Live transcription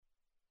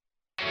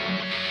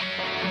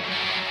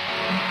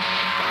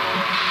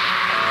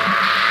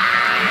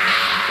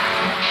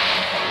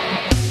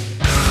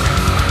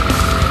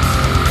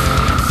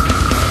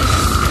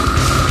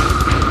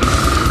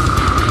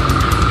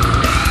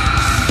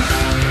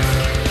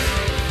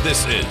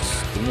This is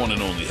the one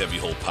and only Heavy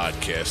Hole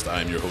Podcast.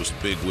 I'm your host,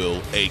 Big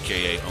Will,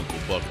 a.k.a. Uncle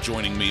Buck.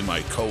 Joining me, my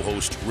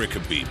co-host, Rick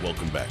Habib.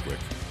 Welcome back, Rick.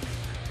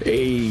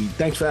 Hey,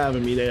 thanks for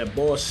having me there,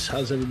 boss.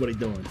 How's everybody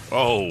doing?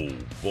 Oh,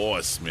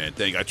 boss, man.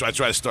 I try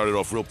to start it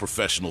off real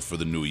professional for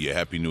the new year.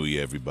 Happy New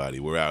Year,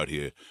 everybody. We're out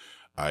here.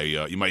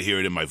 You might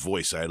hear it in my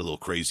voice. I had a little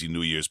crazy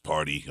New Year's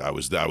party. I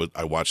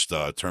watched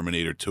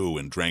Terminator 2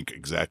 and drank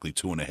exactly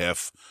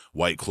 2.5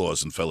 White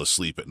Claws and fell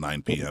asleep at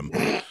 9 p.m.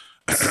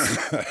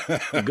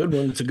 A good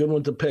one. It's a good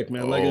one to pick,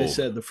 man. Like I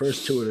said, the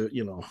first two are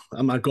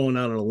I'm not going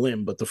out on a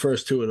limb, but the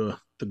first two are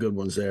the good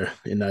ones there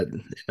in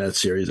that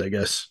series, I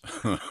guess.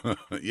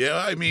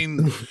 Yeah, I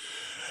mean,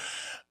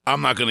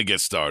 I'm not gonna get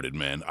started,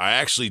 man. I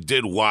actually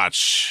did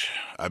watch.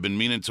 I've been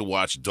meaning to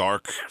watch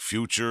Dark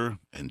Future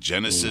and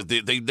Genesis.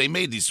 They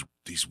made these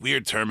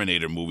weird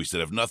Terminator movies that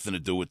have nothing to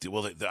do with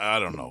I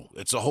don't know.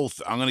 It's a whole.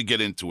 I'm gonna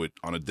get into it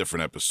on a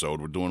different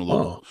episode. We're doing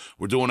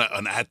We're doing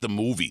an at the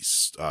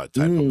movies type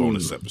of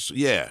bonus episode.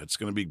 Yeah, it's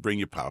gonna be Bring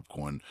Your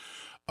Popcorn.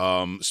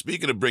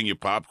 Speaking of Bring Your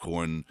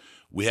Popcorn,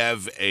 we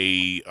have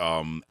a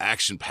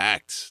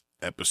action-packed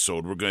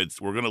episode. We're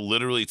gonna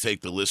literally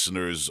take the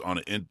listeners on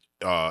an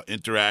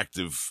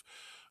interactive,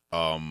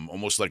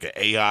 almost like an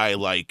AI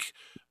like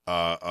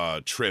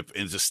trip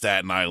into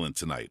Staten Island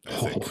tonight. I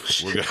think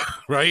we're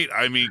right.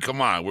 I mean, come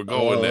on, we're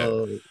going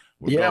there.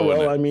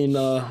 I mean,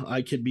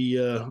 I could be.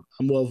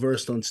 I'm well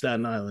versed on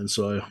Staten Island,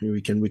 so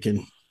we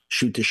can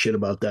shoot the shit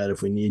about that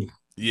if we need.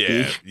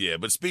 Yeah.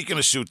 But speaking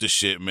of shoot the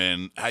shit,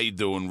 man, how you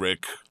doing,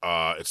 Rick?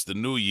 It's the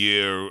new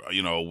year.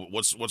 You know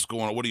what's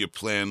going on. What are your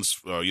plans?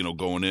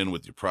 Going in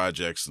with your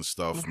projects and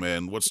stuff,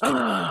 man. What's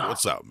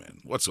up,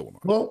 man? What's going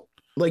on?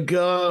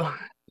 Well,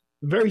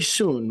 very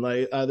soon,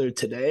 like either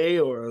today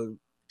or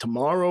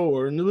tomorrow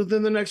or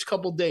within the next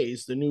couple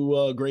days, the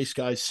new Gray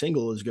Skies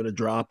single is going to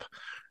drop.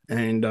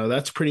 And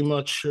that's pretty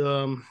much,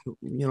 a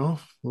little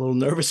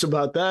nervous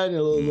about that, and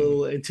a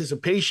little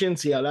anticipation,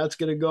 see how that's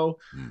going to go.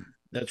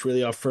 That's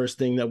really our first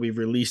thing that we've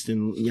released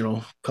in,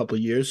 a couple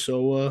of years.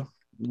 So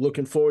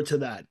looking forward to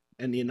that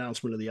and the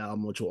announcement of the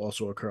album, which will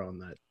also occur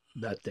on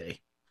that day.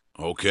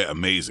 Okay,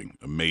 amazing.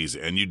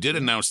 And you did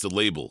announce the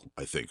label,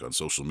 I think, on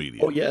social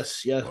media. Oh,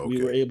 yes. Yeah, okay.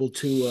 We were able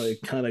to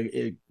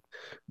it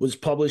was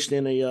published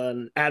in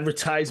an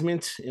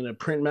advertisement in a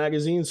print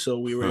magazine, so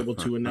we were able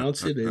to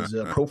announce it as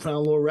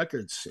Profound Lore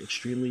Records.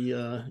 Extremely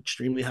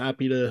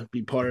happy to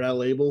be part of that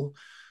label.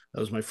 That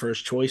was my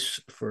first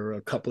choice for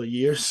a couple of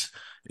years,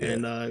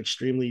 and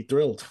extremely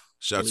thrilled.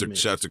 Shout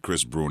to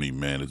Chris Bruni,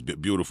 man. It's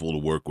beautiful to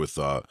work with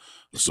a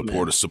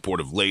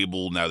supportive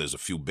label. Now there's a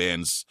few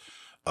bands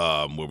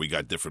where we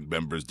got different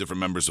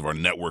members of our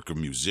network of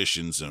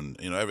musicians, and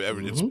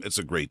it's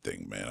a great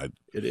thing, man.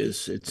 It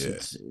is.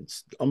 It's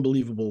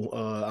unbelievable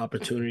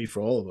opportunity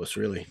for all of us,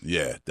 really.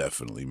 Yeah,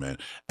 definitely, man.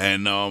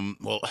 And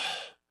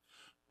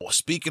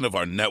speaking of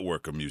our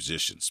network of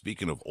musicians,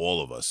 speaking of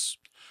all of us,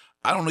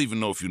 I don't even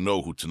know if you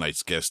know who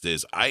tonight's guest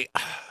is. You're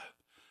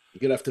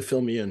gonna have to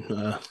fill me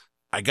in.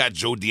 I got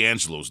Joe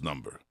D'Angelo's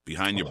number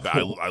behind your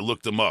back. I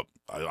looked him up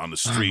on the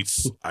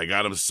streets. I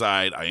got him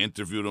aside. I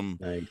interviewed him.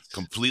 Nice.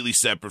 Completely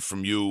separate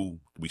from you.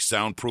 We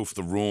soundproofed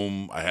the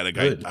room. I had a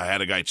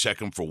guy check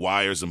him for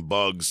wires and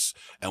bugs,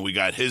 and we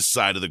got his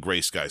side of the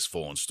Gray Skies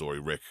Fallen story,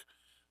 Rick.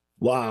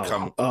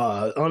 Wow.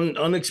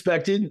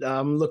 Unexpected.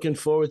 I'm looking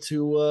forward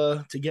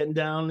to getting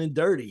down and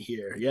dirty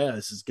here. Yeah,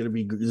 this is gonna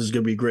be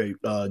great.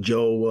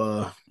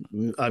 Joe,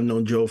 I've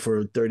known Joe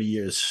for 30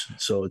 years,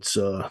 so it's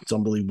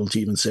unbelievable to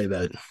even say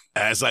that.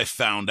 As I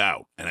found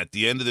out, and at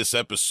the end of this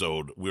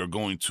episode, we're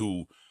going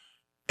to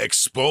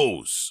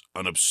expose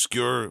an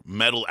obscure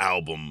metal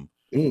album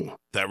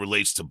that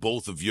relates to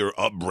both of your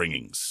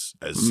upbringings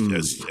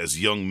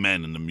as young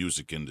men in the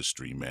music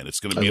industry, man. It's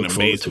going to be an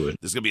amazing.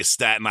 There's going to be a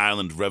Staten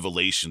Island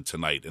revelation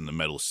tonight in the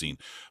metal scene.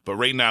 But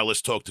right now,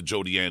 let's talk to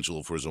Joe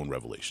D'Angelo for his own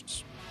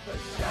revelations. The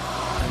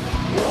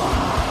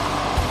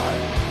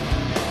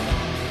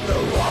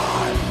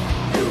one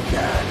you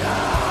can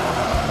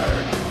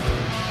hurt.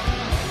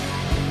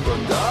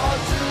 From dawn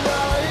to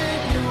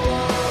light, you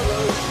are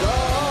a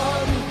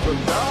sun. From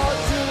dawn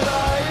to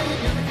light,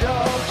 you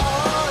come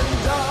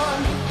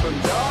undone. From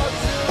dawn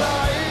to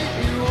light,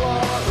 you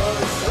are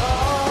a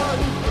sun.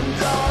 From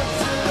dawn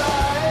to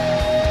light,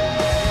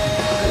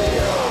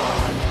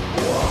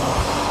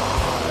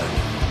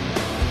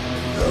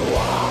 the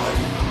one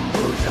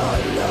who's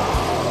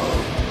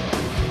alone,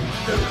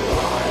 the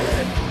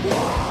quiet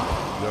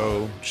one.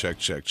 Yo,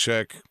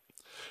 check.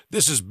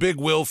 This is Big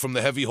Will from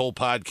the Heavy Hole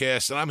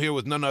Podcast, and I'm here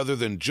with none other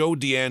than Joe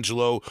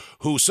D'Angelo,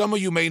 who some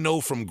of you may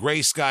know from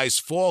Gray Skies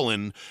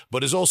Fallen,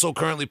 but is also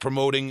currently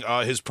promoting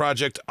his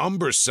project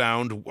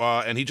Umbersound,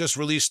 and he just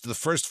released the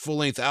first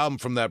full-length album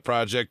from that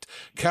project,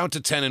 Count to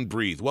 10 and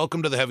Breathe.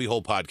 Welcome to the Heavy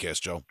Hole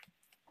Podcast, Joe.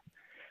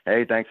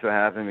 Hey, thanks for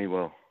having me,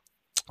 Will.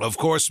 Of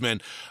course,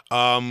 man.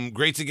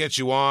 Great to get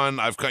you on.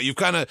 You've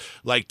kind of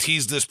like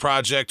teased this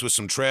project with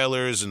some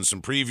trailers and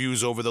some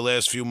previews over the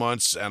last few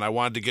months, and I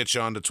wanted to get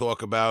you on to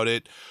talk about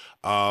it.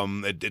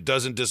 It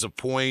doesn't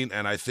disappoint,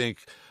 and I think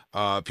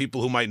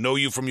People who might know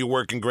you from your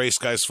work in Gray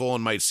Skies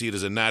Fallen might see it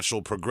as a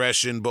natural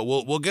progression, but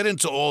we'll get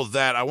into all of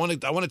that. I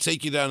want to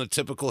take you down a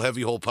typical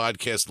Heavy Hole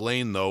podcast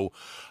lane, though,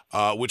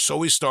 which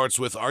always starts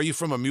with: are you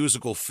from a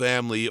musical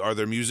family? Are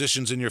there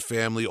musicians in your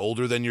family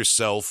older than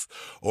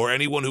yourself, or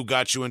anyone who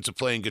got you into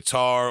playing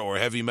guitar or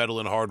heavy metal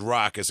and hard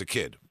rock as a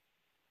kid?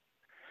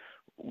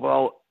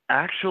 Well,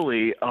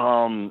 actually,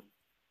 my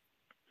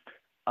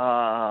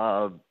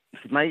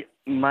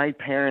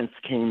parents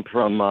came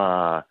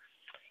from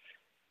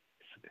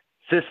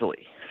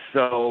Sicily.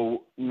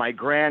 So my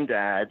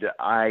granddad,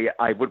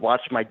 I would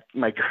watch my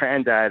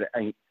granddad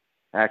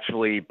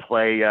actually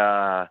play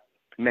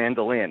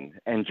mandolin,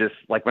 and just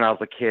like when I was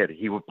a kid,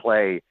 he would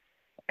play.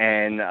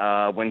 And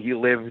when he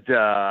lived,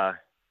 as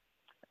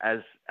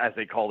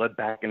they called it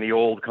back in the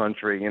old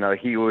country, you know,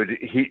 he would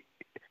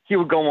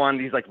go on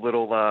these like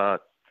little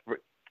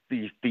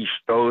these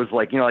shows,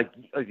 like, you know, like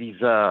these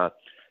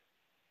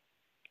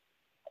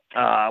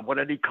what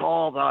did he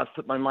call those?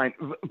 Slipped my mind.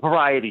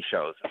 Variety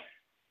shows.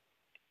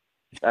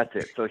 That's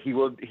it. So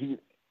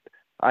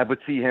I would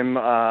see him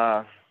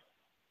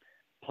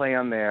play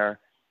on there,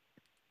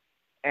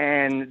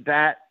 and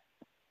that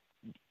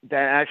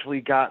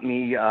actually got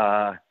me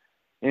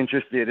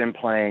interested in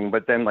playing.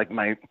 But then, like,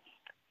 my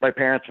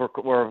parents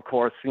were of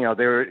course, you know,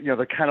 they're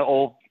kind of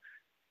old,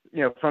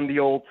 you know, from the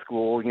old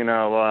school, you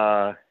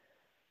know,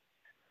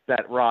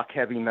 that rock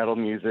heavy metal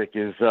music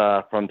is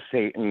from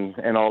Satan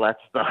and all that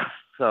stuff.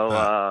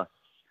 So,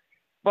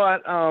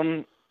 but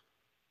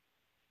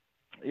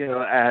you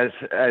know, as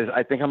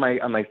I think on my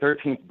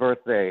 13th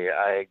birthday,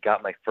 I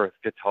got my first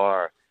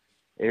guitar.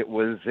 It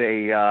was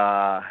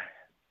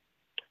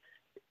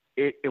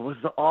it was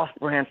the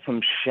off-brand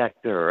from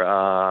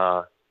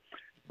Schecter,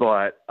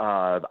 but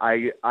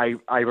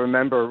I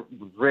remember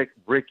Rick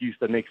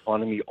used to make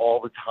fun of me all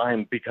the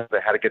time because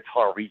I had a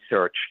guitar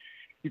research.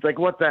 He's like,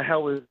 "What the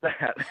hell is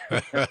that?"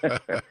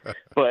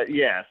 But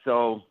yeah,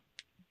 so,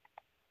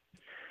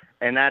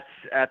 and that's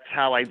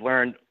how I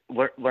learned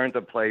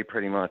to play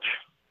pretty much.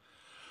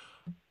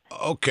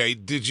 Okay,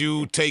 did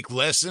you take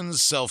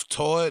lessons,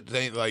 self-taught?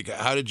 Like,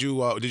 how did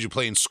you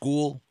play in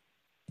school?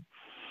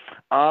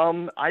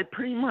 I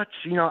pretty much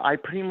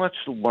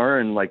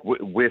learned like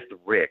with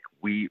Rick.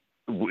 We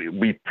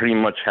pretty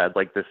much had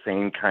like the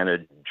same kind of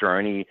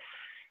journey.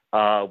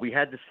 We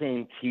had the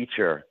same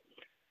teacher.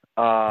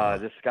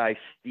 This guy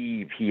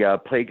Steve, he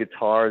played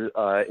guitar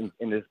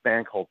in this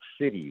band called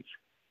Cities,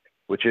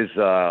 which is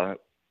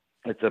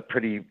it's a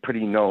pretty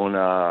known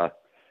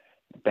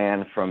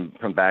band from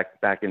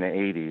back in the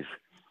 80s,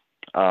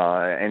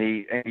 and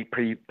he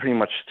pretty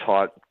much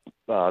taught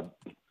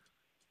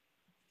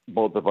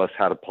both of us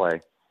how to play.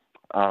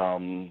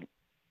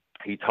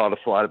 He taught us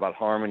a lot about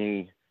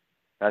harmony.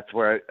 That's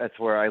where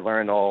I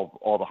learned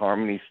all the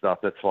harmony stuff.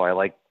 That's why I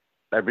like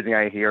everything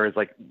I hear is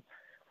like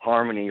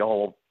harmony,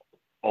 all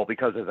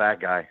because of that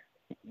guy.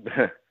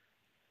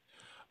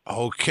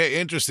 Okay,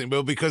 interesting.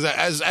 Well, because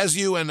as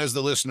you and as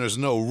the listeners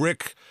know,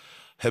 Rick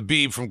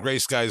Habib from Gray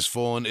Skies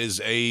Fallen is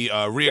a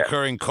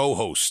reoccurring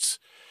co-host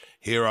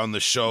here on the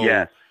show.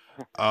 Yeah.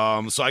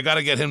 So I got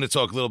to get him to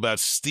talk a little about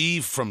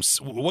Steve from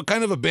what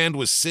kind of a band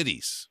was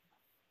Cities?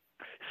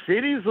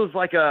 Cities was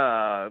like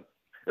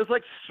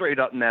straight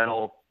up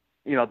metal.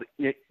 You know,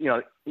 the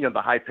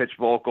high pitched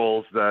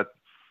vocals. The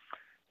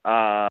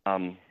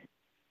album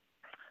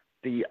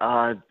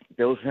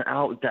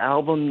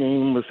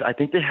name was, I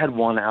think they had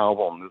one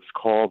album. It was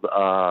called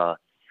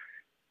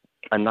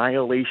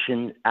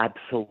Annihilation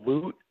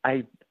Absolute.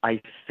 I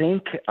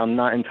think, I'm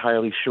not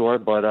entirely sure,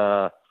 but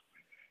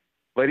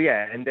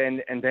yeah. And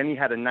then he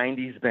had a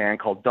 '90s band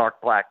called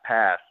Dark Black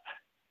Past,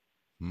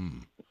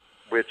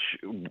 which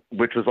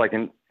was like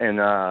an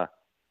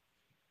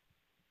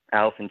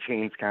Alice in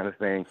Chains kind of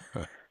thing.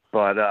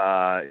 But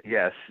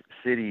yes,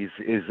 Cities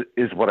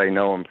is what I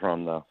know him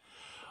from, though.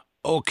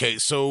 Okay,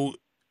 so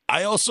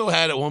I also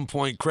had at one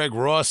point Craig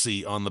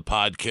Rossi on the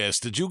podcast.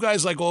 Did you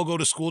guys like all go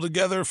to school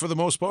together for the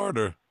most part,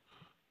 or?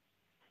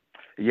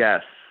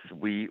 Yes,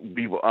 we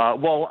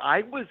well,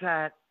 I was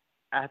at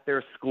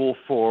their school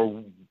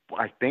for,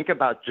 I think,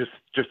 about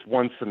just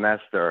one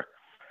semester.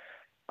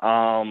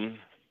 That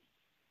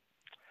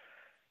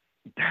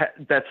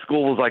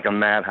school was like a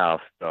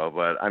madhouse, though.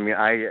 But I mean,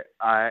 I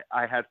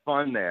had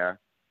fun there,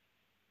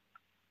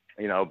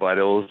 you know. But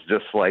it was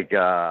just like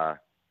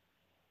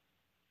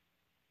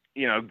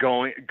you know,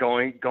 going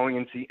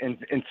and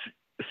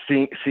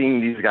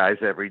seeing these guys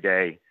every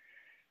day.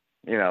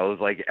 You know, it was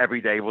like every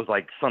day was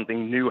like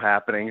something new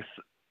happening.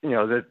 You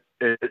know, that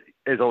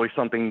there's always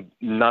something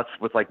nuts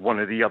with like one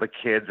of the other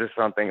kids or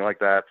something like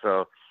that.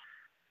 So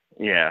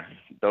yeah,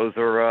 those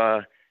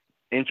are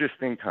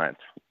interesting times.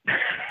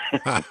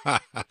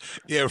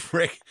 Yeah,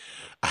 Rick,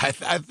 I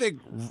think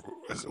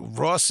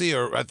Rossi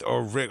or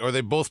Rick, or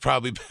they both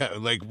probably,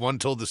 like, one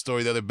told the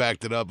story, the other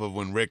backed it up, of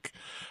when Rick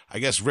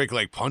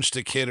like punched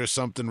a kid or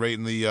something right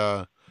in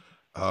the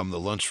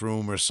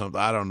lunchroom or something.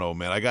 I don't know,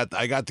 man. I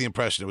got the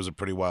impression it was a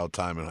pretty wild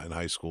time in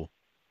high school.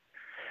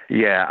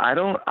 Yeah, I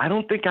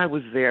don't think I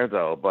was there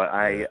though, but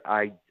I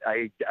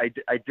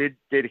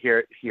did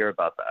hear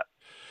about that.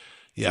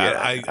 Yeah,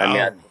 Yeah, I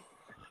mean,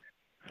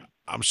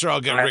 I'm sure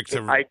I'll get I, Rick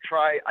to. I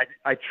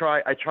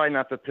try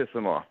not to piss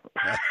him off.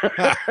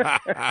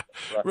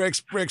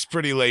 Rick's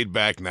pretty laid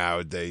back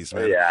nowadays,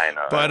 man. Yeah,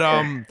 I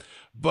know.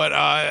 But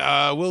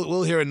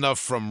we'll hear enough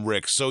from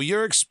Rick. So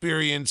your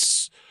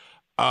experience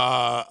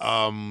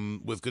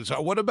with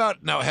guitar. What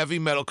about now heavy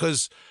metal?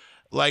 Because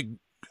like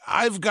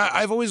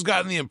I've always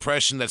gotten the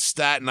impression that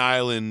Staten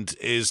Island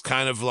is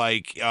kind of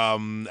like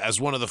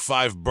as one of the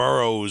five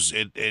boroughs,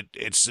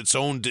 it's its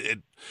own.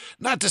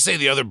 Not to say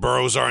the other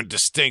boroughs aren't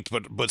distinct,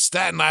 but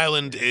Staten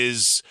Island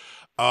is.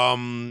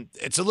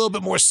 It's a little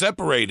bit more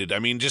separated. I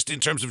mean, just in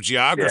terms of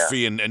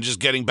geography and just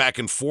getting back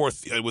and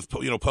forth with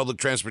public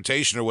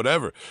transportation or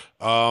whatever.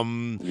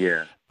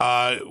 Yeah.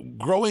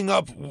 Growing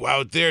up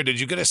out there, did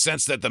you get a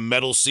sense that the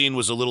metal scene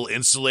was a little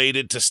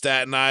insulated to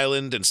Staten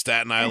Island and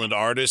Staten Island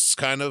artists,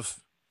 kind of?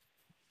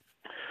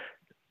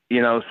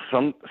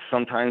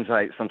 Sometimes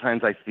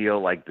I feel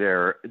like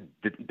there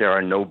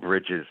are no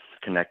bridges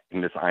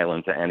connecting this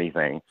island to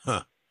anything.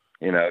 Huh.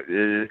 And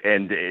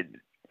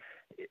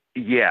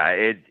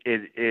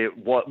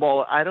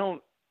well,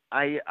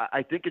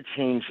 I think it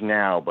changed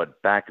now,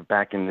 but back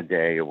in the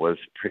day it was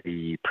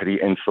pretty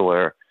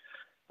insular.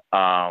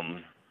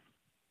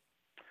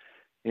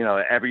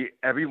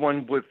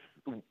 Everyone with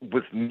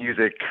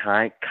music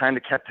kind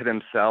of kept to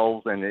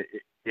themselves, and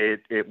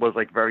it was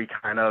like very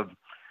kind of,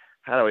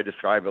 how do I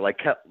describe it? Like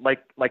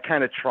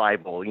kind of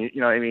tribal. You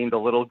know what I mean? The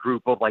little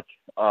group of like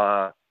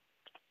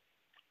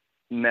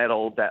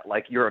metal that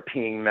like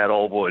European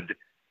metal would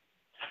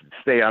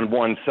stay on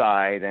one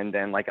side, and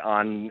then like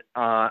on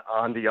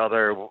the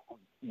other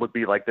would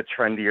be like the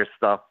trendier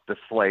stuff, the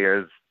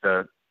Slayers,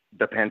 the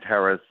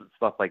Panteras,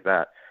 stuff like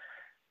that.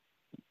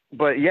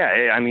 But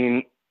yeah, I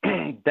mean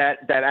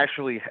that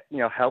actually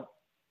helped.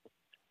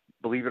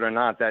 Believe it or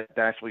not, that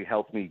actually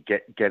helped me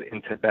get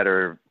into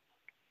better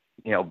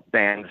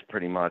bands,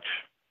 pretty much.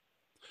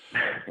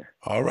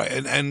 All right,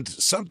 and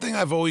something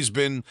I've always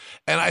been,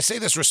 and I say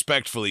this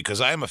respectfully because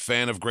I am a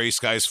fan of Gray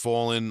Skies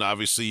Fallen.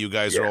 Obviously, you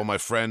guys are all my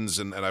friends,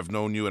 and I've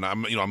known you, and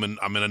I'm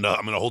in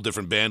a whole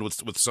different band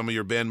with some of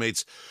your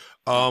bandmates.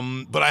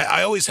 But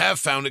I always have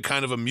found it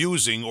kind of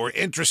amusing or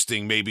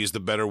interesting, maybe is the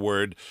better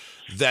word,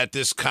 that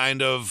this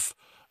kind of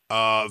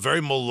very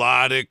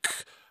melodic,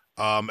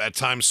 at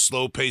times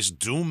slow-paced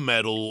doom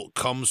metal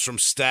comes from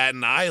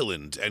Staten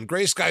Island, and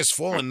Gray Skies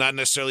Fallen not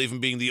necessarily even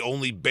being the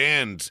only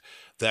band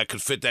that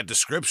could fit that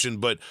description,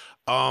 but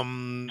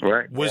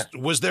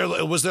was there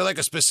like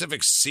a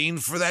specific scene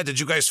for that? Did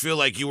you guys feel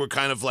like you were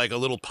kind of like a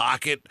little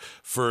pocket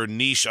for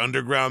niche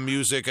underground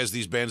music as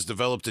these bands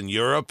developed in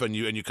Europe, and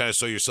you kind of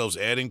saw yourselves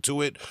adding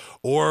to it,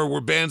 or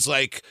were bands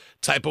like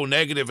Typo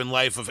Negative and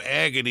Life of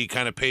Agony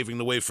kind of paving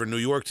the way for New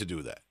York to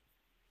do that?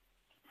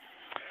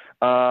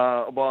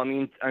 Well, I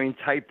mean,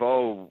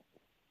 Typo,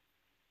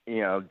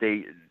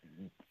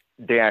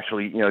 they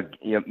actually,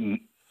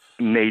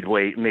 made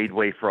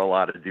way for a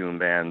lot of doom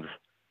bands.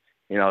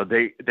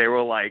 They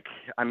were like,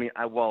 I mean,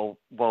 well,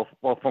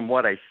 from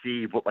what I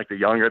see, like the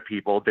younger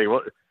people, they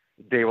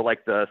were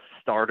like the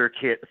starter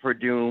kit for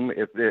doom,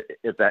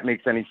 if that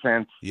makes any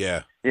sense.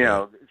 Yeah.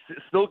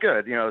 Still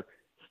good,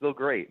 still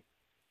great,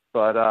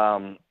 but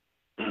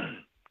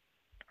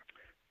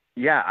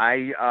yeah,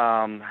 I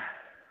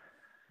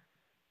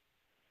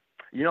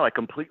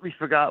completely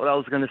forgot what I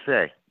was going to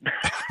say.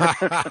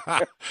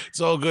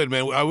 It's all good,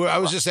 man. I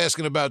was just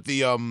asking about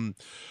the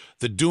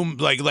doom,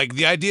 like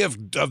the idea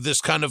of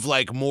this kind of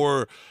like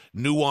more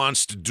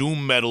nuanced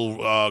doom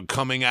metal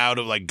coming out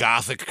of like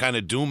gothic kind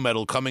of doom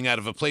metal coming out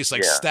of a place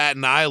like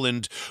Staten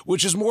Island,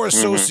 which is more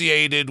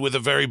associated with a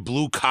very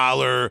blue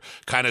collar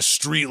kind of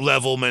street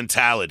level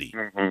mentality.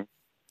 Mm-hmm.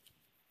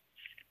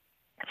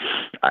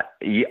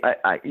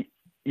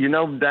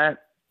 That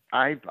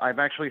I've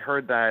actually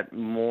heard that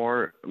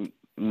more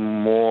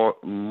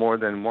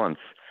than once.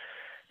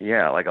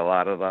 Yeah, like a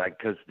lot of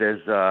because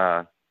there's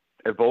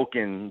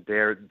Evoken,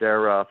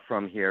 they're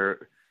from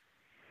here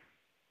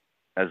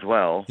as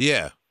well.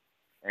 Yeah,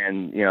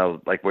 and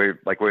we're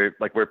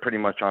pretty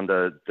much on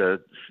the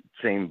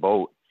same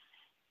boat.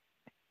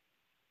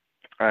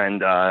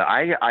 And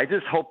I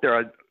just hope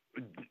there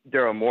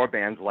are more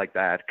bands like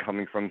that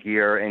coming from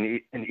here, and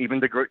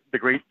even the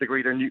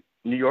greater New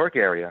York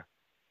area.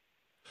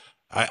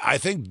 I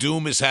think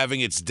doom is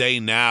having its day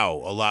now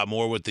a lot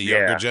more with the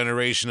younger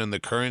generation and the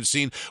current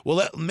scene. Well,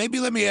 let me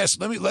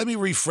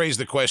rephrase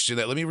the question.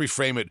 Let me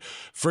reframe it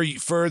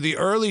for the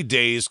early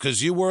days,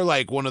 because you were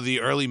like one of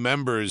the early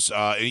members,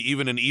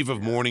 even in Eve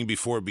of Mourning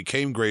before it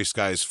became Gray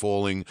Skies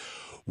Falling.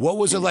 What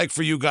was it like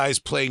for you guys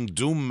playing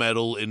doom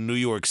metal in New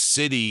York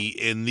City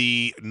in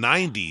the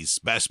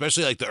 90s,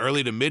 especially like the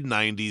early to mid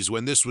 90s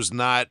when this was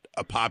not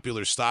a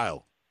popular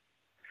style?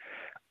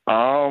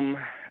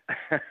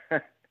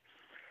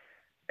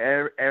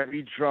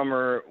 Every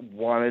drummer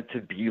wanted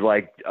to be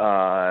like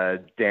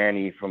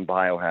Danny from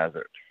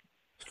Biohazard.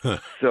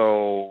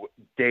 So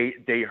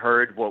they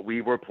heard what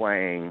we were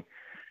playing,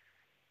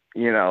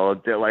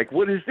 they're like,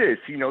 what is this?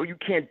 You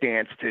can't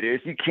dance to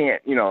this. You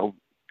can't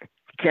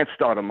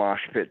start a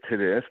mosh pit to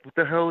this. What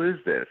the hell is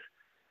this?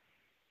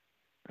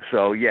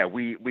 So yeah,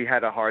 we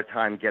had a hard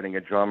time getting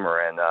a drummer,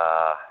 and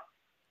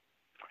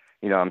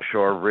I'm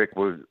sure Rick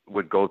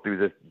would go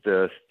through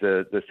the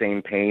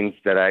same pains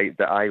that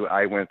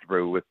I went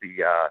through with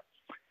the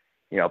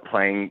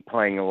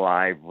playing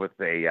live with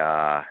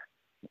a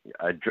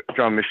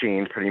drum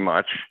machine, pretty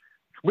much,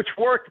 which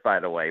worked, by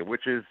the way,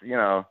 which is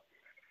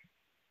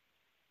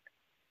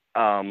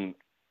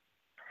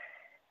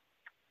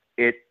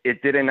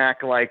it didn't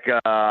act like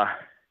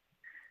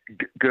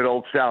good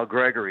old Sal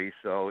Gregory,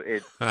 so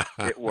it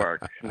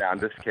worked. No, I'm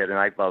just kidding.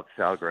 I love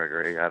Sal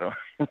Gregory. I don't.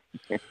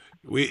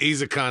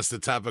 He's a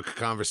constant topic of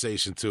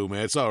conversation too,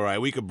 man. It's all right.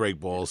 We could break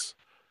balls.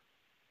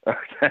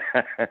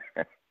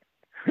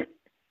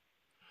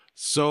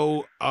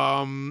 So,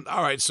 all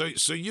right.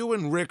 So you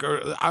and Rick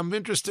I'm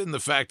interested in the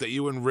fact that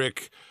you and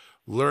Rick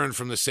learned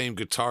from the same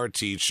guitar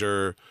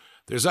teacher.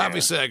 There's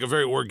obviously like a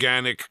very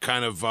organic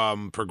kind of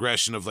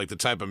progression of like the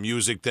type of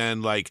music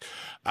then. Like,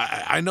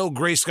 I know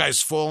Gray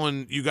Skies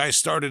Fallen, you guys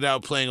started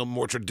out playing a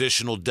more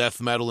traditional death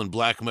metal and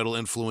black metal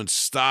influenced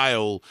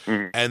style,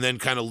 and then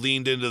kind of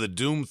leaned into the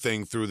doom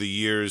thing through the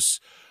years.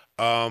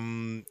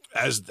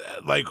 As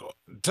like,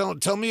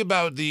 tell me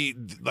about the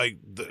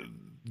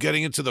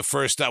getting into the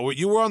first album.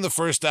 You were on the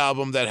first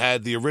album that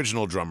had the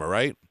original drummer,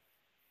 right?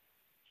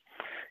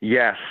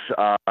 Yes,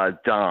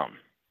 Dom.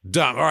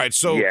 All right,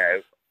 so yeah.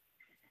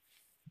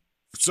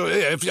 So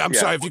I'm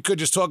sorry, if you could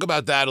just talk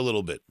about that a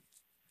little bit.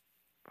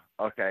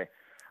 Okay.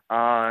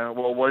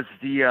 Well, was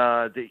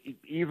the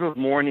Eve of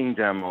Morning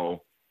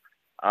demo?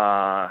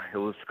 It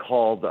was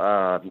called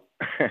A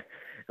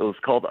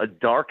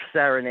Dark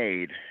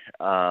Serenade.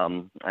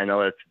 I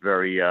know it's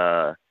very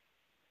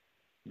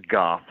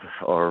goth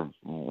or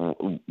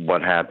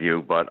what have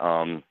you, but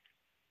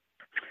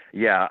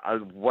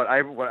what I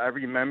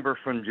remember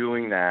from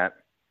doing that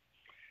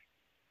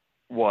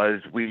was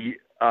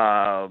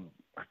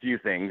a few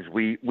things.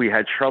 We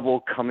had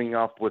trouble coming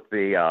up with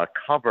the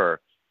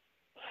cover,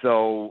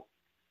 so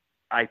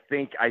I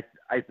think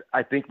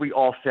we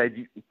all said,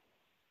 you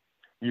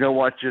know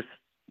what, just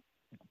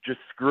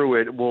screw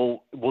it.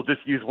 We'll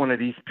just use one of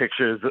these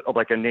pictures,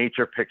 like a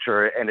nature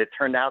picture, and it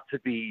turned out to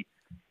be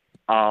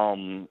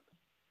the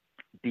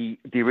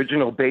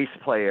original bass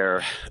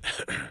player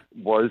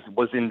was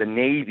in the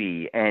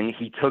Navy, and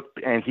he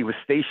was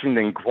stationed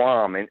in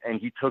Guam,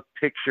 and he took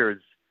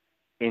pictures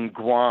in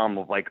Guam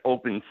of like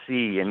open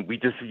sea, and we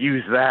just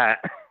used that.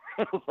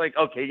 I was like,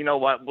 okay, you know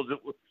what?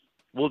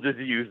 We'll just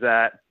use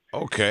that.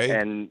 Okay.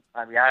 And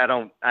I mean, I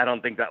don't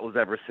think that was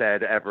ever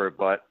said ever,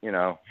 but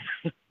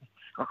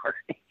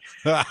sorry.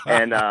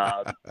 And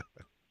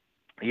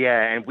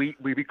and we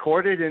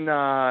recorded in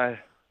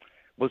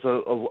was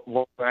a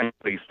Long Island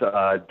based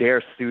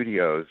Dare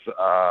Studios.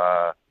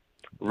 Wow.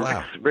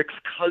 Rick's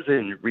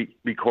cousin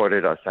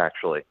recorded us,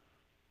 actually.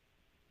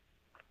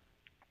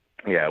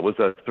 Yeah, it was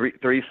a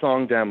three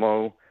song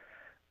demo.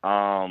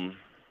 The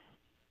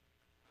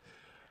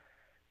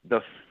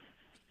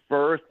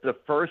first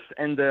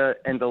and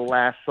the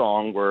last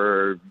song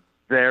were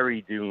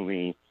very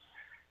doomy.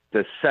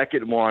 The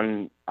second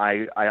one,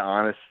 I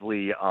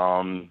honestly,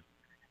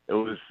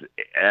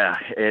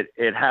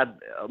 it had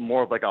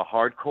more of like a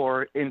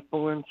hardcore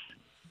influence.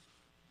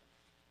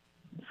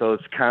 So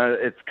it's kind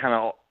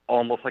of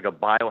almost like a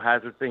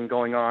Biohazard thing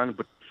going on.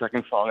 But the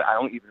second song, I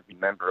don't even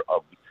remember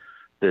of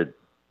the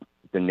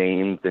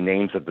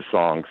names of the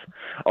songs.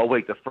 Oh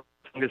wait, the first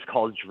song is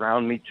called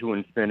 "Drown Me to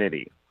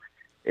Infinity."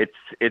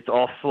 It's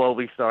all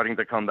slowly starting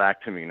to come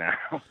back to me now.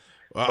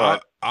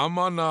 Well, I'm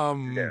on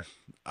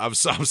I'm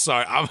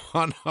sorry. I'm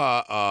on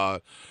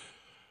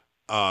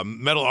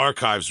Metal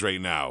Archives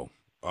right now.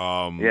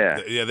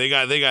 They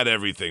got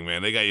everything,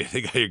 man. They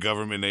got your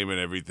government name and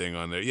everything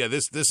on there. Yeah,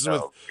 this is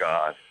with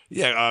God.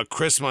 Yeah,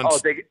 Chris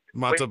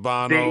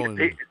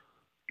Montalbano.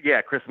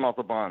 Chris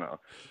Montalbano.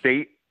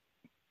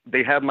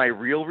 They have my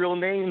real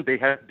name. They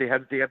have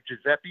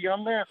Giuseppe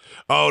on there.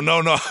 Oh no,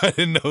 I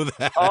didn't know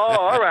that. Oh,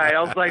 all right.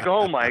 I was like,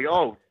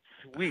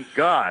 sweet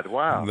God,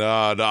 wow.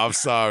 No, I'm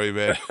sorry,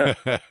 man.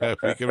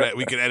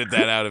 we can edit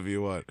that out if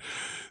you want.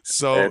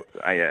 So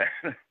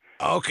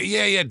okay,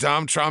 yeah,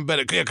 Dom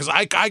Trombetta. Yeah, because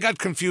I got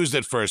confused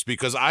at first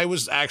because I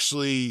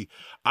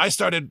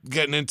started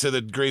getting into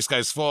the Gray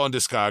Skies Fallen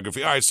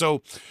discography. All right,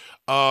 so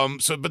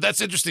but that's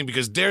interesting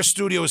because Dare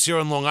Studio is here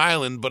on Long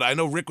Island, but I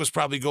know Rick was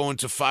probably going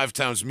to Five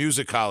Towns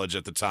Music College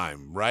at the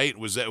time, right?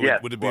 Was that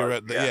would it be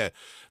right? Yeah.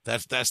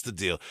 That's the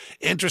deal.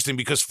 Interesting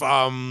because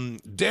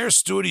Dare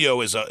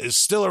Studio is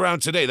still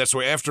around today. That's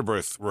where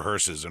Afterbirth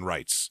rehearses and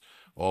writes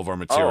all of our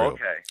material. Oh,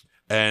 okay.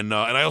 And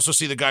I also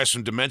see the guys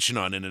from Dimension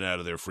on in and out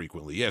of there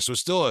frequently. Yeah, so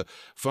it's still a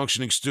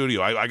functioning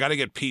studio. I got to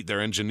get Pete,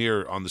 their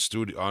engineer, on the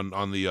studio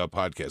on the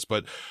podcast.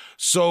 But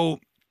so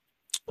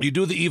you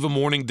do the Eve of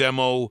Morning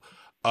demo,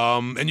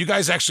 and you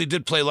guys actually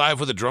did play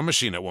live with a drum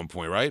machine at one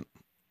point, right?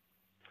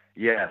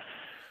 Yes.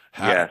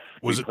 Yes.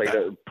 Was we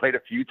played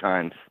a few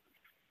times.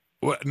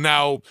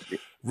 Now,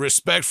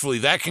 respectfully,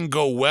 that can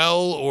go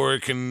well, or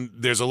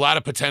there's a lot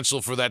of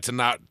potential for that to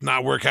not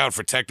work out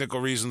for technical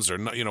reasons or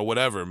not,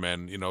 whatever,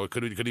 man. It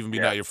could even be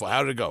not your fault.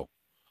 How did it go?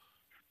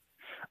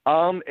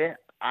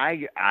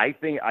 I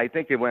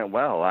think it went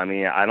well. I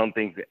mean, I don't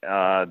think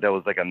there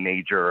was like a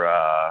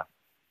major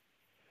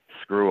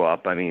screw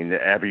up. I mean,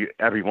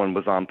 everyone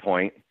was on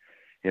point,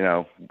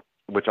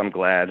 which I'm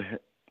glad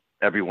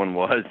everyone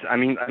was. I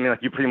mean,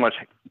 like you pretty much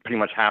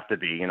have to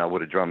be,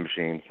 with a drum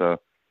machine. So.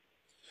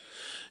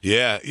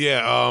 Yeah.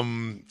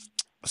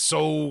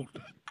 So,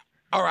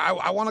 all right,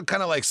 I want to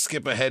kind of like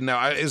skip ahead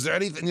now. Is there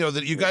anything,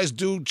 that you guys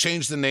do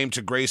change the name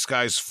to Gray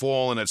Skies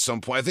Fallen at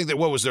some point? I think that,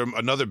 what was there,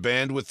 another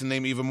band with the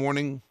name Eva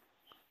Morning?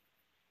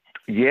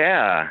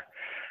 Yeah.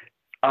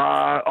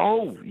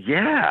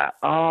 Yeah.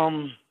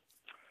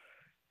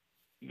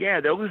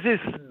 Yeah, there was this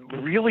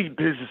really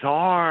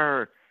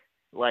bizarre,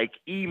 like,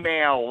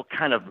 email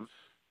kind of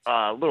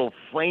little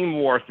flame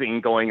war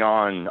thing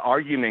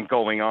argument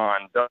going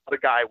on. The other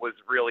guy was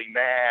really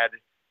mad.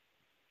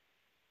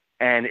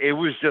 And it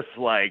was just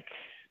like,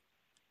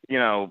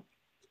 I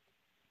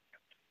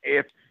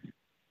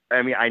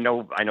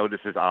know this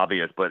is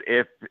obvious, but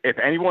if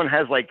anyone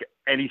has like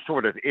any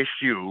sort of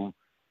issue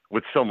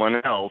with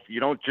someone else, you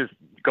don't just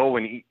go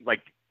and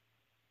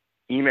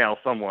email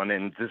someone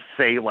and just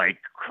say like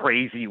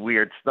crazy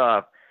weird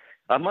stuff.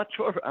 I'm not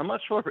sure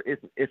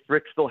if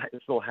Rick still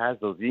has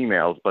those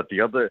emails, but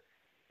the other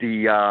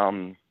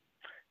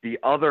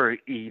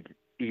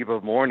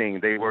Eva Morning,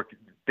 they were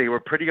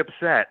pretty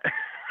upset.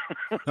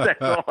 That's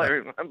all I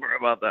remember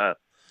about that.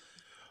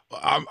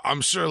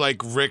 I'm sure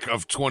like Rick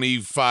of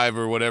 25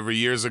 or whatever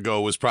years ago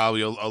was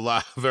probably a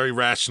lot very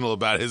rational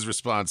about his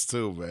response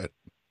too, man.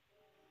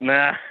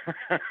 Nah,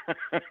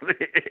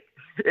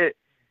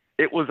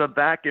 it was a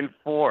back and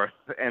forth,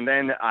 and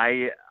then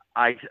I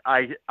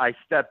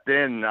stepped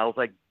in. I was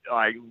like, all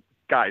right,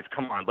 guys,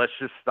 come on, let's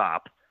just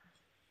stop,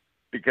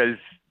 because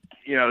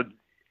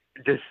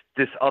this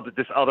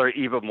other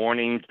Eva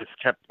Morning just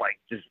kept like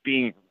just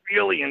being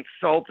really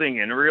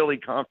insulting and really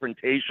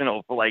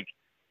confrontational for like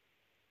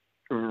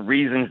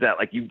reasons that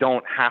like you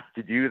don't have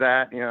to do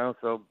that,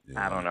 So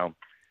yeah. I don't know,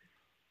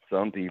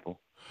 some people.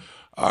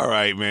 All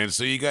right, man.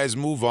 So you guys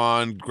move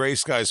on. Gray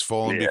Skies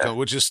Fallen,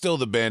 which is still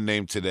the band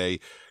name today.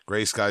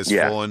 Gray Skies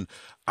Fallen.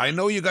 I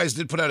know you guys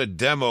did put out a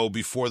demo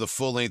before the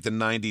full length in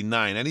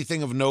 '99.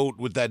 Anything of note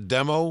with that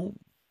demo?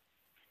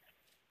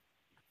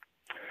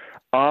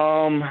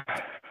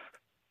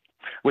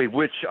 Wait,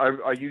 which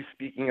are you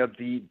speaking of?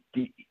 The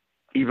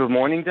Eva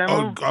Morning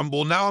demo? Oh,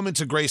 well, now I'm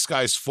into Gray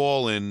Skies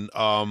Fallen.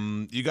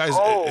 You guys,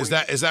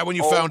 is that when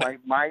you found it?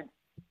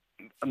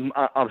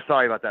 I'm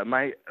sorry about that.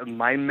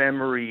 My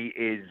memory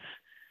is,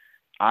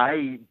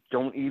 I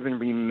don't even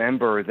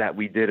remember that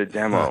we did a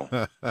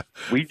demo.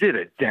 We did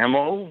a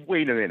demo?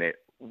 Wait a minute.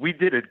 We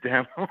did a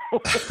demo?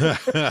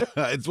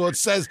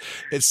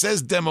 It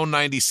says demo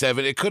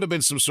 97. It could have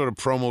been some sort of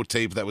promo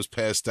tape that was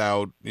passed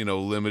out,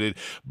 limited.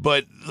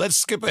 But let's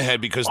skip ahead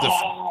because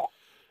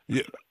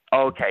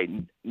Okay,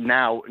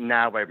 now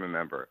I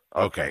remember.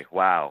 Okay.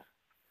 Wow.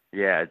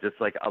 Yeah,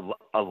 just like a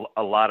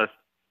lot of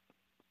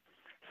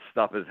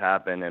stuff has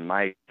happened, and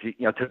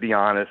to be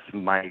honest,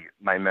 my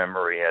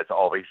memory has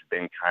always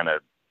been kind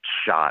of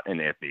shot and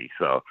iffy.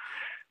 So,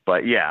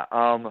 but yeah,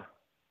 I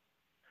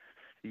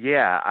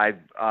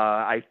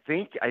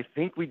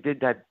think we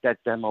did that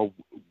demo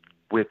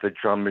with a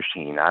drum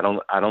machine. I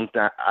don't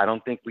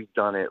think we've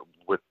done it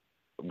with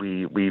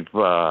we've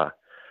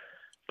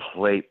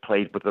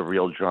played with a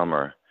real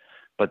drummer.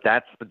 But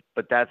that's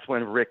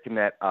when Rick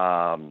met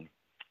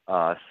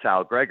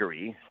Sal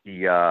Gregory,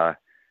 the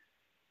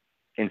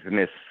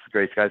infamous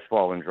Gray Skies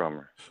Fallen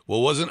drummer.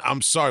 Well, wasn't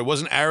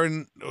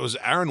Aaron? Was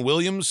Aaron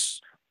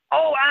Williams?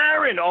 Oh,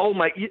 Aaron! Oh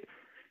my!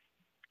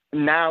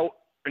 Now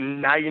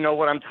you know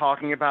what I'm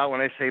talking about when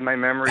I say my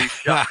memory's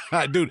shot.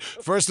 Dude,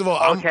 first of all,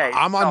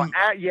 I'm on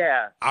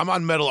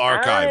Metal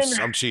Archives.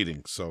 I'm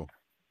cheating, so.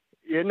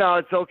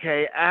 It's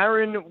okay.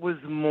 Aaron was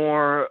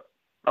more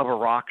of a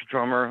rock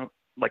drummer,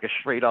 like a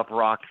straight up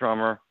rock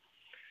drummer.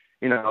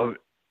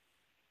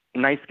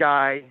 Nice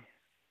guy.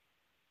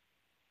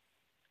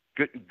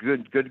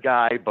 Good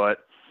guy, but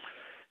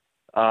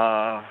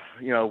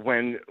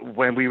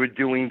when we were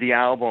doing the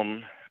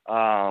album,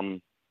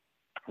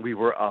 we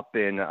were up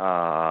in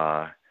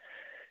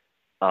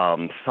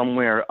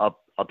somewhere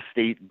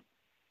upstate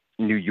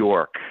New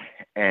York,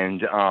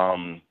 and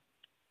and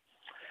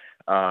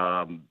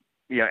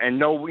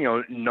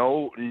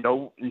no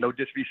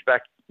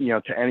disrespect,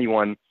 to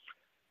anyone,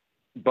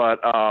 but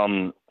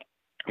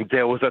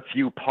there was a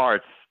few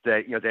parts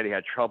that that he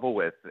had trouble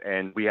with,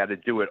 and we had to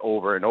do it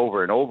over and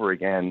over and over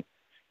again.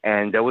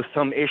 And there was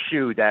some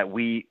issue that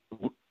we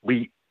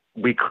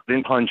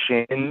couldn't punch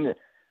in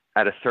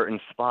at a certain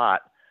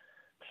spot,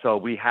 so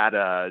we had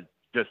to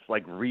just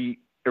like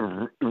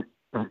re-record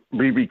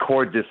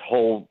this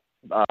whole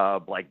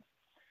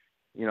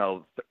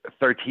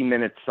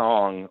 13-minute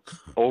song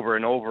over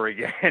and over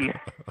again.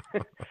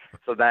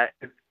 So that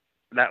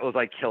was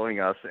like killing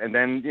us. And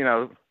then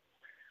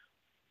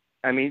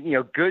I mean,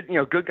 good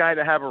guy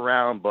to have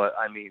around, but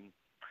I mean,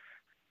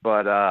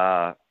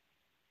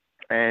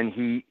 and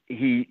he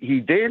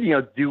did,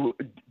 do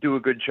a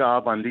good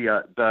job on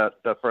the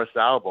first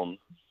album,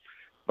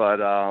 but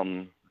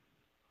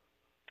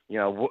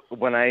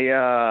when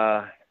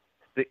I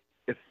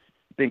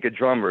think of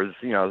drummers,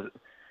 to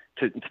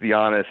be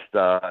honest,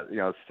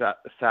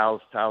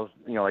 Sal's,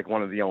 like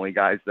one of the only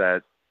guys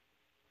that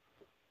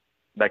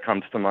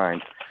comes to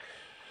mind.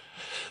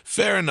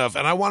 Fair enough.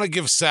 And I want to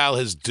give Sal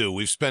his due.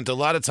 We've spent a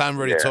lot of time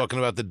already talking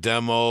about the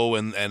demo,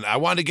 and I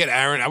want to get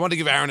Aaron. I want to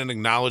give Aaron an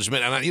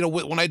acknowledgement. And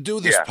when I do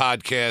this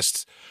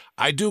podcast,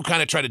 I do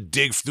kind of try to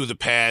dig through the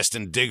past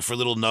and dig for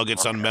little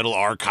nuggets on Metal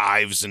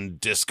Archives and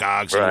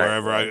Discogs and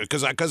wherever,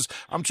 because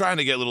I'm trying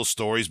to get little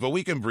stories, but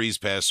we can breeze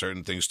past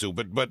certain things too.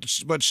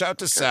 But shout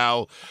to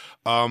Sal.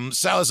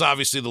 Sal is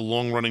obviously the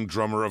long-running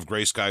drummer of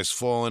Gray Skies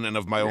Fallen and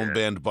of my own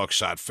band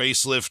Buckshot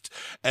Facelift,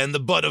 and the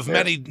butt of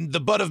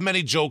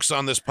many jokes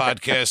on this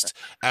podcast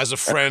as a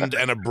friend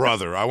and a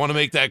brother. I want to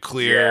make that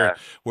clear. Yeah,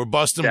 we're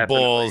busting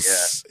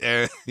balls,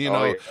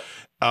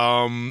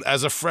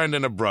 as a friend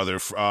and a brother,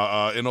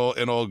 in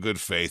all good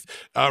faith.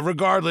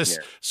 Regardless,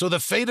 so The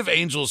Fate of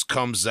Angels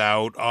comes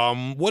out.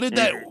 What did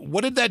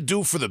that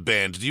do for the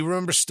band? Do you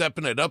remember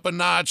stepping it up a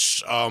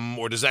notch?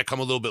 Or does that come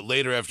a little bit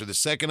later after the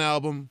second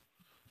album?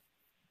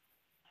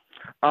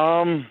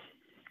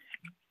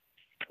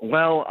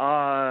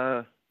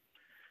 Well,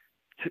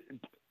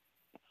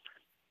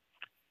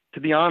 to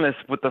be honest,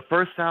 with the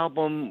first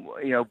album,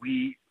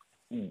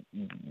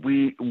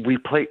 we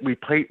played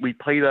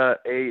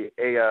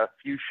a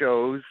few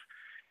shows,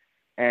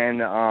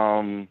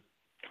 and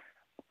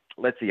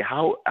let's see,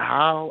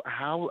 how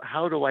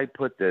do I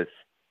put this?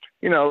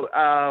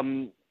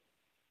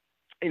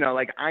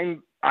 Like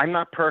I'm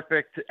not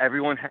perfect.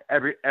 Everyone has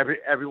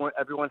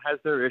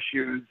their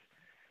issues.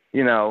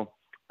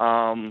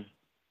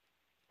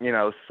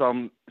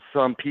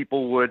 Some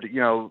people would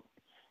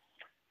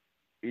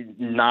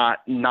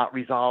not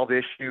resolve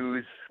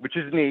issues, which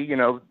is me.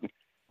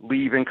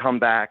 Leave and come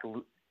back,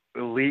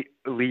 leave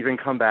and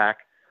come back.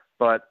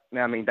 But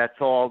I mean,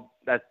 that's all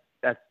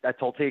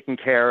taken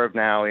care of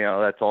now.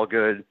 That's all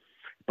good.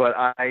 But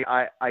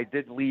I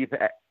did leave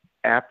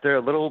after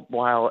a little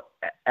while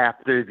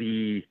after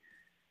the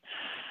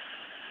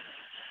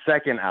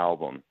second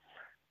album,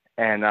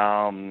 and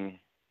I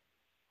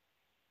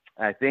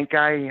think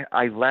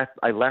I left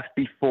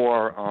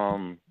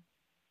before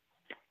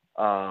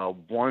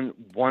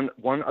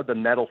one of the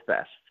Metal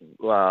Fest,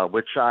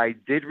 which I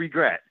did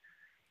regret.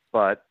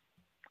 But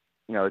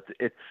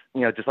it's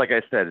just like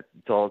I said,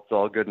 it's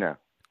all good now.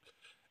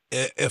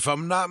 If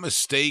I'm not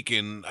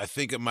mistaken, I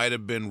think it might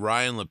have been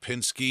Ryan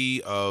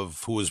Lipinski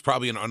who was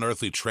probably in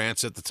Unearthly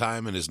Trance at the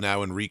time and is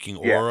now in Reeking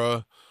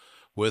Aura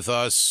with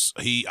us.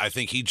 I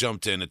think he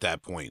jumped in at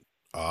that point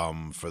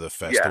for the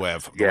fest, the way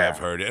I've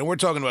heard it. And we're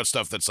talking about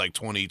stuff that's like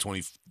 20,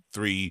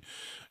 23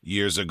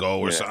 years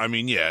ago or so. I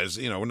mean,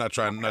 we're not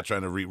trying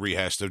to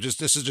rehash stuff.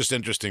 This is just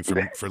interesting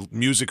for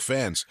music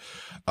fans,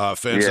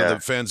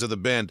 fans of the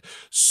band.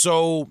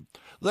 So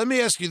let me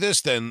ask you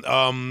this then.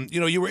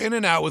 You were in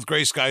and out with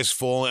Gray Skies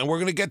Fall, and we're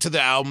going to get to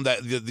the album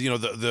that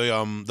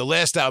the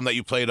last album that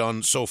you played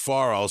on so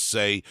far, I'll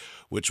say,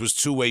 which was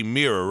Two Way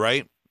Mirror,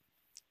 right?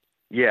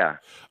 Yeah.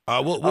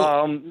 No.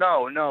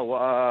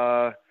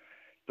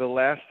 The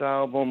last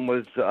album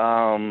was,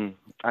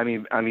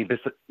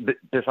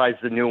 besides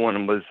the new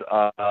one, was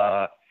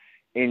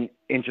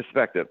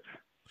Introspective.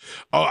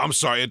 Oh, I'm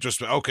sorry,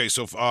 Introspective. Okay,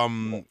 so fair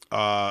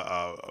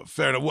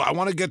enough. Well, I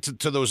want to get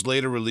to those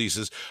later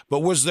releases,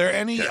 but was there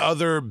any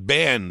other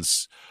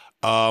bands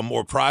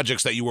or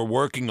projects that you were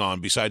working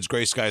on besides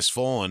Gray Skies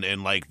Fallen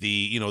in like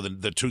the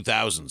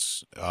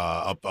 2000s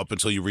up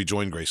until you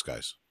rejoined Gray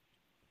Skies?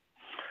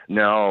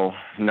 No.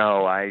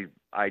 I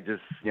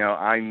just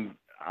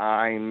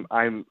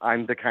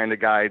I'm the kind of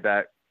guy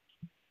that,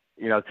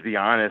 to be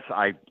honest,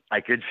 I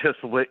could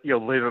just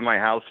live in my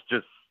house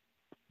just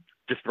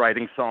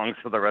writing songs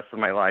for the rest of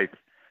my life.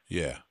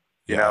 Yeah.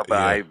 But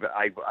I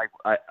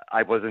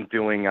wasn't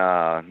doing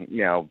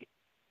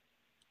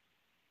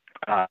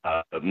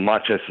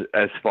much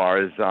as far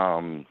as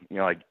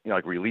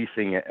like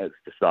releasing it as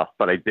the stuff,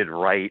 but I did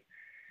write.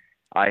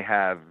 I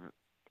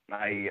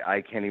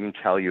can't even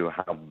tell you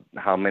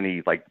how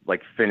many like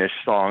finished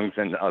songs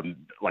and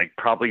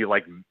probably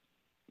like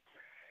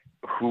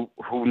who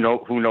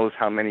knows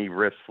how many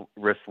riffs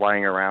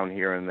lying around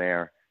here and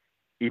there,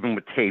 even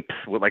with tapes,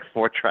 with like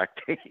 4-track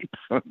tapes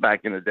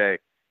back in the day.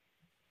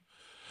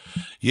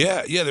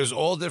 Yeah, there's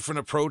all different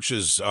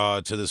approaches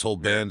to this whole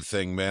band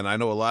thing, man. I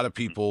know a lot of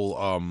people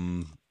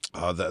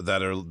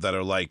that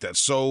are like that.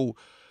 So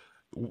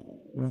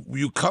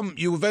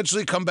you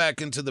eventually come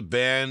back into the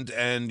band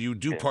and you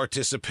do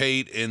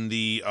participate in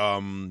the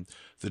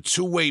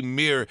Two Way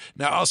Mirror.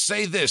 Now I'll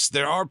say this,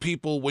 there are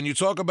people, when you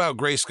talk about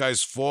Gray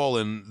Skies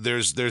Fallen,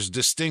 there's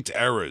distinct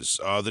eras.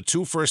 The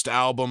two first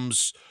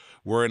albums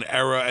were an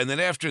era, and then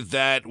after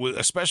that,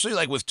 especially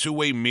like with Two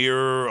Way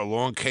Mirror,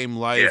 Along Came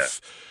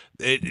Life,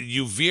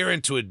 you veer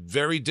into a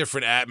very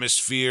different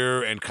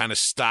atmosphere and kind of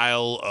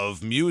style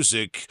of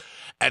music,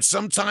 at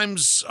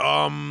sometimes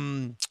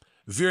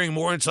veering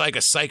more into like a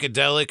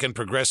psychedelic and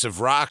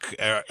progressive rock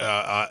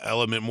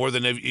element more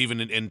than even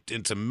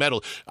into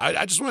metal.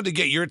 I just wanted to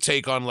get your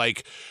take on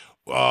like,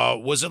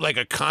 was it like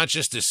a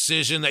conscious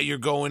decision that you're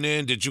going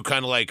in? Did you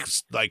kind of like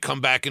come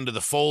back into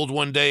the fold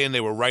one day and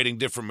they were writing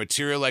different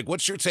material? Like,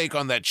 what's your take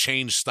on that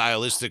change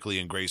stylistically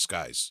in Gray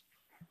Skies?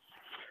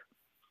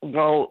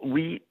 Well,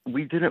 we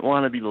didn't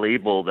want to be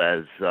labeled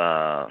as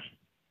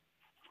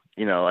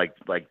like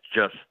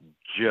just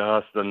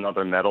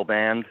another metal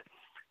band,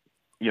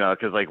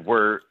 because like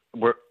we're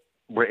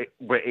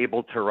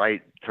able to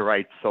write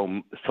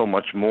so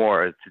much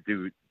more, to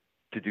do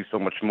so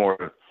much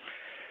more,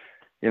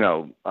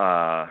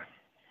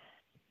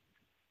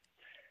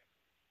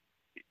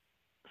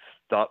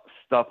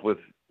 stuff with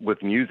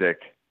music.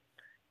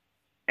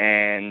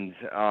 And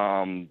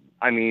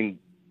I mean,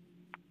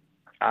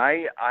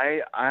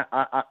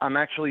 I'm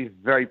actually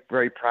very,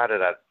 very proud of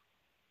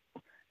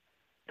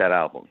that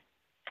album.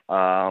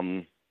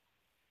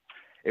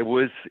 It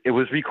was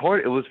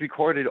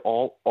recorded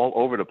all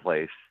over the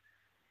place,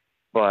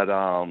 but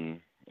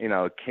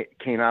it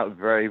came out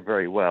very,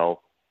 very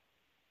well.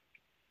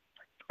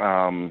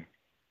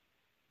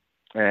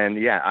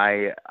 And yeah,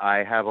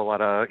 I have a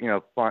lot of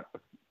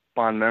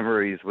fond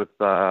memories with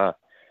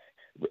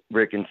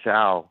Rick and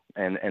Sal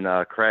and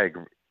Craig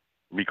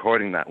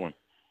recording that one.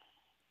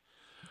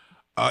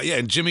 Yeah,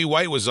 and Jimmy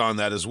White was on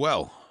that as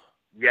well.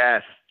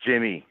 Yes,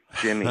 Jimmy.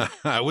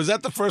 Was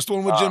that the first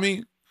one with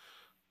Jimmy?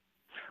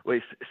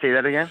 Wait, say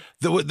that again?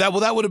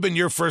 That would have been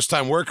your first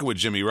time working with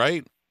Jimmy,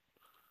 right?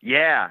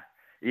 Yeah.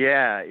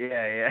 When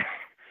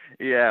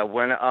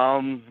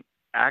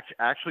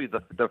actually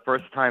the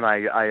first time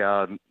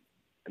I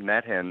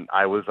met him,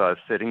 I was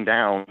sitting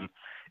down.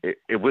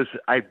 It was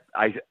I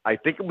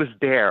think it was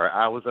Dare.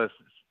 I was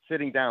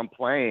sitting down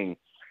playing,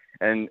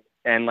 and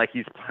like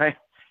he's playing.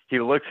 He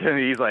looks at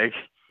me. He's like,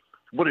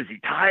 "What is he,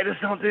 tired or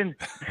something?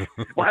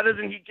 Why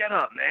doesn't he get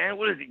up, man?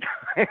 What is he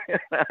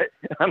tired?"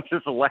 I'm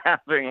just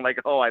laughing, like,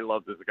 "Oh, I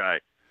love this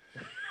guy."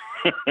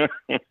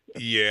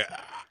 Yeah,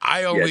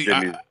 I only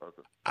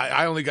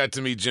got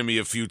to meet Jimmy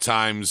a few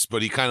times,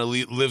 but he kind of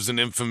lives in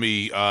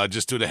infamy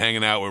just due to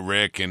hanging out with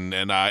Rick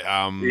and I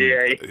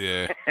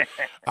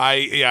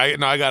I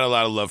got a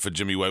lot of love for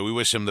Jimmy White. We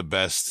wish him the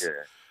best. Yeah.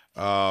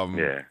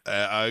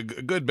 A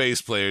good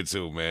bass player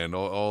too, man.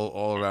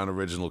 All around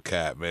original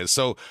cat, man.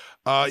 So,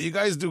 you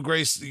guys do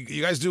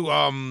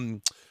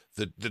the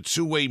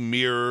two-way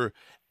mirror,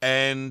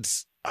 and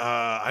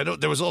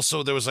there was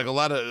like a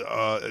lot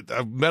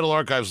of Metal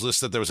Archives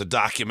list that there was a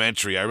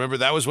documentary. I remember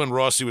that was when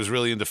Rossi was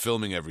really into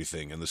filming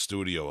everything in the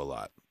studio a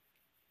lot.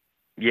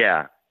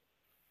 Yeah.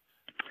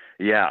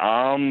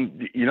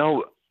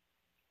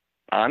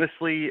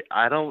 Honestly,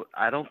 I don't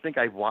think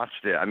I've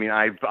watched it. I mean,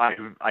 I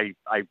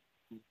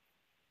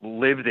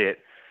lived it,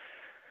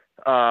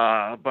 but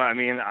I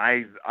mean,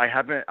 I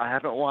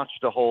haven't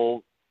watched the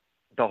whole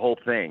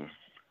thing.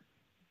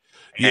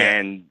 Yeah.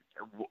 And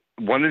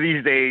one of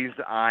these days,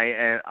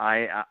 I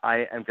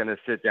am going to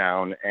sit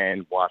down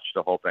and watch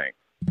the whole thing.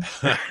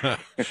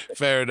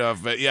 Fair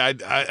enough, but yeah,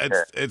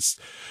 it's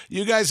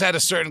you guys had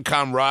a certain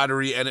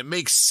camaraderie, and it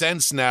makes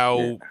sense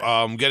now.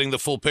 Getting the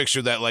full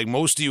picture that like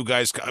most of you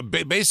guys,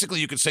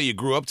 basically, you could say you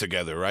grew up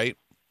together, right?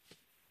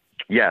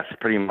 Yes,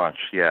 pretty much.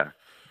 Yeah.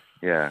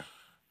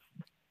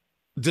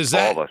 Does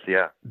that, all of us,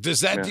 yeah.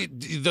 Does that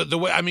the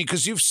way? I mean,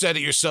 because you've said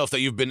it yourself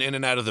that you've been in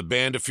and out of the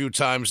band a few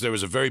times. There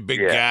was a very big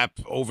gap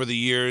over the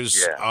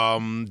years. Yeah.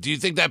 Do you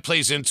think that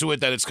plays into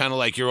it? That it's kind of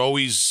like you're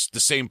always the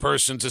same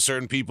person to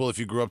certain people if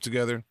you grew up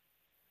together.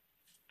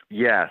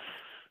 Yes,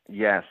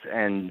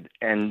 and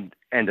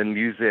the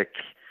music,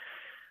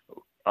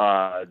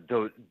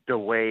 the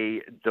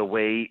way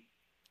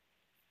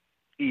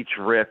each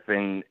riff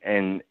and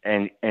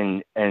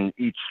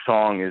each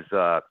song is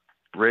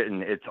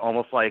written, it's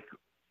almost like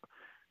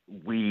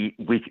we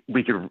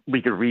could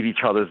read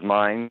each other's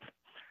minds,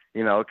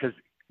 because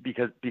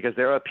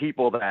there are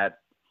people that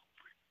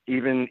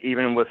even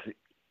with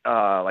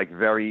like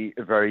very,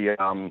 very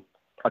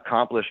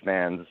accomplished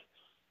bands,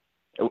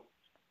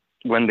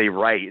 when they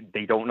write,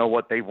 they don't know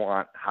what they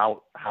want,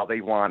 how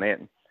they want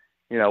it.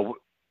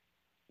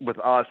 With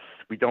us,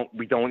 we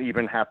don't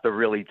even have to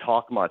really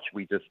talk much.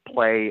 We just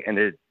play, and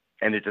it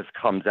just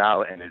comes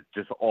out, and it's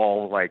just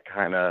all like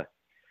kind of,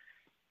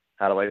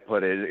 how do I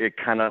put it? It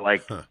kind of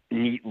like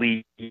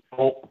neatly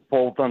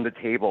folds on the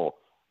table,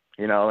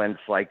 and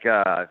it's like,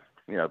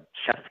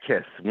 chef's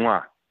kiss.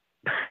 Mwah.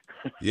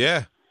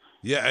 Yeah.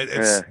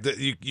 It's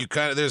you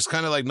kind of, there's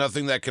kind of like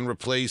nothing that can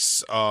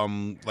replace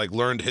like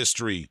learned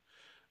history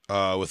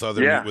with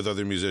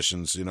other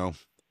musicians,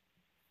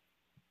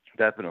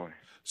 Definitely.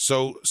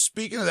 So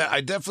speaking of that, I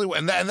definitely,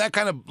 and that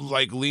kind of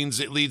like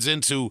leads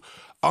into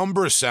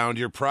Umbersound,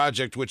 your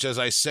project, which, as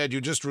I said,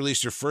 you just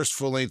released your first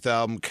full-length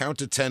album, Count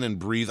to 10 and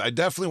Breathe. I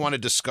definitely want to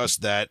discuss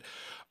that.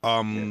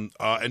 And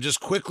just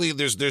quickly,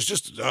 there's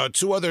just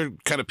two other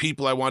kind of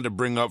people I wanted to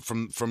bring up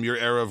from your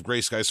era of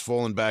Gray Skies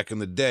Fallen back in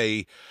the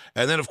day,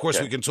 and then of course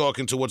we can talk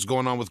into what's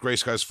going on with Gray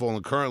Skies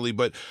Fallen currently.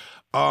 But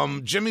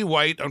Jimmy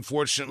White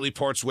unfortunately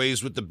parts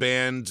ways with the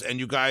band, and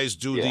you guys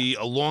do the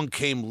Along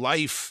Came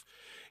Life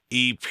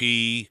EP.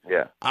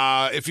 Yeah.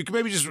 If you could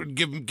maybe just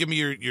give me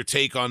your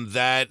take on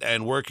that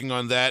and working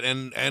on that,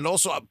 and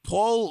also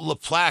Paul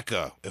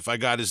LaPlaca, if I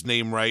got his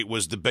name right,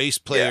 was the bass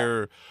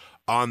player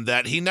on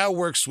that. He now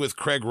works with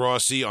Craig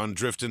Rossi on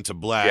Drift Into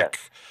Black.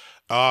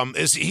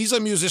 He's a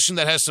musician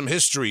that has some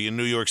history in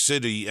New York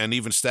City and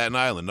even Staten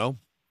Island, no?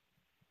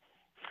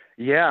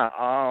 Yeah.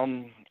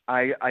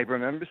 I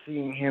remember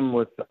seeing him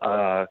with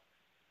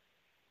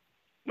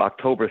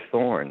October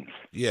Thorns.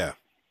 Yeah.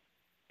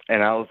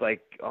 And I was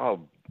like,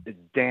 oh,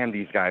 damn,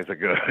 these guys are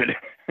good.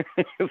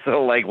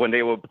 So, like, when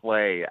they would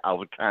play, I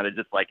would kind of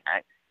just, like,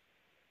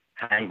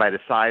 hang by the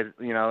side,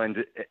 you know, and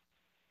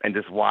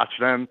just watch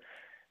them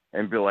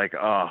and be like,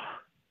 oh,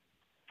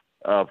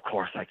 of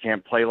course I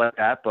can't play like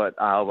that, but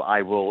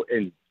I will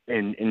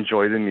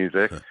enjoy the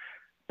music.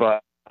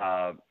 But,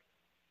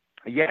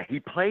 yeah, he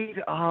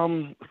played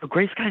so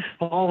Gray Skies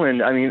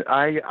Fallen. I mean,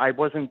 I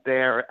wasn't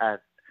there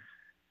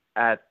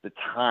at the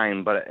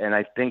time, and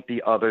I think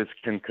the others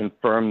can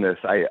confirm this.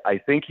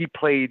 I think he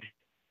played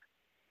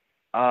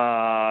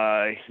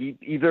he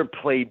either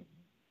played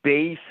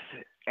bass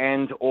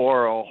and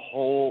or a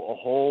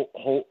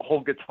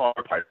whole guitar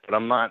part, but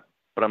I'm not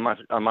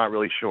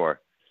really sure.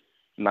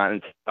 Not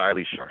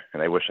entirely sure,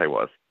 and I wish I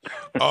was.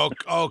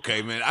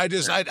 Okay, man. I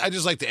just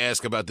like to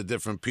ask about the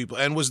different people.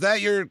 And was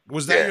that your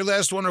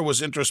last one, or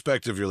was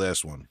Introspective your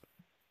last one?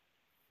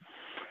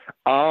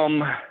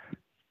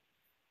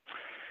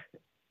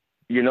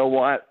 You know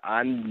what?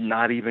 I'm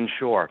not even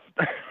sure.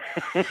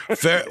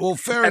 Fair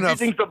enough.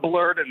 Everything's a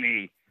blur to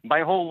me.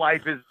 My whole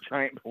life is a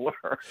giant blur.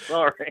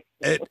 Sorry.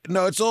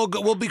 No, it's all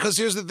good. Well, because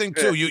here's the thing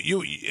too.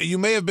 You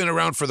may have been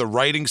around for the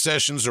writing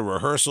sessions or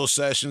rehearsal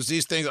sessions.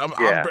 These things.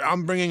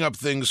 I'm bringing up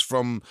things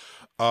from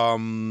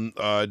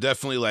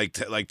definitely like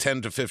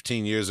 10 to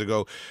 15 years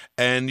ago,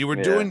 and you were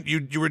doing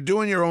you were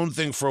doing your own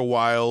thing for a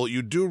while.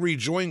 You do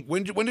rejoin.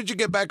 When did you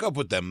get back up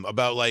with them?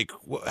 About like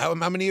how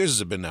many years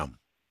has it been now?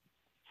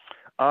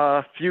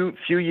 Few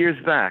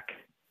years back.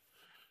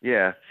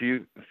 Yeah,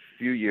 few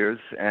years,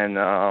 and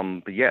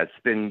but yeah, it's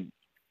been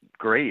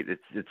great.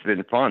 It's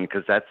been fun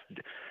because that's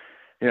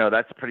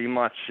pretty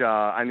much.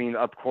 I mean,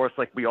 of course,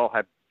 like we all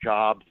have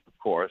jobs, of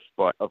course,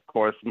 but of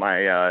course,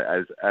 my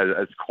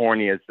as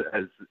corny as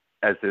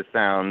this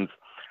sounds,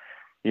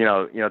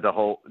 the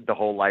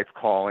whole life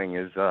calling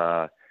is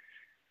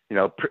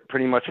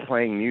pretty much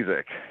playing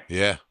music.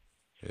 Yeah.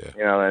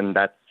 And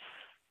that's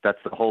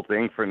the whole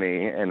thing for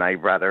me, and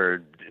I'd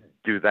rather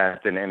do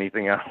that than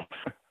anything else.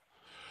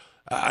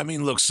 I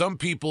mean, look, some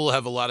people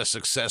have a lot of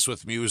success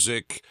with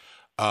music,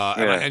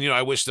 and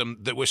I wish them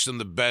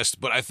the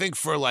best. But I think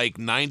for like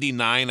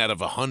 99 out of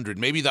 100,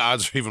 maybe the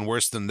odds are even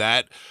worse than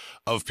that,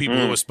 of people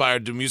who aspire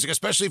to do music,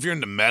 especially if you're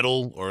into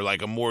metal or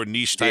like a more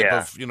niche type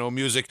of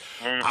music.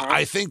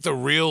 I think the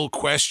real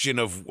question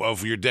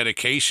of your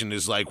dedication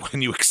is like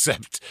when you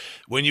accept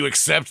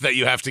that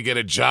you have to get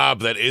a job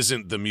that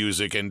isn't the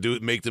music and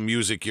make the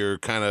music your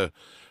kind of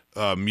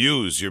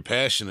muse, your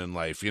passion in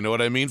life. You know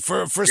what I mean?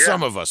 For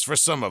some of us,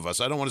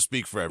 I don't want to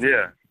speak for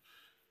everyone.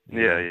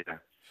 Yeah.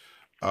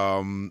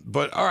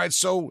 But all right,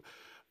 so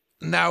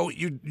now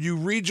you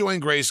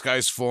rejoin Gray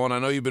Skies Fallen. I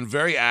know you've been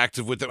very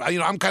active with them.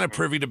 I'm kind of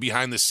privy to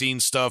behind the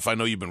scenes stuff. I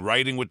know you've been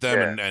writing with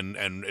them,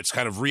 and it's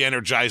kind of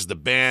re-energized the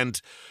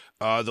band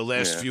the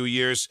last few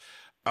years.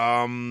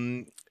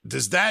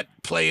 Does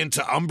that play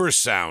into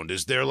Umbersound?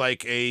 Is there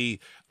like a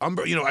I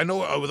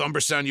know with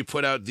Umbersound you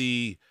put out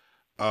the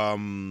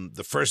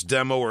first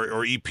demo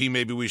or EP,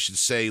 maybe we should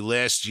say,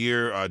 last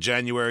year,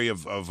 January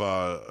of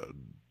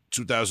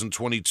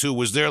 2022.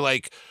 Was there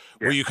like,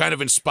 were you kind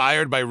of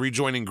inspired by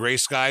rejoining Gray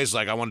Skies?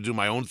 Like, I want to do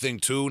my own thing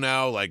too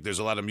now. Like, there's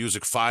a lot of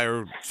music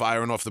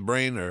firing off the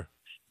brain, or?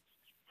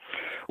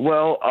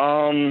 Well,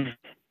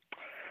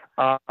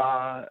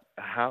 how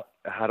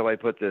do I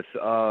put this?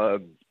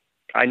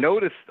 I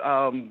noticed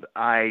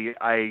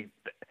I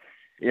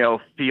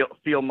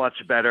feel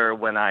much better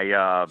when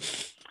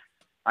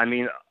I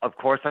mean, of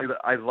course,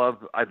 I love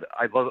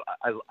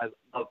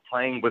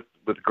playing with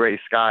Gray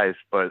Skies,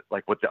 but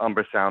like with the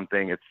Umbersound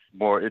thing, it's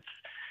more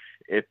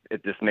it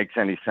just makes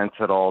any sense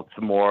at all. It's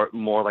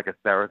more like a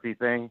therapy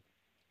thing.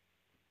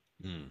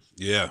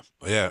 Yeah.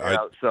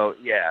 So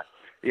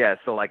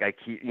like I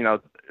keep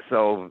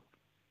so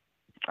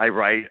I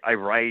write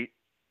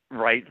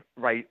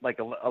like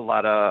a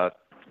lot of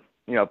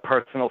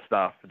personal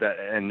stuff that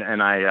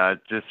and I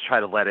just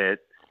try to let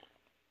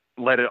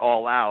it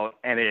all out,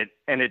 and it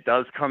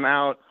does come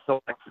out.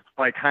 So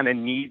I kind of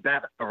need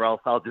that, or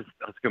else I'll just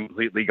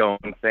completely go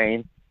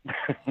insane.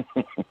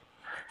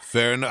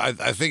 Fair enough.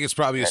 I think it's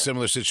probably a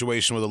similar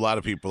situation with a lot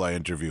of people I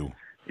interview.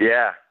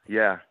 Yeah.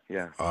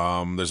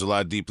 There's a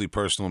lot of deeply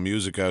personal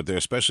music out there,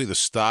 especially the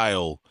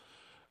style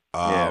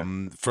Yeah.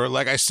 For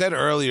like I said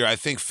earlier, I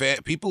think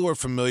people who are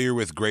familiar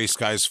with Gray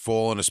Skies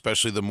Fallen,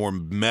 especially the more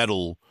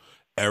metal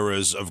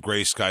eras of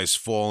Gray Skies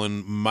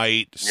Fallen,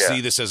 might Yeah.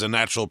 see this as a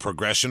natural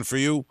progression for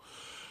you.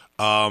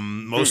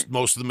 Most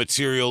of the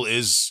material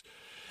is,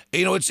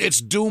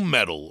 it's doom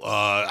metal.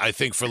 I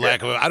think, for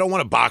lack of, I don't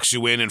want to box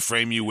you in and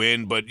frame you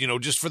in, but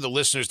just for the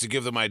listeners to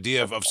give them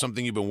idea of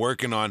something you've been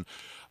working on.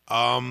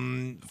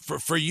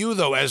 For you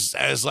though,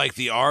 as like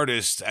the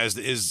artist,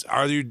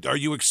 are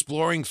you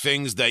exploring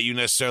things that you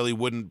necessarily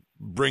wouldn't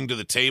bring to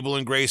the table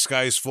in Gray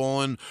Skies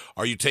Fallen?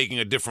 Are you taking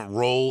a different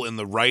role in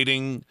the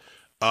writing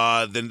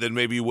than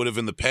maybe you would have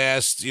in the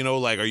past?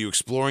 Like, are you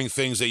exploring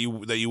things that you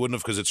wouldn't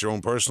have because it's your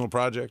own personal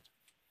project?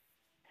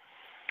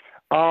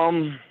 How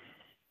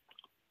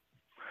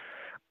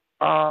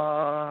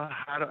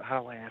do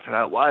I answer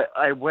that? Well,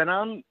 I when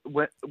I'm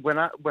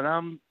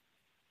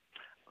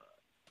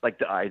like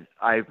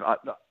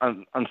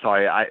I'm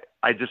sorry. I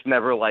just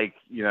never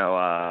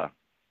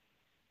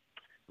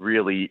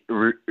really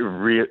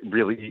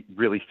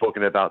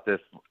spoken about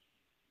this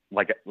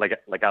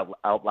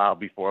out loud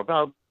before.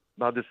 But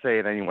I'll just say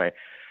it anyway.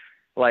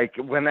 Like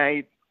when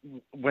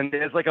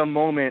there's like a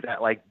moment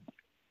that like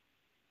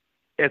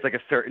it's like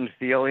a certain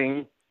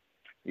feeling,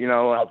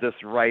 I'll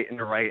just write and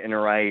write and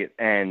write,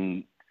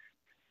 and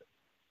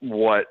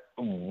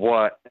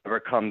whatever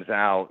comes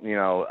out,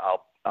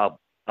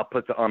 I'll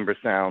put the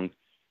Umbersound.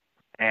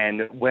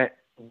 And when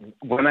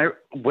I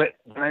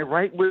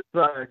write with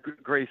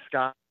Gray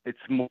Scott, it's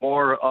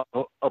more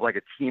of like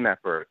a team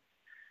effort.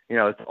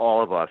 It's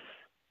all of us.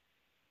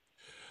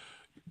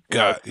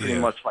 It's pretty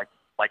much like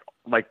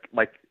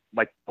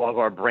all of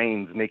our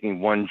brains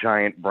making one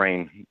giant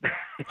brain.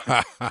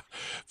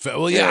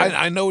 Well, yeah.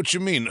 I know what you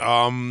mean.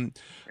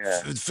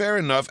 Fair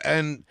enough.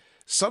 And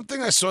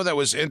something I saw that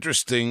was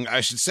interesting,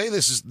 I should say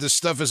this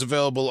stuff is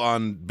available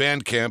on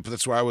Bandcamp.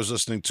 That's where I was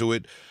listening to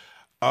it.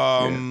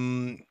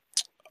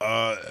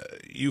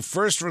 You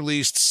first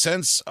released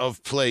Sense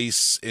of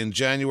Place in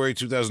January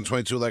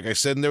 2022, like I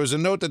said, and there was a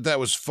note that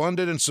was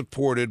funded and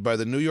supported by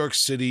the New York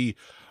City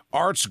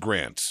Arts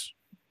Grant.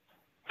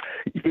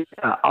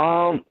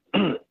 Yeah.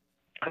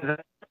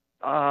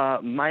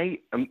 My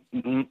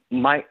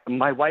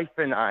wife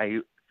and I,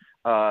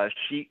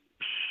 she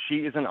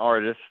is an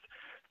artist.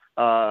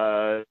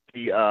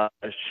 She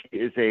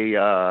is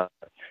a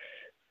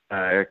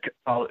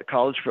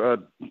college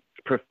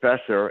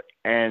professor,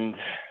 and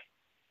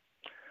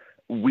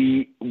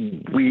we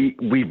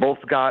both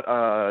got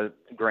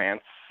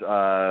grants,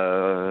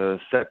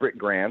 separate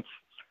grants,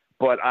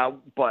 but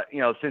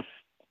since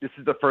this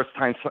is the first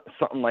time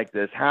something like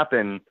this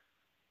happened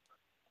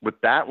with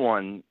that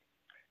one,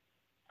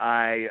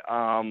 I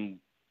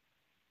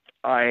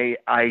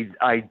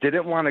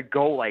didn't want to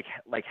go like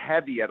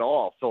heavy at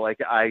all. So like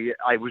I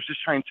was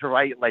just trying to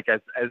write like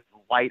as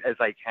light as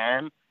I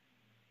can,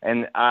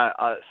 and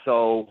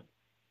so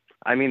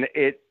I mean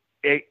it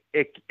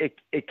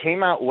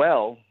came out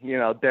well.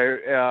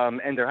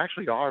 There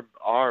actually are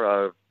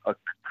a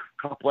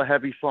couple of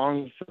heavy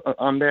songs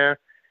on there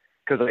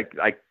because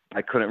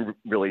I couldn't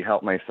really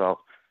help myself.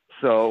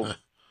 So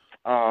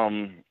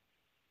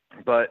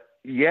but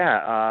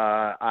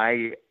yeah,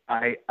 I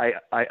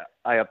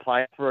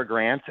applied for a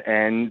grant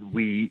and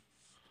we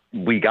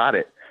got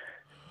it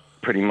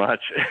pretty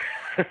much,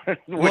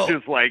 which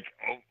is like,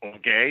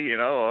 okay,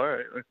 all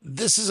right.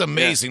 This is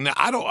amazing.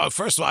 Now,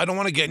 first of all, I don't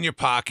want to get in your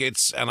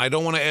pockets, and I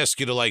don't want to ask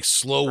you to like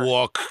slow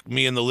walk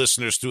me and the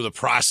listeners through the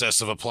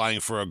process of applying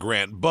for a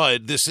grant,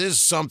 but this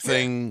is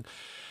something.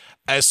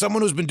 As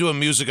someone who's been doing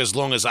music as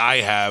long as I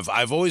have,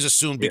 I've always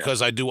assumed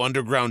because I do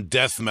underground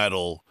death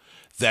metal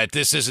that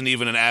this isn't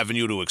even an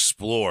avenue to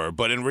explore.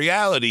 But in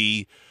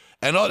reality,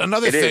 and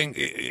another thing,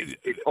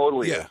 it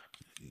totally is.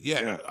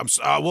 Yeah.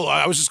 Well,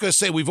 I was just going to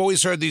say, we've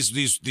always heard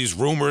these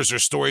rumors or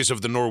stories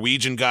of the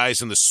Norwegian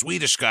guys and the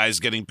Swedish guys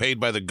getting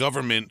paid by the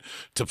government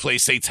to play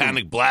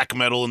satanic black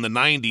metal in the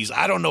 90s.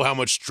 I don't know how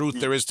much truth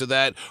there is to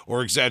that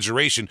or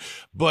exaggeration.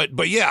 But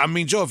yeah, I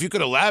mean, Joe, if you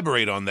could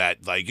elaborate on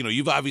that, like,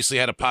 you've obviously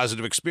had a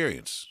positive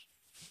experience.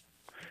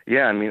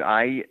 Yeah, I mean,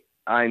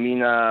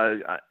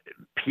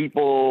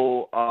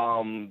 people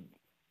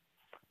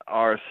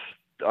are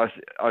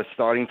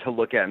starting to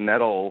look at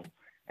metal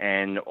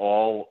and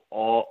all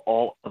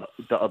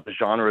the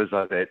genres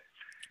of it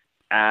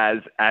as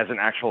an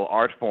actual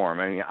art form.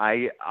 I mean,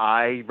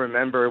 I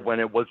remember when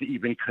it wasn't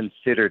even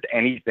considered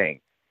anything.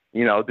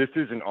 This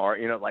is an art.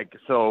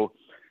 So,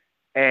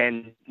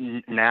 and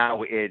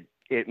now it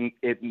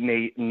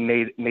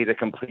made a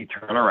complete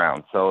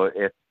turnaround. So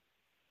if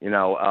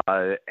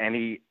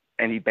any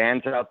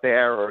bands out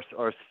there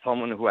or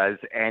someone who has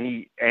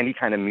any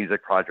kind of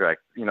music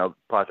project,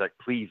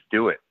 please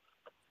do it.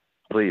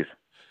 Please.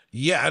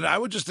 Yeah, and I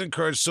would just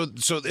encourage, so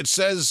it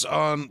says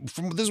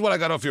this is what I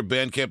got off your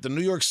Bandcamp, the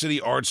New York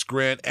City Arts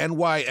Grant,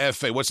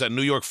 NYFA. What's that,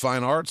 New York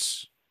Fine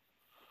Arts?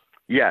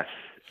 Yes,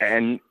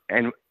 and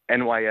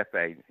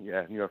NYFA.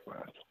 Yeah, New York Fine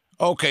Arts.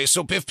 Okay,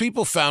 so if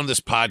people found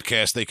this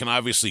podcast, they can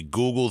obviously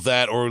Google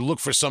that or look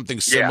for something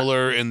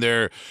similar in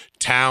their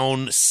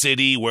town,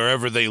 city,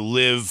 wherever they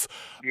live.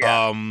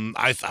 Yeah.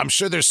 I'm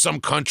sure there's some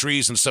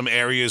countries and some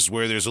areas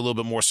where there's a little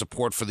bit more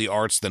support for the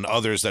arts than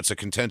others. That's a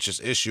contentious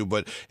issue,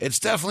 but it's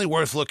definitely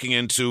worth looking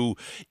into.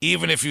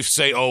 Even if you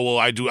say, "Oh, well,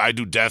 I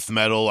do death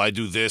metal, I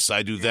do this,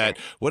 I do that."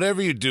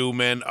 Whatever you do,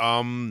 man.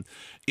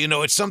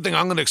 It's something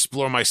I'm going to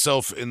explore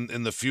myself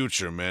in the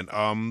future, man.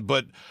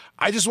 But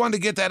I just wanted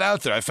to get that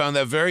out there. I found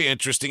that very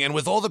interesting. And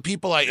with all the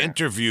people I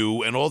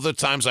interview and all the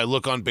times I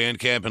look on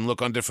Bandcamp and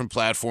look on different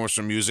platforms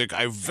for music,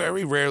 I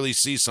very rarely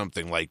see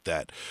something like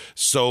that.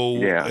 So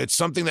it's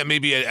something that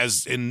maybe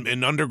as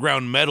in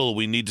underground metal,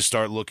 we need to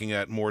start looking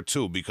at more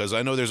too, because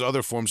I know there's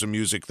other forms of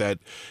music that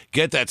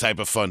get that type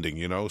of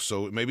funding,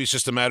 So maybe it's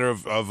just a matter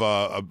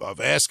of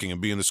asking and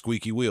being the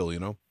squeaky wheel,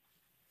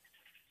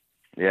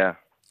 Yeah.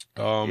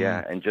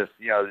 And just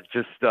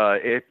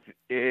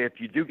if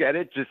you do get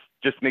it,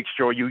 just make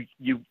sure you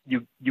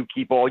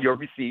keep all your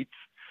receipts.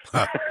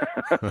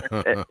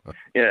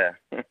 Yeah.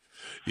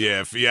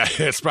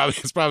 It's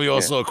probably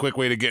also a quick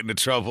way to get into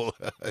trouble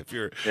if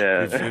you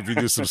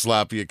do some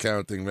sloppy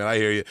accounting, man. I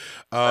hear you.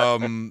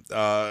 You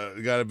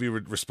got to be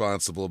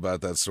responsible about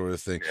that sort of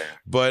thing.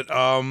 But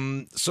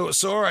so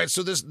all right.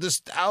 So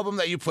this album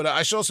that you put out,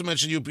 I should also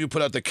mention you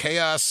put out the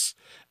Chaos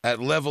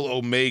at Level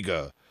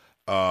Omega.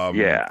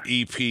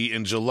 EP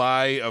in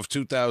July of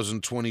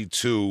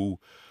 2022.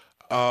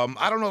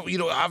 I don't know,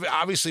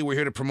 obviously we're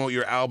here to promote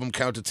your album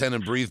Count to 10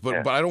 and Breathe,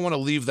 but I don't want to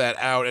leave that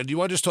out. And do you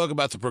want to just talk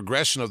about the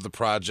progression of the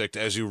project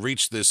as you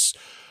reach this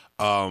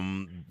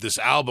this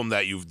album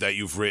that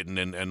you've written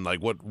and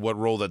like what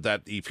role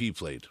that EP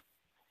played?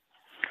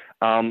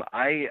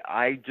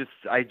 I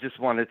just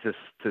wanted to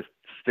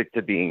stick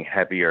to being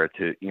heavier,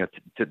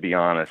 to be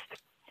honest.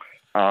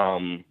 I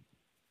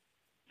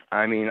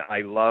mean,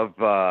 I love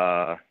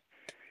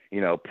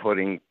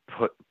putting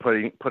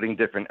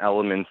different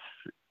elements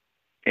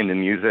in the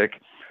music,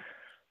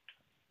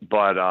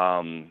 but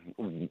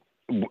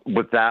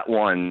with that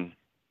one,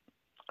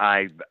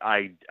 I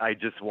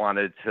just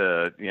wanted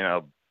to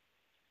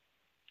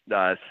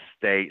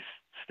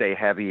stay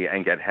heavy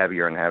and get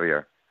heavier and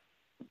heavier,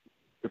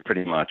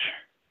 pretty much.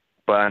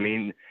 But I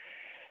mean,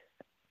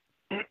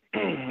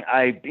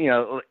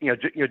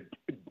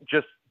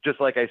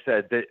 just like I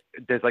said,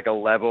 there's like a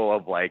level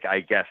of like, I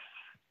guess,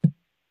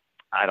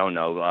 I don't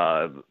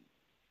know,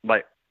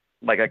 like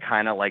a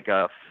kind of like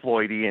a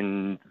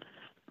Floydian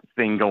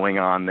thing going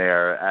on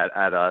there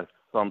at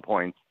some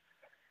points,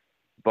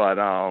 but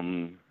I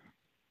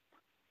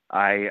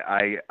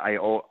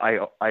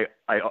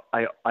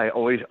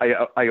always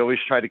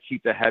try to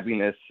keep the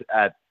heaviness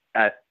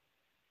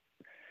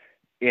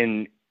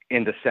in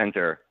the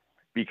center,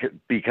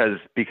 because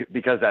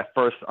that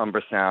first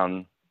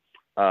Umbersound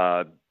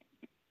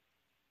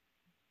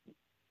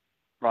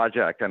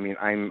project, I mean,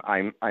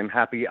 I'm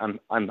happy. I'm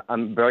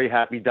very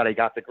happy that I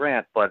got the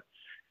grant, but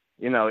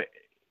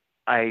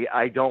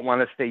I don't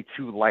want to stay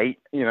too light,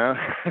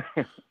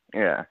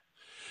 Yeah.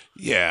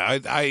 Yeah,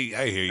 I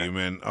hear you,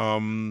 man.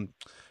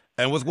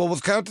 And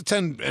with Count to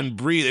 10 and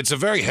Breathe, it's a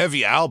very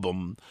heavy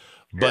album,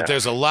 but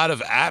there's a lot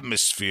of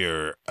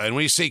atmosphere. And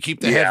when you say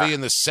keep the heavy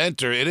in the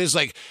center, it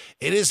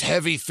is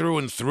heavy through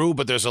and through,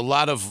 but there's a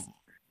lot of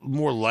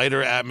more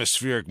lighter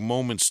atmospheric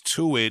moments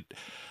to it.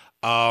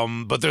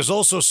 But there's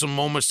also some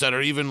moments that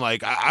are even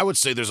like, I would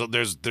say there's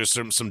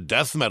some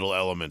death metal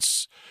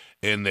elements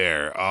in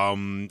there.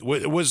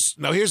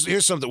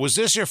 Here's something. Was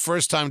this your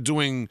first time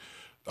doing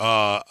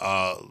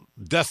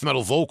death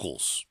metal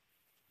vocals?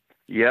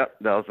 Yep,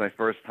 that was my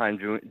first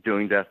time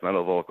doing death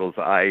metal vocals.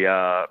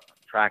 I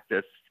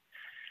practiced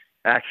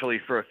actually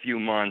for a few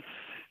months,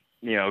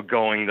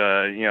 going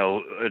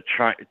to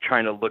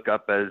trying to look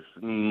up as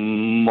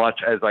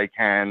much as I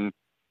can,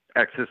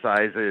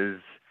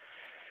 exercises,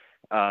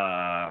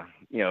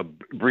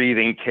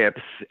 breathing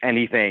tips,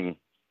 anything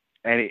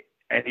that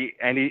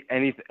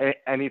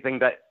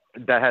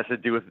has to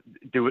do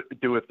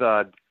with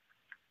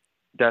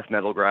death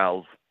metal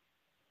growls.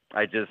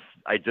 I just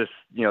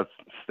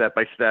step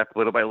by step,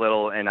 little by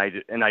little, and I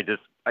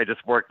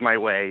just worked my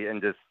way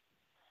and just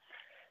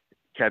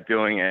kept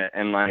doing it,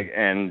 and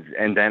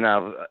then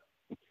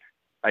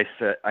I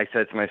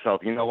said to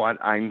myself, you know what,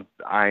 I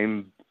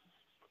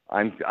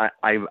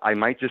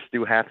might just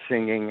do half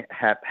singing,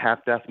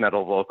 half death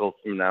metal vocals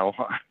from now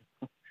on.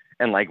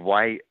 And like,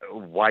 why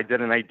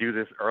didn't I do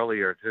this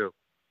earlier too?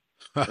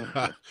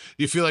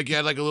 You feel like you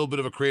had like a little bit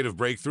of a creative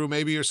breakthrough,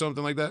 maybe, or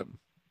something like that?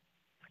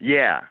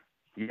 Yeah,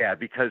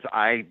 because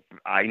I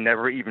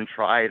never even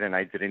tried, and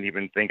I didn't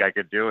even think I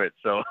could do it.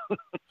 So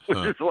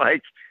it's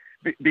like,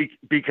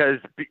 because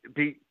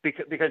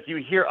you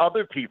hear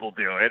other people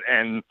do it,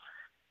 and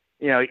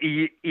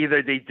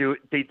either they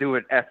do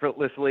it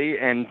effortlessly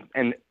and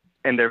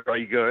they're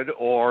very good,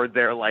 or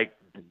they're like,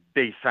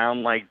 they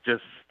sound like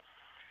just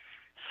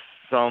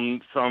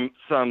some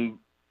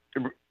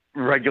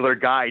regular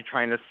guy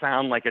trying to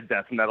sound like a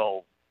death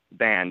metal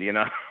band,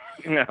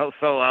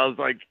 So I was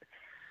like,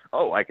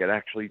 oh, I could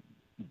actually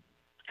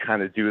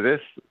kind of do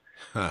this.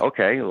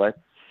 okay,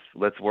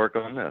 let's work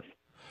on this.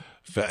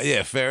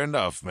 Yeah, fair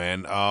enough,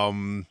 man.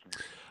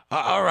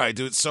 All right,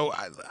 dude. So,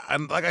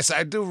 like I said,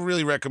 I do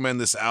really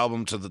recommend this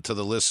album to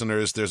the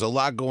listeners. There's a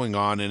lot going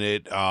on in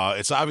it.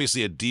 It's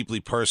obviously a deeply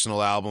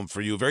personal album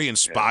for you, very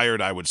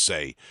inspired, I would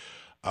say.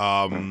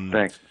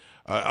 Thanks.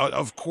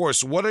 Of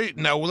course.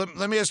 Now?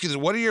 Let me ask you this: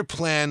 what are your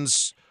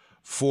plans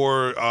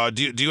for?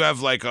 Do you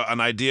have like an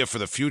idea for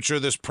the future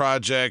of this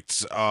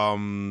project?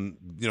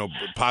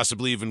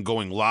 Possibly even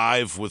going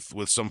live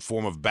with some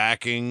form of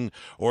backing,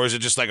 or is it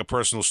just like a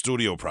personal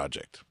studio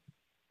project?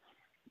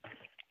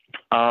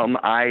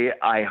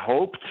 I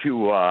hope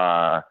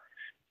to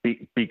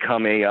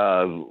become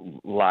a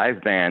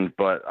live band,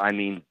 but I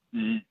mean,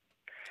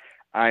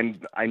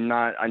 I'm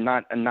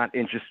not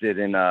interested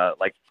in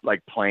like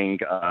playing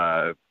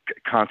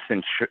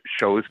constant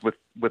shows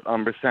with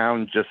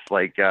Umbersound. Just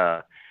like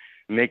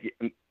make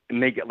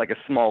it like a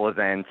small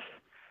event,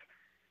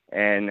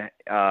 and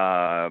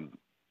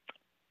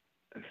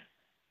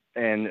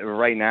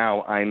right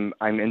now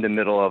I'm in the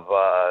middle of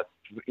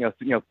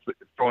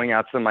throwing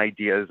out some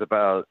ideas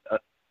about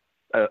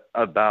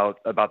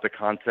the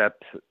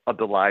concept of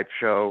the live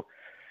show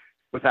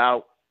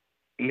without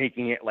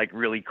making it like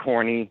really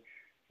corny,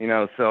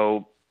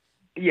 so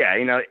yeah,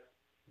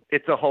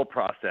 it's a whole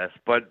process,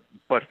 but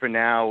for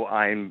now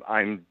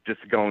I'm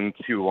just going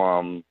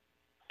to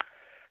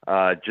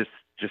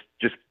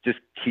just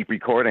keep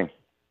recording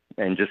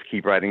and just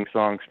keep writing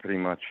songs pretty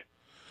much.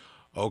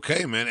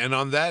 Okay, man. And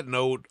on that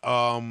note,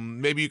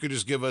 maybe you could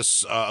just give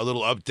us a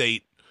little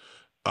update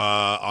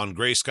on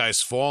Gray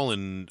Skies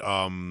Fallen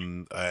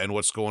and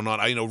what's going on.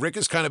 I know Rick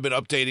has kind of been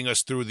updating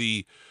us through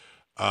the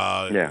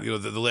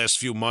the last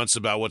few months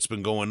about what's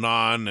been going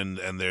on,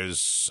 and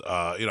there's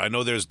I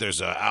know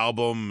there's an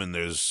album and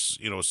there's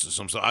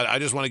some stuff. I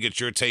just want to get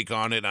your take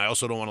on it, and I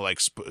also don't want to like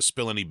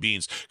spill any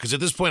beans, because at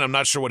this point I'm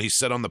not sure what he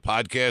said on the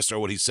podcast or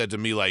what he said to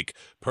me like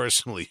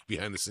personally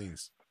behind the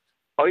scenes.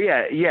 Oh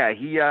yeah,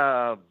 he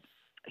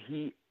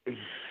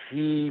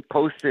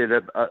posted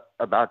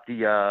about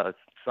the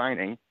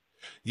signing.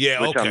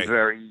 Yeah, which okay. I'm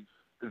very,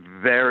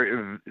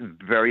 very,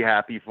 very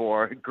happy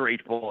for,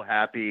 grateful,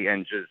 happy,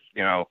 and just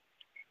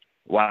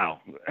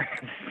wow.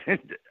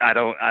 I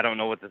don't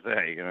know what to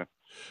say.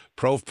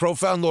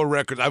 Profound Law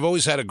Records. I've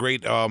always had a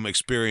great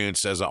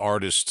experience as an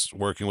artist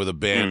working with a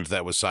band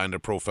that was signed to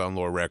Profound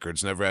Law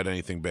Records. Never had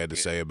anything bad to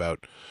say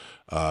about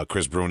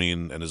Chris Bruni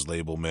and his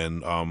label, man.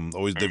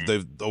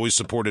 They've always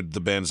supported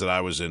the bands that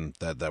I was in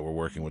that were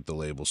working with the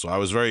label. So I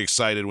was very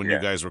excited when you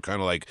guys were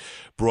kind of like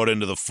brought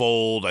into the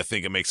fold. I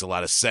think it makes a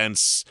lot of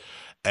sense,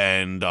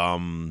 and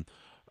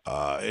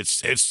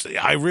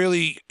I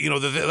really,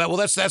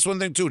 that's one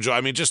thing too, Joe. I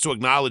mean, just to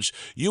acknowledge,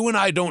 you and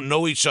I don't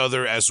know each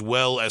other as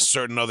well as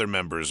certain other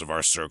members of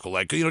our circle.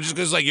 Like, just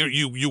because like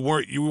you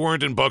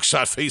weren't in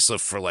Buckshot Facelift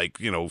for like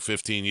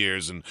 15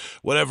 years and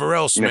whatever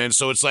else, man.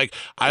 So it's like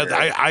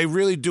I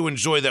really do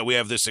enjoy that we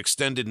have this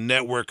extended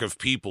network of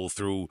people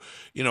through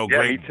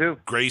me too.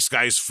 Gray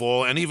Skies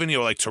Fall, and even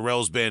like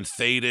Terrell's band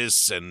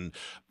Thetis, and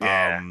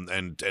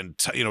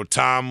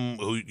Tom,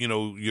 who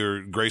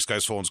your Gray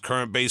Skies Fall's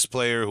current bass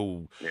player,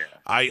 who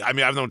I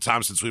mean I've known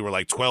Tom since we were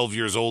like 12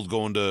 years old,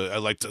 going to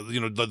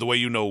the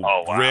way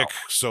Rick.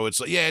 So it's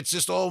like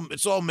it's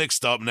all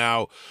mixed up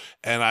now,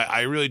 and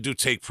I really do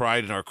take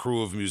pride in our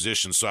crew of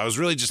musicians. So I was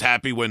really just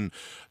happy when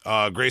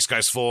Gray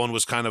Skies Fallen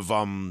was kind of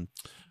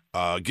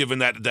given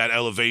that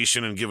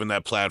elevation and given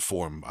that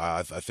platform.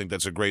 I think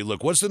that's a great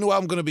look. What's the new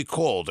album going to be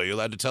called? Are you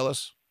allowed to tell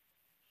us?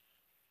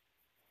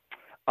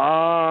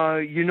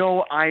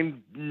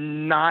 I'm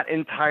not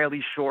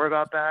entirely sure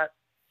about that,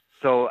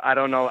 so I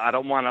don't know. I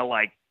don't want to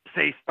like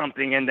say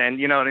something and then,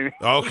 you know what I mean?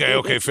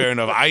 Okay, fair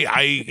enough.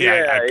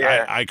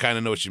 I kind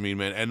of know what you mean,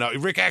 man. And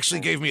Rick actually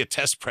gave me a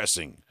test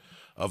pressing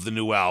of the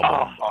new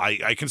album.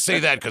 I can say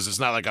that because it's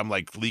not like I'm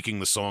like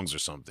leaking the songs or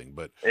something,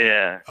 but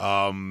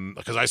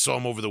because I saw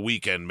him over the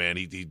weekend, man.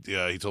 He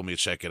told me to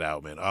check it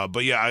out, man.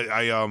 But yeah,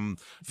 I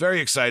very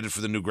excited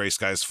for the new Gray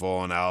Skies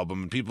Fallen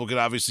album, and people can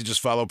obviously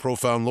just follow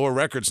Profound Law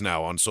Records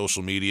now on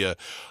social media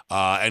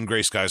and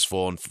Gray Skies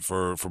Fallen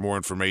for more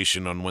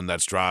information on when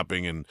that's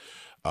dropping, and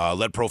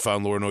let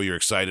Profound Lore know you're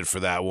excited for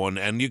that one.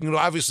 And you can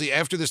obviously,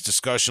 after this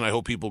discussion, I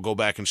hope people go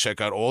back and check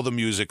out all the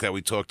music that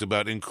we talked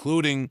about,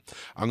 including,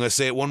 I'm going to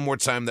say it one more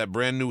time, that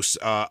brand new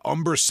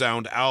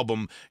Umbersound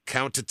album,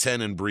 Count to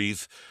 10 and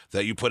Breathe,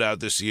 that you put out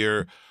this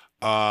year.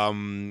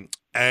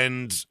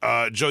 And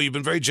Joe, you've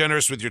been very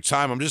generous with your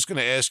time. I'm just going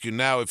to ask you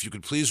now if you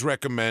could please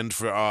recommend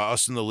for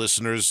us and the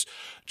listeners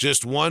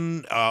just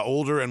one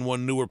older and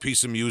one newer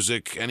piece of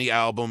music, any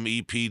album,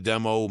 EP,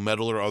 demo,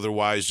 metal or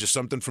otherwise, just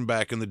something from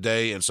back in the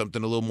day and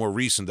something a little more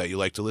recent that you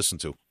like to listen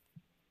to.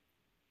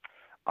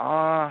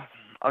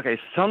 Okay,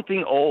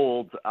 something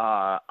old.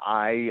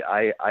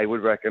 I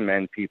would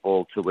recommend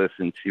people to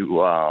listen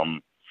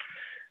to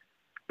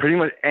pretty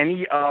much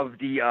any of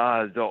the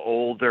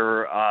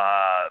older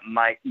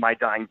My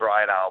Dying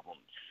Bride albums,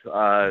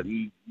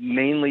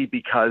 mainly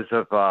because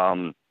of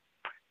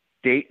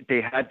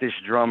they had this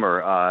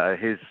drummer.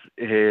 His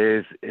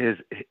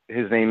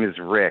name is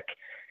Rick,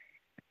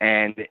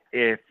 And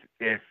if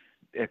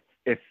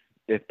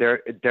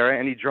there are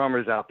any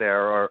drummers out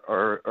there,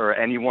 or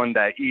anyone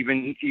that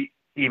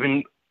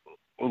even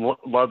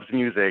loves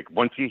music,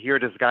 once you hear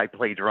this guy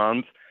play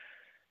drums,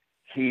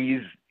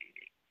 he's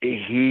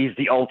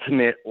the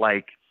ultimate,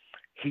 like,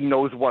 he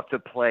knows what to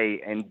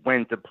play and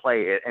when to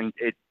play it, and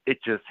it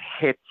just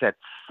hits at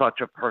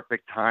such a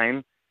perfect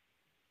time,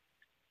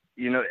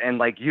 and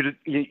like you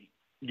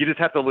just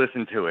have to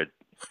listen to it.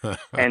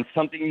 And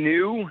something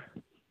new,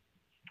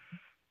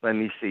 let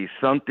me see,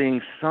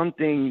 something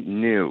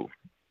new.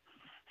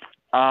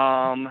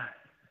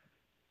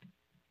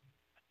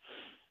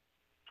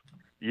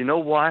 You know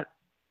what?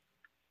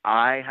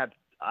 I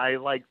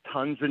like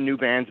tons of new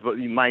bands, but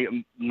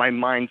my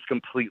mind's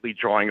completely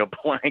drawing a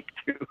blank,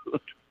 dude.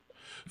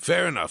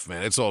 Fair enough,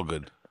 man. It's all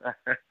good.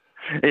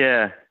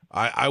 Yeah.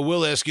 I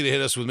will ask you to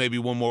hit us with maybe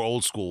one more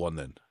old school one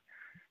then.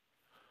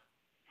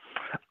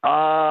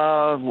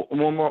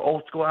 One more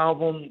old school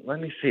album. Let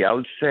me see. I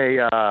would say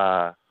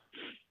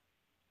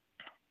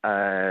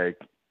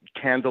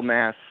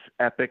Candlemass,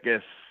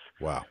 Epicus,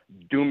 Wow.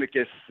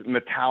 Doomicus,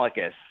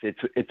 Metallicus.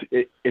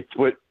 It's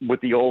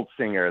with the old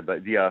singer,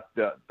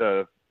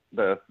 the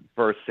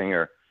first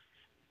singer.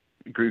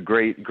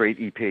 Great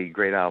EP,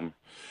 great album.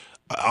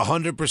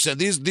 100%.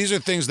 These are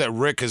things that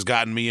Rick has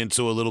gotten me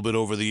into a little bit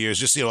over the years.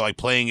 Just like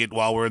playing it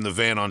while we're in the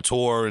van on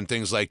tour and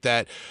things like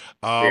that.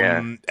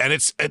 And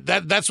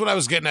that's what I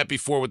was getting at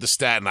before with the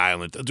Staten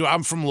Island. Dude,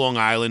 I'm from Long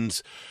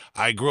Island.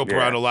 I grew up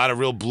around a lot of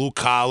real blue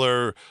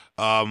collar,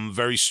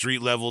 very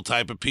street level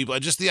type of people.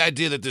 And just the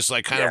idea that this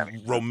like kind of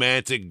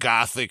romantic,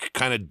 gothic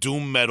kind of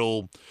doom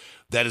metal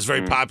that is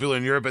very popular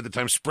in Europe at the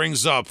time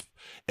springs up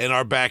in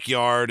our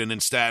backyard and in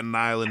Staten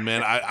Island,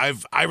 man.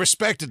 I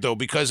respect it though,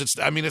 because it's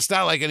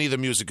not like any of the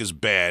music is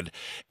bad.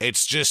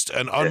 It's just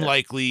an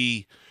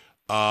unlikely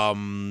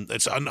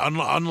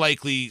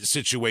unlikely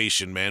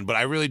situation, man, but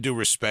I really do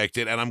respect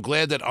it, and I'm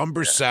glad that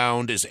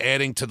Umbersound is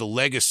adding to the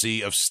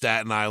legacy of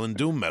Staten Island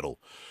doom metal.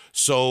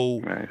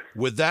 So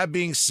with that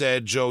being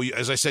said, Joe,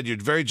 as I said, you're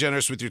very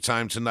generous with your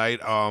time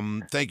tonight.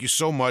 Thank you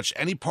so much.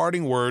 Any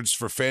parting words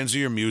for fans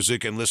of your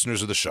music and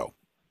listeners of the show?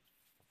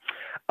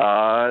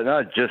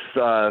 No, just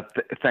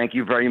thank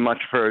you very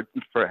much for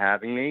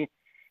having me,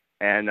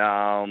 and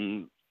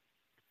I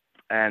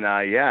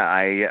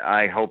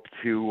hope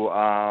to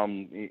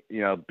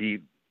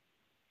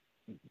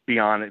be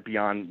on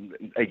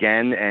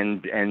again,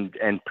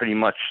 and pretty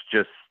much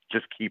just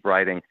keep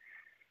writing,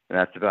 and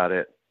that's about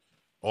it.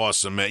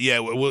 Awesome, man. Yeah,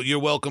 well, you're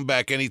welcome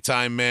back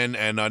anytime, man.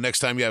 And next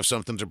time you have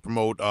something to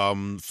promote,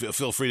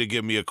 feel free to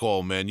give me a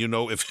call, man.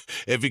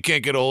 If you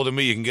can't get a hold of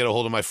me, you can get a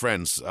hold of my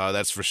friends.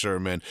 That's for sure,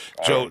 man.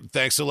 Joe,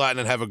 thanks a lot,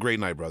 and have a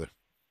great night, brother.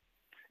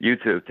 You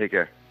too. Take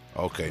care.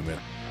 Okay, man.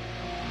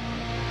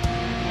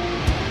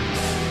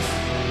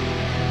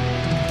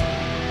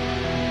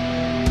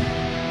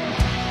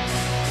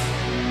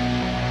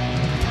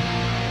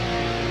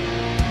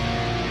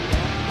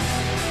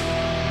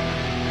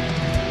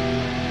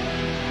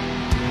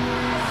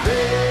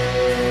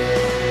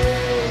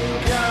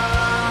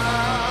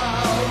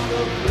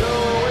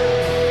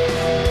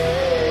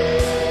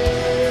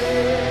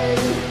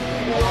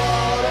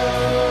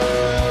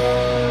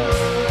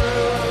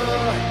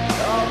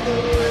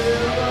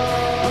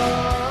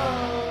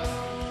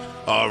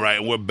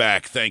 We're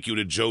back. Thank you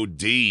to Joe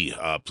D.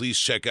 Please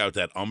check out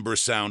that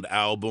Umbersound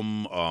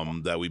album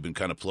that we've been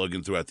kind of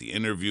plugging throughout the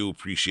interview.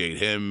 Appreciate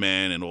him,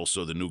 man, and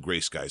also the new Gray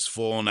Skies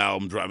Fallen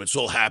album drop. It's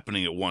all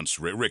happening at once.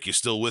 Rick, you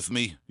still with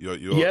me?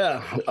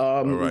 Yeah.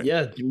 All right.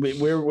 Yeah.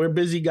 We're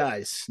busy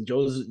guys.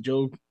 Joe's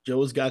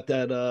got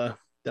that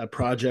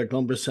project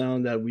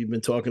Umbersound that we've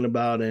been talking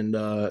about, and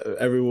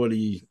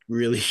everybody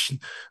really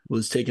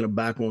was taken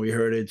aback when we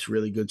heard it. It's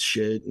really good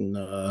shit, and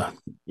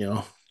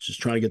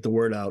just trying to get the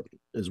word out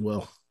as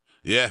well.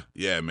 Yeah,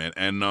 man.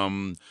 And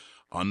on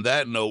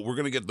that note, we're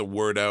gonna get the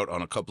word out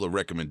on a couple of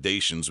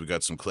recommendations. We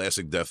got some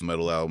classic death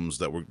metal albums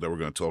that we're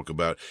gonna talk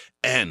about.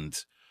 And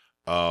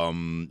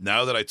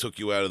now that I took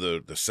you out of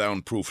the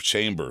soundproof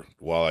chamber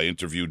while I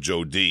interviewed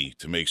Joe D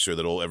to make sure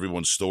that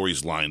everyone's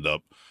stories lined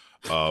up,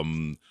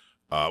 we're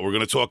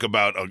gonna talk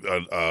about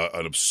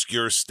an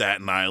obscure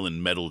Staten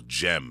Island metal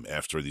gem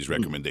after these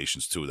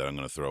recommendations too that I'm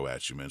gonna throw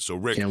at you, man. So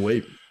Rick, can't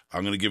wait.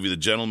 I'm going to give you the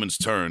gentleman's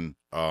turn.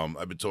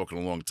 I've been talking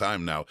a long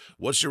time now.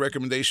 What's your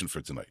recommendation for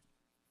tonight?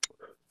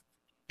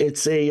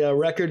 It's a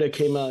record that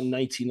came out in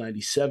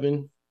 1997,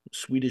 a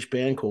Swedish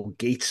band called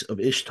Gates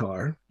of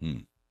Ishtar.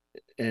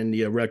 And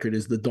the record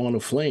is The Dawn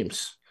of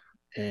Flames.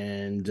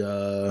 And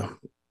that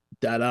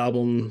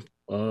album,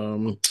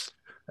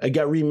 it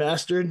got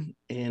remastered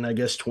in, I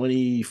guess,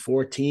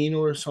 2014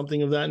 or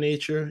something of that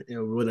nature,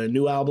 with a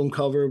new album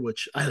cover,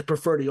 which I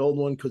prefer the old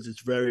one because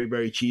it's very,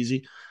 very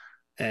cheesy.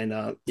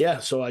 And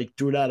so I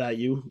threw that at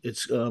you.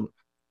 It's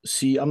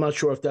I'm not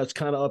sure if that's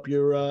kind of up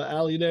your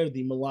alley there,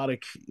 the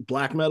melodic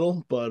black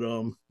metal, but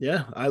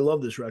I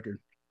love this record.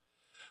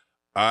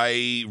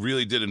 I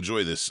really did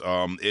enjoy this.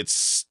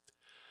 It's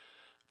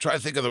try to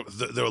think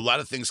of there are a lot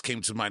of things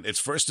came to mind. It's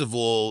first of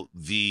all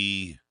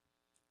the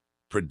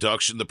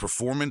production, the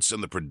performance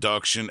and the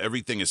production,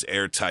 everything is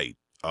airtight.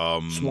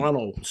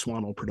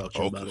 Swano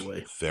production, by the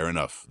way. Fair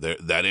enough.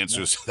 That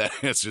answers that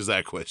answers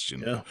that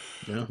question.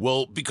 Yeah.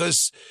 Well,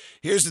 because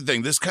here's the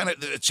thing, this kind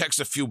of checks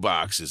a few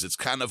boxes. It's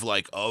kind of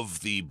like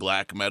of the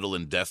black metal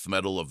and death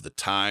metal of the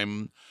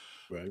time.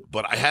 Right.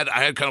 But I had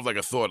kind of like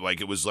a thought,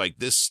 like it was like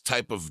this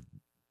type of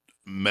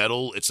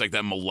metal. It's like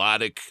that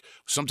melodic.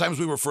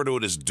 Sometimes we refer to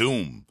it as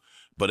doom,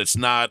 but it's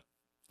not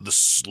the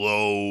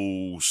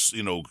slow,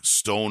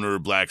 stoner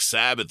Black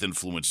Sabbath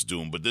influenced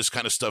doom, but this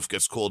kind of stuff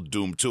gets called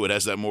doom too. It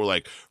has that more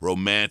like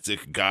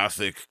romantic,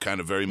 gothic,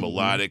 kind of very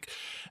melodic.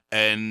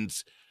 And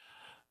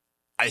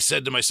I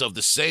said to myself,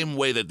 the same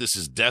way that this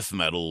is death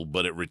metal,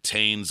 but it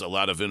retains a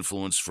lot of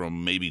influence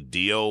from maybe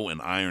Dio and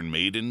Iron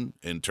Maiden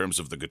in terms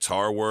of the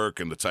guitar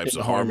work and the types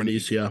of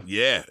harmonies.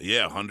 Yeah,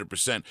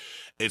 100%.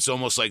 It's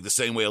almost like the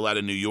same way a lot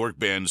of New York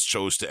bands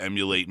chose to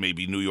emulate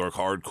maybe New York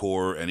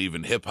hardcore and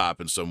even hip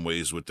hop in some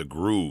ways with the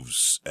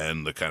grooves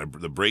and the kind of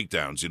the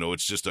breakdowns.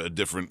 It's just a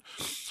different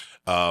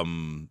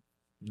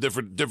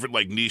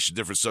like niche,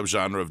 different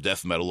subgenre of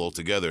death metal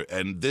altogether.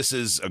 And this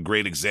is a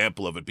great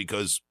example of it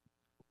because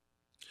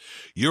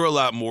you're a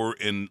lot more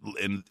in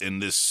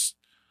this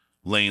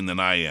lane than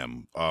I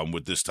am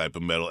with this type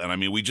of metal. And I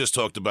mean, we just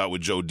talked about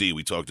with Joe D.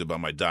 We talked about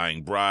My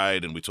Dying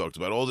Bride, and we talked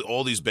about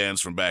all these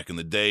bands from back in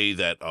the day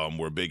that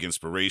were a big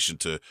inspiration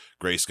to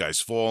Gray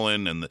Skies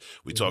Fallen. And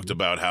we talked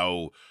about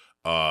how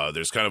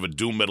there's kind of a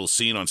doom metal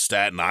scene on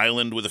Staten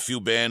Island with a few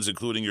bands,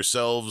 including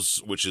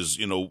yourselves, which is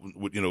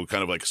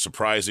kind of like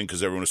surprising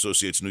because everyone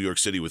associates New York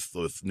City with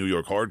New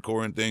York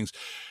hardcore and things.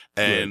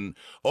 And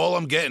all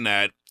I'm getting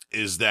at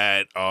is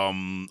that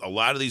a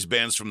lot of these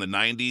bands from the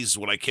 90s,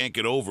 what I can't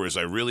get over is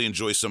I really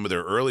enjoy some of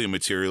their earlier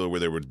material where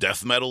they were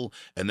death metal,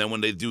 and then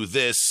when they do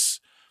this,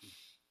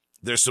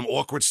 there's some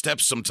awkward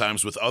steps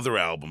sometimes with other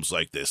albums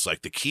like this.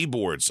 Like the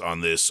keyboards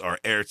on this are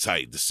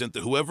airtight.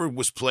 Whoever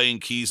was playing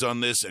keys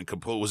on this and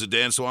composed, was it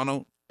Dan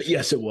Suano?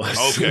 Yes, it was.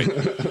 Okay.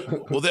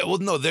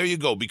 No, there you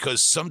go.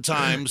 Because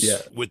sometimes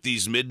with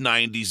these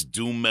mid-90s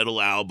doom metal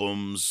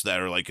albums that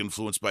are like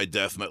influenced by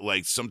death metal,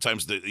 like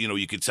sometimes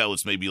you could tell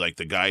it's maybe like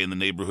the guy in the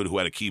neighborhood who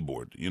had a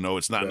keyboard.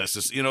 It's not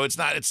necessarily. It's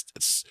not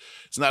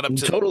up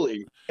to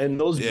totally. And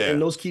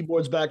those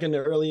keyboards back in the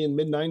early and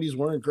mid-90s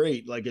weren't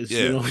great. Like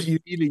you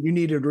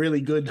needed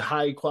really good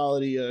high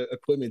quality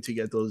equipment to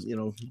get those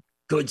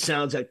good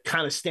sounds that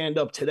kind of stand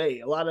up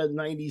today. A lot of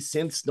 90s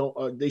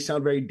synths they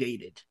sound very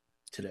dated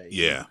today.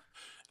 Yeah.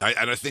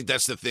 I think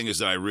that's the thing, is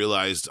that I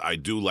realized I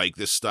do like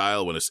this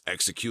style when it's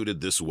executed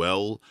this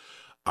well.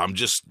 I'm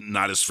just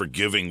not as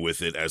forgiving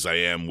with it as I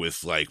am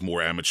with like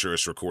more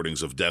amateurish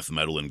recordings of death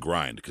metal and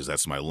grind, because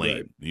that's my lane.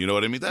 Right. You know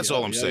what I mean? That's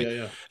all I'm saying.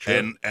 Yeah.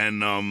 Sure.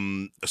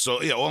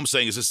 All I'm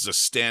saying is this is a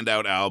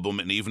standout album,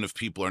 and even if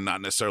people are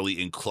not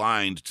necessarily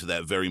inclined to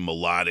that very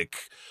melodic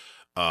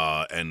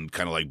and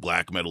kind of like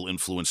black metal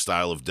influenced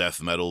style of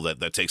death metal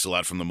that takes a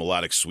lot from the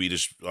melodic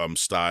Swedish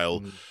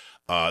style.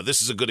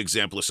 This is a good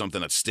example of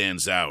something that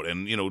stands out,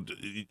 and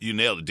you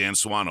nailed it, Dan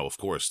Suano. Of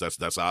course,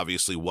 that's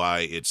obviously why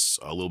it's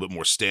a little bit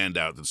more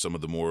standout than some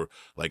of the more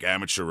like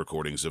amateur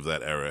recordings of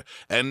that era.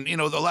 And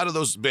a lot of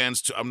those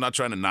bands, I'm not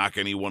trying to knock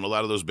anyone. A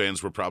lot of those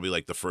bands were probably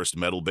like the first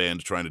metal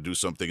band trying to do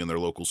something in their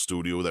local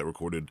studio that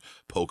recorded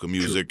polka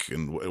music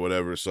and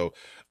whatever. So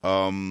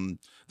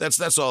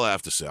that's all I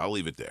have to say. I'll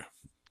leave it there.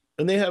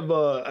 And they have,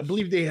 I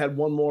believe they had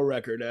one more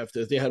record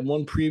after. They had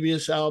one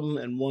previous album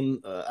and one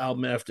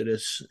album after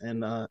this.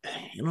 And,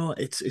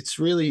 it's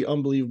really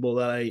unbelievable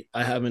that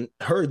I haven't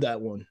heard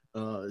that one.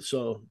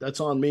 So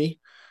that's on me.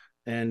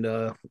 And,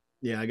 I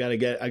gotta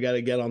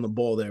get on the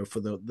ball there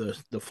for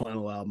the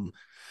final album.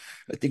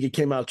 I think it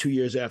came out 2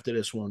 years after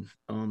this one.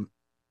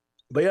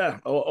 But yeah,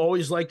 I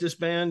always liked this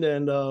band,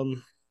 and,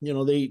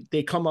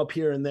 they come up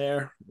here and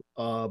there,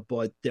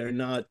 but they're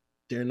not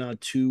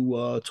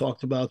too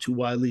talked about, too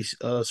widely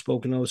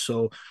spoken of.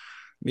 So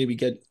maybe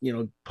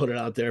put it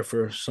out there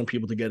for some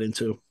people to get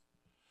into.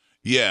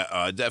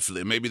 Yeah,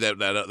 definitely. Maybe that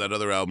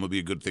other album would be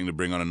a good thing to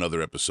bring on another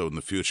episode in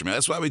the future. Man,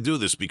 that's why we do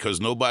this, because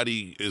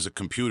nobody is a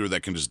computer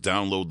that can just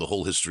download the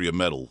whole history of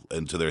metal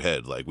into their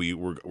head. Like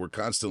we're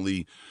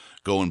constantly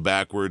going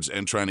backwards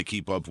and trying to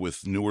keep up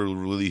with newer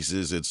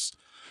releases. It's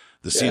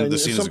the scene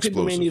is explosive. Some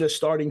people may need a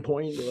starting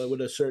point with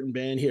a certain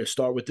band. Here,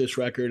 start with this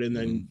record and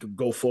then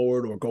go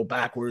forward or go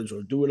backwards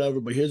or do whatever.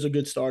 But here's a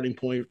good starting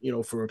point,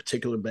 for a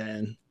particular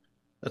band.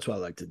 That's what I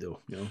like to do.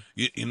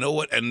 You know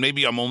what? And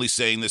maybe I'm only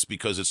saying this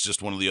because it's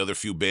just one of the other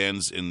few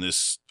bands in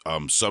this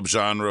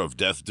subgenre of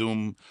death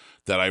doom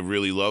that I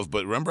really love.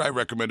 But remember, I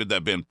recommended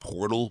that band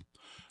Portal.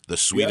 The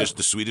Swedish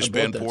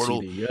band Portal.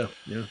 CD.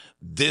 Yeah.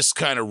 This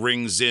kind of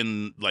rings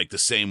in like the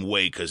same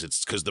way because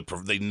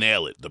they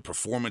nail it. The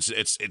performance,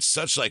 it's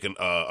such like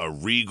a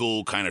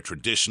regal kind of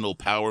traditional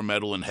power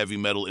metal and heavy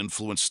metal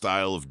influenced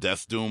style of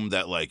death doom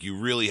that like you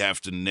really have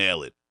to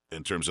nail it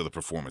in terms of the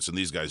performance. And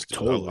these guys do.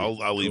 Totally,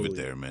 I'll leave it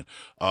there, man.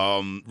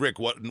 Rick,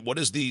 what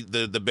is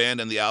the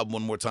band and the album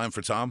one more time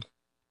for Tom?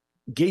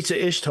 Gates of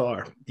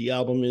Ishtar. The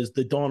album is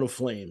The Dawn of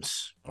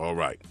Flames. All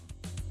right.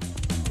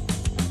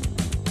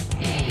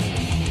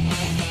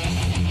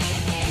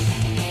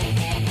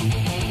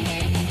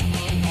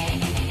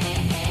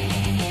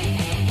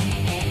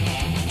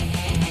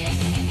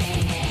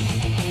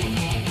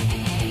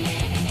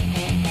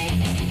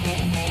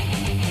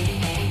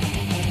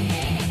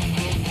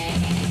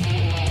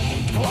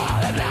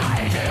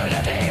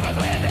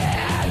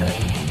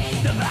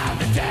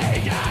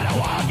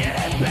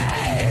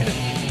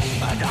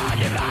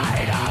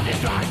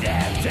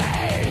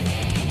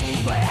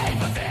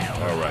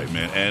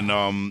 And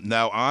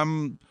now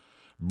I'm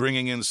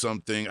bringing in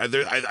something.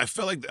 I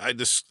felt like I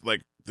just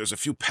like there's a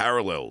few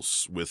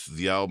parallels with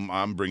the album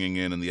I'm bringing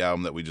in and the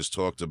album that we just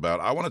talked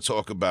about. I want to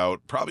talk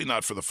about, probably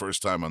not for the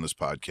first time on this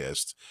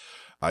podcast.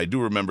 I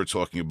do remember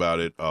talking about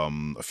it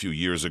a few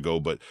years ago,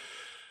 but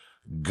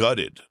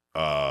Gutted,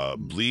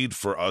 Bleed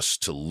for Us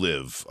to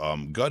Live.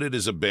 Gutted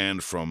is a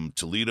band from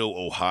Toledo,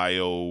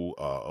 Ohio,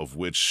 of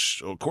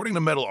which, according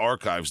to Metal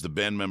Archives, the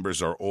band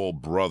members are all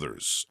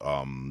brothers.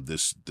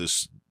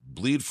 This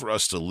Bleed for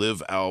Us to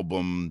Live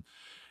album,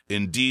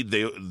 indeed,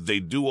 they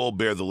do all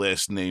bear the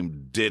last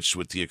name Ditch,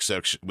 with the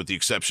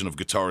exception of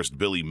guitarist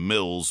Billy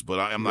Mills. But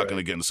I'm not going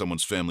to get into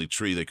someone's family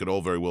tree. They could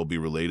all very well be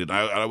related.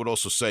 I would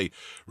also say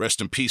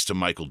rest in peace to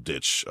Michael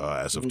Ditch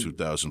as of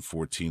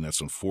 2014. That's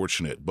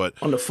unfortunate. But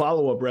on the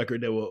follow-up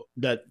record,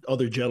 that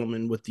other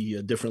gentleman with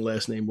the different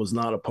last name was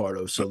not a part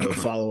of. So the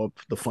follow-up,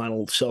 the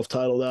final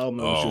self-titled album,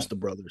 it was just the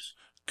brothers.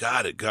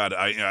 Got it.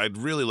 I'd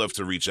really love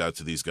to reach out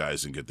to these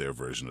guys and get their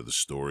version of the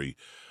story.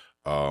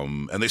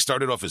 And they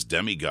started off as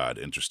Demigod,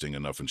 interesting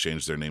enough, and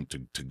changed their name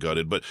to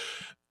Gutted. But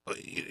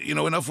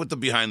enough with the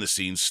behind the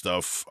scenes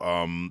stuff.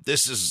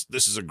 This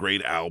is a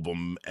great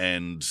album.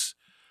 And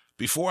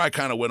before I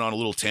kind of went on a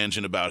little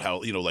tangent about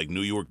how like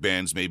New York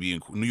bands, maybe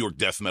New York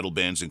death metal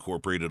bands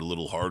incorporated a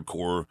little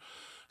hardcore,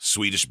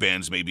 Swedish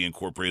bands maybe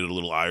incorporated a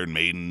little Iron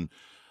Maiden.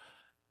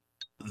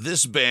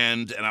 This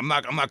band, and I'm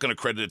not going to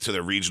credit it to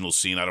their regional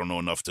scene. I don't know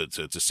enough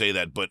to say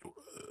that, but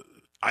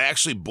I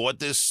actually bought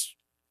this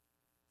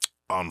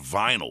on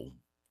vinyl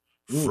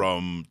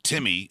from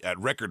Timmy at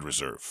Record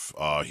Reserve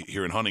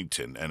here in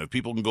Huntington. And if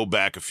people can go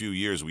back a few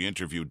years, we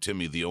interviewed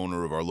Timmy, the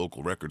owner of our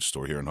local record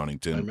store here in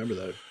Huntington. I remember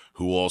that.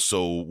 Who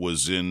also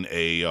was in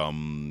a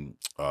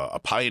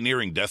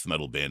pioneering death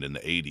metal band in the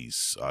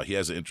 80s. He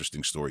has an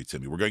interesting story,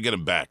 Timmy. We're going to get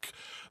him back.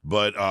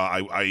 But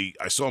I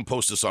saw him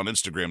post this on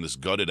Instagram, this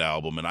Gutted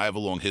album, and I have a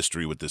long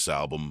history with this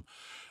album.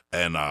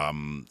 And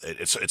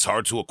it's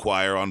hard to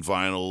acquire on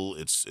vinyl.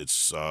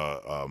 It's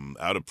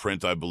out of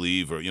print, I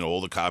believe, or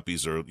all the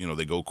copies are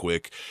they go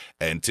quick.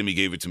 And Timmy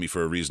gave it to me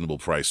for a reasonable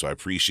price, so I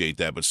appreciate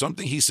that. But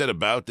something he said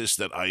about this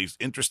that I,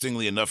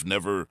 interestingly enough,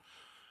 never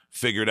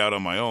figured out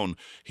on my own.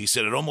 He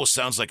said it almost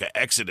sounds like an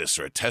Exodus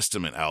or a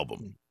Testament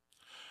album.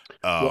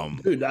 Well,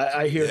 dude,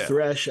 I hear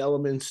thrash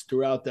elements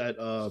throughout that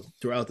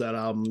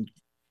album.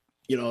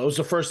 It was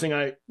the first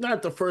thing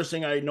not the first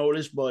thing I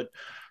noticed, but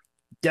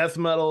death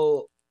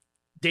metal.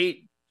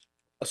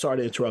 Sorry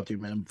to interrupt you,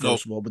 man.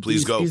 First of all, but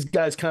please go. These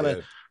guys kind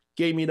of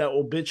gave me that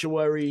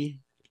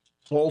Obituary,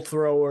 Bolt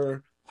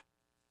Thrower,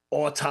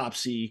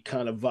 Autopsy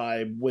kind of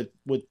vibe with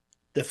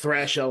the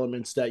thrash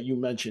elements that you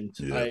mentioned.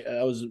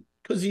 I was,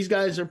 because these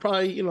guys are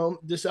probably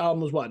this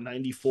album was what,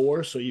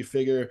 94, so you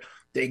figure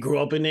they grew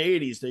up in the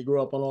 80s. They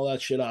grew up on all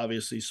that shit,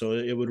 obviously, so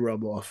it would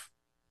rub off.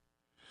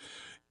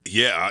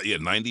 Yeah,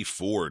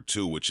 94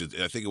 too, which is,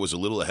 I think it was a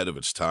little ahead of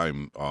its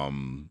time.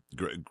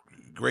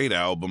 Great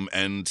album,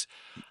 and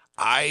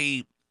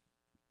I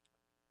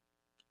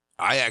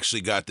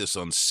actually got this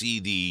on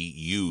CD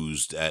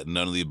used at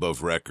None of the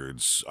Above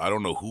Records. I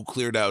don't know who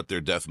cleared out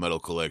their death metal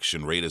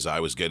collection right as I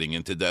was getting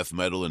into death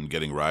metal and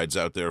getting rides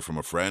out there from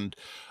a friend,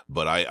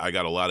 but I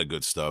got a lot of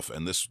good stuff,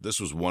 and this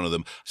was one of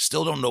them.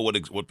 Still don't know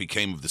what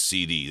became of the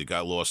CD. It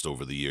got lost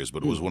over the years,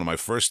 but it was one of my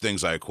first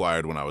things I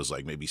acquired when I was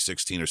like maybe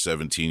 16 or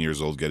 17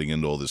 years old, getting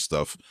into all this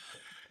stuff.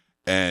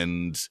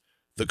 And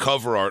the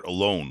cover art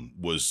alone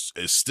is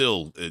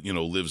still,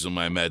 lives in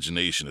my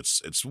imagination.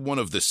 It's one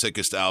of the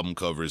sickest album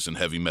covers in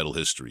heavy metal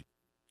history.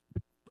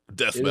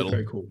 Death metal,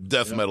 very cool.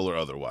 Metal or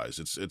otherwise.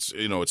 It's it's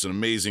an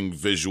amazing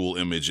visual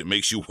image. It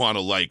makes you want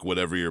to like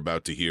whatever you're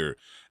about to hear.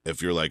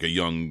 If you're like a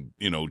young,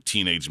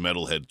 teenage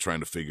metalhead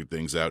trying to figure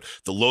things out.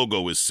 The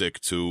logo is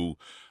sick too.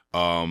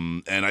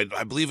 And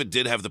I believe it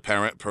did have the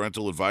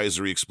parental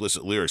advisory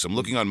explicit lyrics. I'm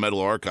looking on Metal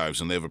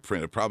Archives, and they have a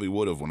print. It probably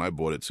would have when I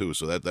bought it too.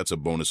 So that's a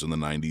bonus in the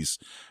 90s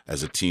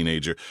as a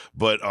teenager.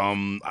 But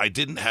I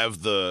didn't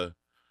have the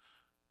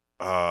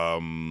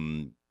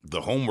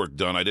homework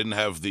done. I didn't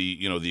have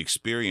the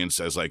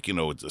experience as like a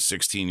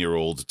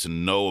 16-year-old to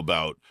know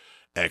about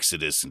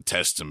Exodus and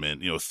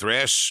Testament.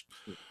 Thrash.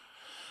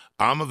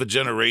 I'm of a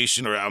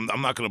generation, or I'm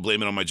not going to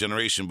blame it on my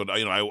generation, but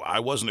I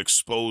wasn't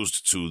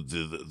exposed to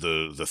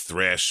the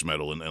thrash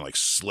metal and like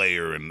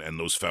Slayer and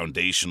those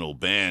foundational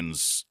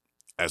bands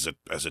as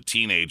a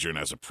teenager and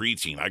as a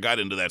preteen. I got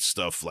into that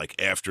stuff like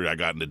after I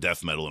got into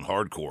death metal and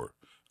hardcore,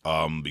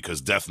 because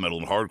death metal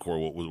and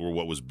hardcore were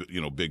what was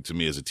big to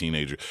me as a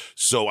teenager.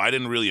 So I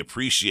didn't really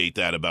appreciate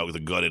that about the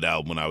Gutted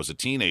album when I was a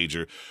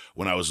teenager.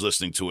 When I was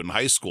listening to it in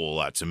high school a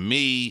lot, to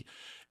me,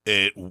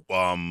 it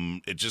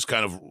just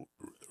kind of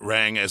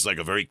rang as like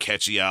a very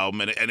catchy album,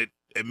 and it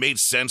made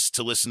sense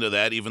to listen to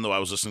that, even though I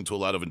was listening to a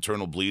lot of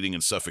Internal Bleeding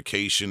and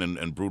Suffocation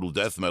and brutal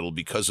death metal,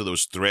 because of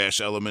those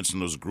thrash elements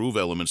and those groove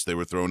elements they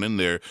were thrown in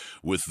there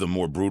with the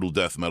more brutal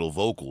death metal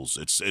vocals.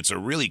 It's a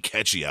really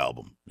catchy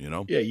album,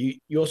 Yeah,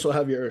 you also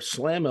have your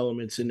slam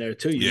elements in there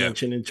too. You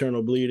mentioned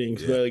Internal Bleeding,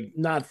 but like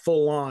not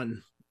full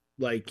on,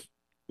 like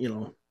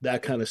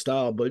that kind of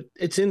style, but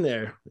it's in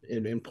there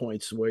in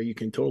points where you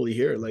can totally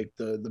hear it. Like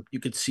you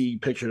could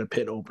picture the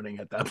pit opening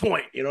at that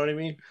point. You know what I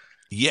mean?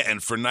 Yeah,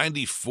 and for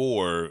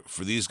 94,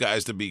 for these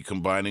guys to be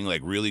combining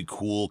like really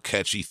cool,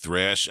 catchy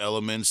thrash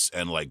elements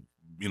and like,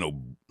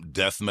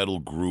 death metal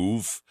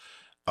groove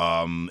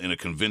in a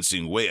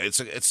convincing way,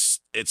 it's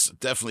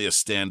definitely a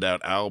standout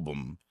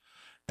album.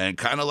 And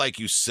kind of like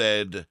you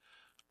said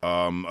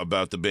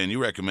about the band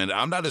you recommended,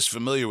 I'm not as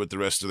familiar with the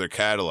rest of their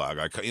catalog.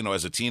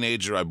 As a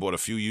teenager, I bought a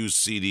few used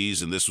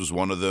CDs, and this was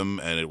one of them,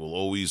 and it will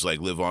always like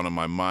live on in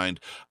my mind.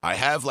 I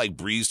have like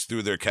breezed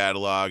through their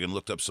catalog and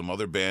looked up some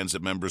other bands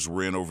that members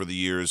were in over the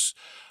years,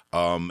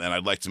 and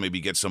I'd like to maybe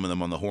get some of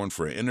them on the horn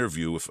for an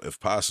interview if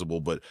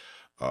possible. But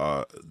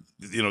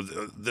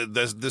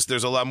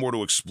there's a lot more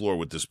to explore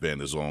with this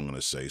band, is all I'm going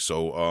to say.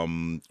 So,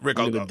 Rick,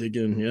 I'm gonna dig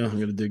in. Yeah, I'm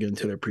gonna dig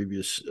into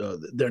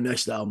their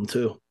next album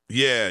too.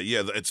 Yeah,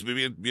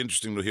 it'd be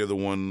interesting to hear the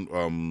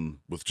one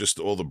with just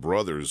all the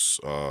brothers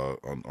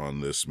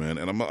on this, man.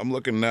 And I'm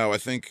looking now. I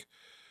think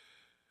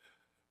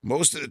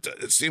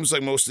it seems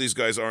like most of these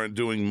guys aren't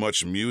doing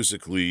much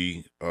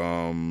musically.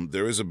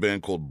 There is a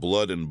band called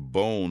Blood and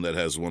Bone that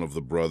has one of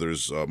the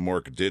brothers,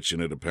 Mark Ditch,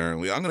 in it.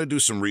 Apparently, I'm going to do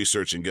some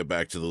research and get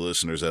back to the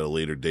listeners at a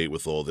later date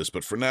with all this.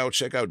 But for now,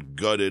 check out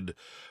Gutted.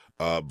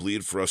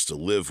 Bleed for Us to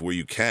Live where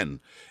you can.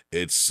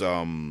 It's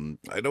I know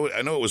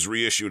it was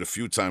reissued a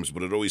few times,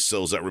 but it always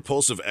sells out.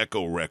 Repulsive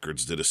Echo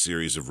Records did a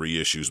series of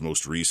reissues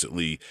most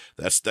recently.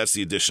 That's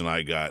the edition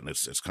I got, and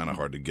it's kind of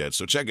hard to get.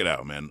 So check it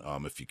out, man,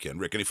 if you can.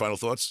 Rick, any final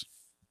thoughts?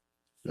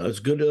 No, it's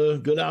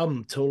good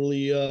album.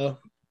 Totally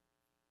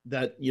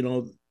that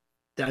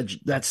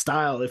that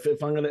style.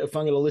 If I'm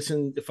gonna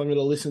listen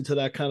to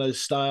that kind of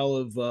style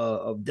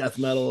of death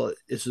metal,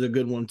 this is a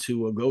good one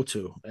to go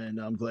to, and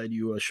I'm glad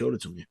you showed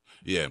it to me.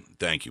 Yeah,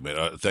 thank you,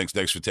 man.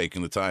 Thanks for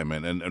taking the time,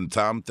 man. And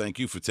Tom, thank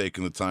you for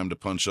taking the time to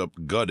punch up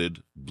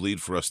Gutted,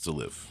 Bleed for Us to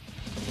Live.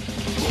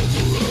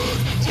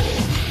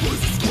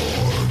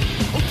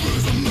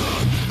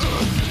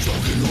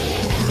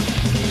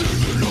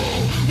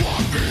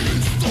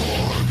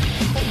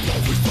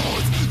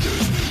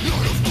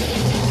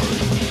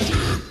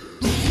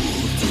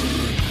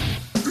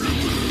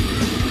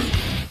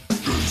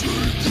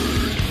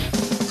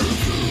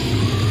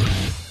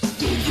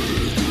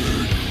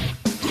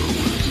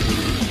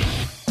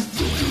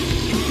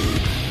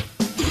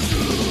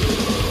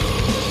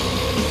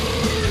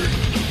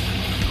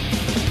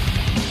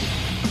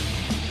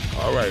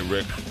 All right,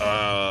 Rick.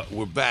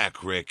 We're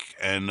back, Rick,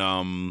 and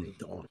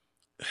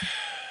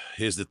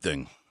here's the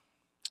thing.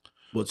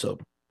 What's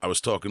up? I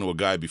was talking to a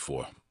guy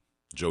before,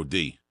 Joe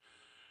D.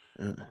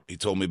 He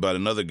told me about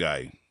another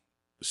guy,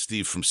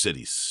 Steve from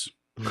Cities.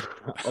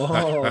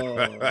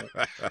 Oh,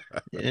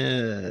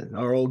 yeah,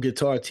 our old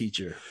guitar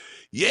teacher.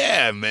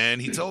 Yeah, man.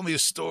 He told me a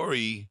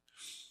story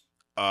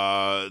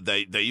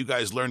that you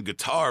guys learned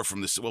guitar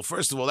from this. Well,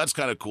 first of all, that's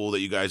kind of cool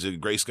that you guys are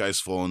Gray Skies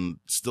Falling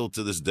still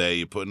to this day.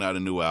 You're putting out a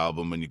new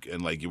album, and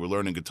you were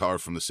learning guitar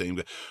from the same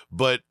guy.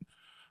 But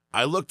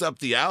I looked up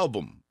the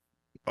album.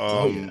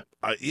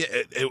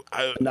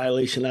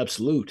 Annihilation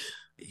Absolute.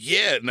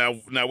 Yeah. Now,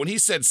 when he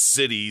said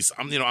Cities,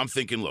 I'm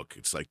thinking, look,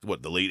 it's like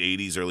what, the late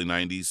 '80s, early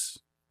 '90s.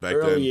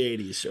 Early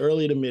 '80s,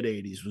 early to mid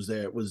 '80s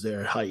was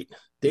their height.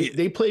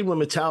 They played with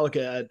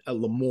Metallica at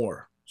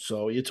Lemoore,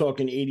 so you're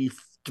talking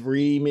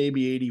 '83,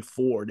 maybe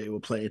 '84. They were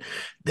playing.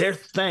 They're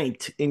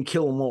thanked in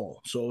Kill 'Em All.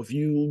 So if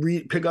you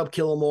pick up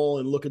Kill 'Em All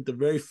and look at the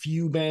very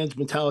few bands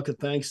Metallica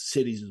thanks,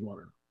 Cities is one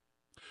of them.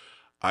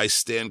 I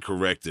stand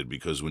corrected,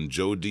 because when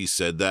Joe D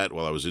said that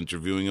while I was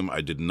interviewing him,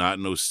 I did not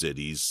know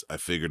Cities. I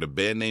figured a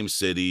band named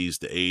Cities,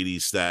 the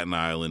 '80s, Staten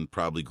Island,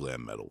 probably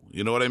glam metal.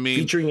 You know what I mean?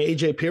 Featuring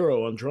AJ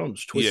Pirro on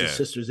drums, Twisted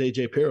Sisters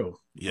AJ Pirro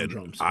on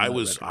drums. I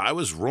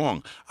was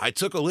wrong. I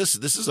took a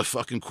listen. This is a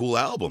fucking cool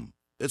album.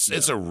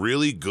 It's a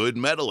really good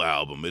metal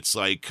album. It's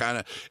like kind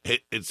of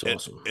it's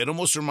awesome. It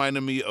almost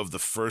reminded me of the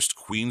first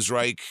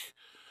Queensryche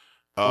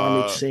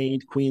Armored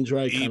Saint,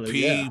 Queensryche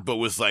EP, but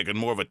with like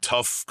more of a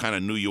tough kind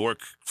of New York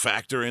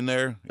factor in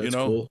there. That's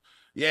cool.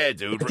 Yeah,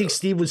 dude. I think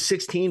Steve was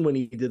 16 when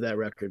he did that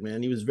record,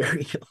 man. He was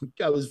very young.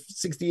 I was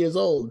 60 years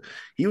old.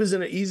 He's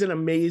an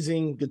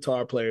amazing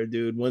guitar player,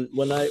 dude. When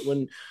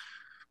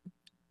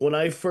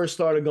I first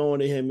started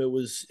going to him, it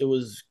was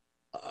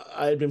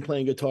I had been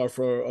playing guitar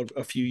for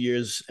a few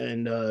years,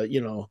 and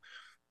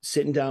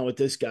sitting down with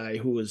this guy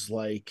who was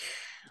like,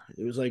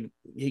 it was like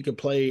he could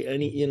play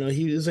any, he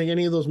was like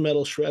any of those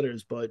metal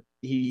shredders, but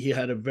he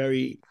had a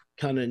very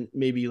kind of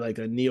maybe like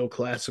a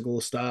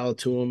neoclassical style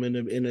to him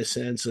in a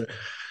sense.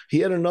 He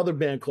had another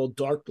band called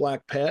Dark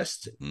Black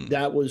Past.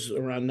 That was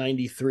around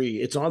 '93.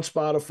 It's on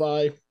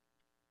Spotify.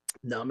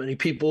 Not many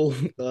people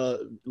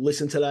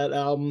listen to that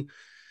album.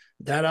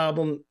 That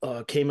album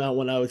came out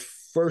when I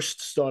first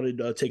started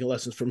taking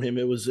lessons from him.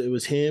 It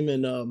was him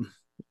and a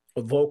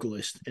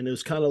vocalist, and it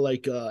was kind of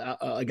like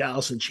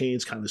Alice in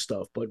Chains kind of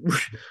stuff, but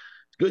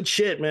good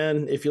shit,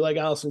 man. If you like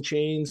Alice in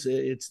Chains,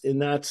 it's in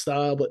that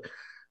style. But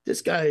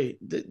this guy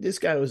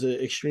was an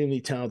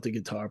extremely talented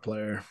guitar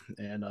player,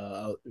 and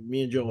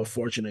me and Joe were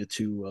fortunate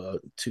to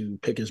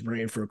pick his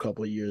brain for a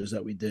couple of years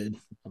that we did.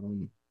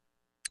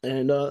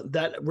 And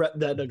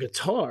that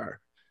guitar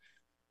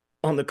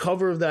on the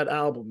cover of that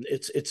album,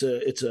 it's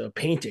a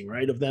painting,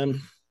 right, of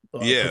them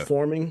Yeah.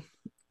 performing.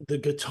 The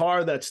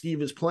guitar that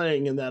Steve is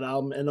playing in that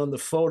album, and on the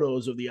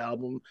photos of the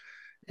album,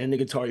 and the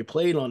guitar he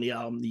played on the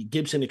album, the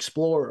Gibson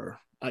Explorer,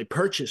 I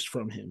purchased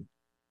from him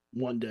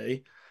one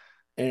day.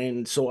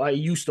 And so I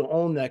used to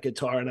own that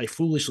guitar, and I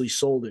foolishly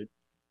sold it.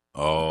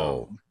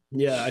 Oh.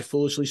 Yeah, I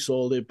foolishly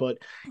sold it, but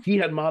he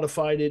had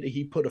modified it.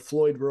 He put a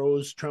Floyd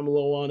Rose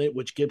tremolo on it,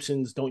 which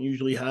Gibsons don't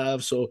usually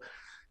have. So,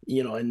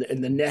 and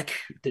the neck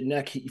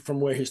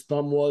from where his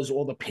thumb was,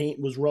 all the paint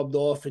was rubbed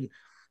off. And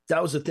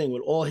that was the thing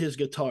with all his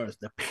guitars.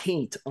 The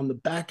paint on the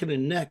back of the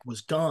neck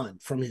was gone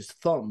from his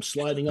thumb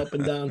sliding up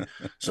and down.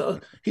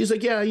 So he's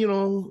like, yeah,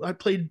 I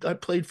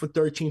played for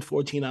 13,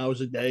 14 hours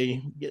a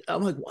day.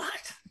 I'm like,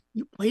 what?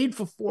 You played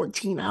for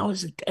 14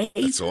 hours a day?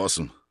 That's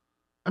awesome.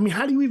 I mean,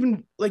 how do you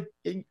even,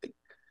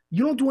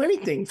 you don't do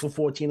anything for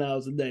 14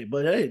 hours a day,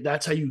 but hey,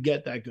 that's how you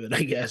get that good,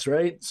 I guess,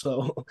 right?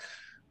 So,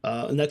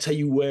 and that's how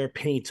you wear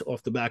paint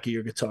off the back of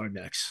your guitar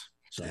necks.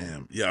 So,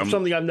 Damn. Yeah.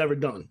 something I've never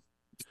done.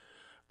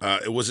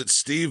 Was it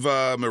Steve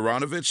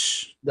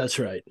Mironovich? That's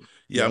right.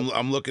 Yeah, Yep.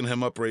 I'm looking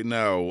him up right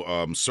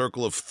now.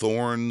 Circle of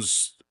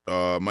Thorns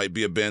might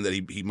be a band that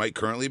he might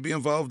currently be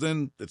involved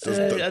in. It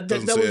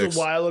That was a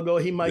while ago.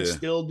 He might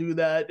still do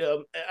that.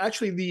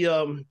 Actually,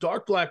 the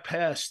Dark Black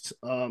Past,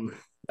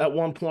 at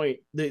one point,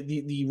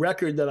 the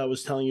record that I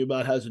was telling you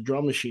about has a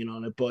drum machine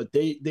on it, but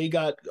they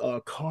got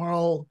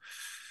Carl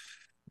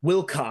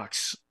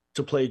Wilcox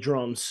to play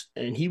drums,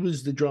 and he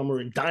was the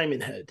drummer in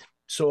Diamond Head.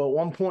 So at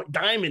one point,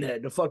 Diamond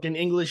Head, the fucking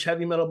English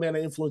heavy metal band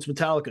that influenced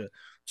Metallica.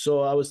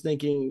 So I was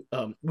thinking,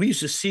 we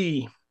used to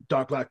see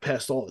Dark Black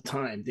Past all the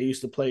time. They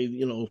used to play,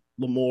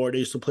 Lemoore. They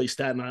used to play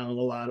Staten Island,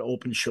 a lot of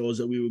open shows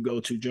that we would go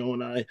to, Joe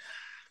and I.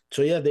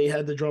 So yeah, they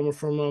had the drummer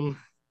from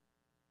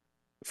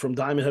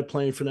Diamond Head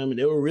playing for them, and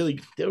they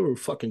were a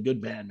fucking good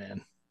band,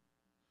 man.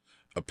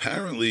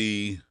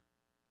 Apparently,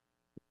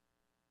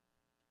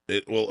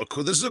 this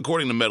is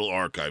according to Metal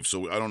Archive,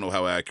 so I don't know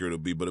how accurate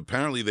it'll be, but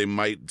apparently they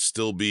might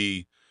still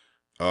be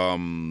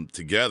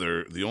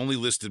together. The only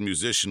listed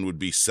musician would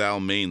be Sal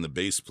Main, the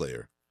bass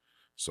player.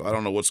 So I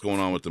don't know what's going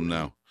on with them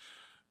now.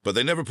 But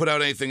they never put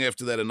out anything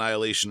after that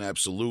Annihilation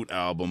Absolute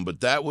album.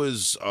 But that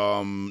was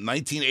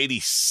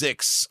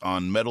 1986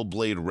 on Metal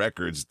Blade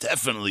Records.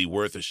 Definitely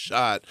worth a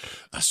shot,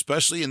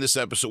 especially in this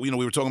episode. We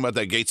were talking about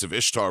that Gates of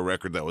Ishtar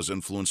record that was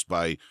influenced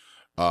by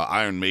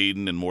Iron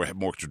Maiden and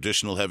more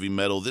traditional heavy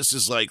metal. This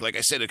is like I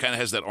said, it kind of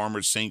has that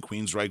Armored Saint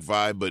Queensryche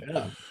vibe, but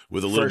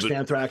with a little First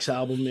Anthrax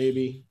album,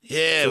 maybe.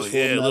 Yeah, a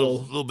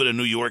little bit of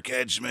New York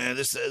edge, man.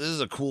 This is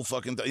a cool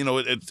fucking thing.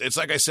 It's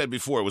like I said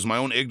before. It was my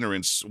own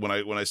ignorance when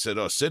I said,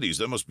 "Oh, cities,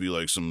 that must be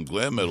like some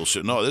glam metal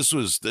shit." No, this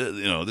was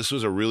this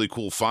was a really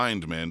cool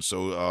find, man.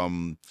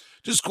 So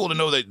just cool to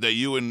know that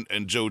you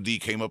and Joe D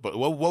came up.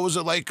 What was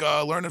it like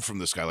learning from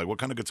this guy? Like, what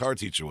kind of guitar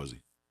teacher was he?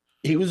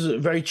 He was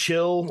very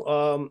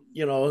chill.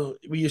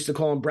 We used to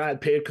call him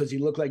Brad Pitt because he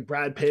looked like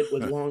Brad Pitt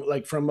with long,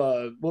 like from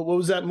what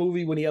was that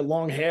movie when he had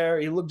long hair?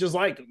 He looked just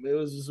like him. It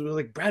was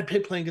like Brad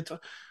Pitt playing guitar.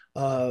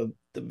 The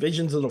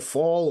Visions of the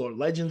Fall or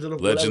Legends of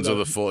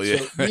the Fall. Yeah,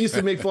 so we used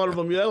to make fun of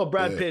him.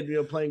 Brad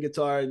Pitt, playing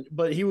guitar.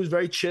 But he was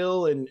very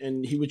chill,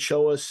 and he would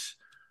show us,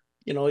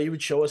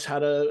 how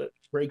to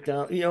break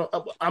down.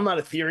 I'm not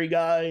a theory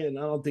guy, and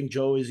I don't think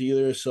Joe is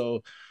either.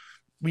 So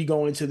we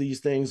go into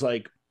these things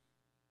like,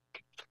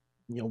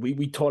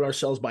 we taught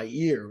ourselves by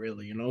ear,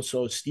 really,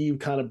 So Steve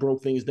kind of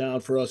broke things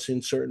down for us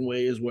in certain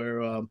ways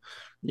where,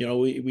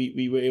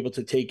 we were able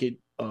to take it,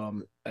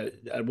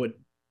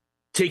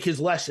 take his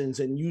lessons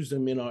and use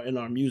them in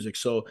our music.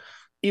 So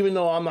even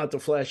though I'm not the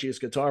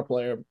flashiest guitar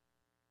player,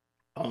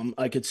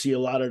 I could see a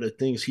lot of the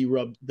things he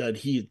had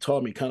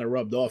taught me kind of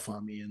rubbed off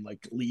on me, and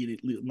like lead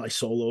my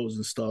solos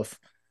and stuff,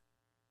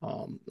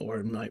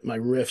 or my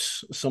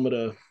riffs. Some of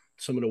the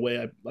way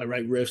I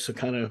write riffs are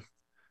kind of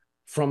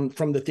from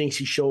the things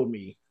he showed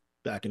me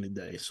back in the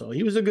day. So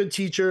he was a good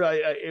teacher.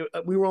 I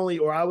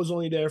was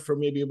only there for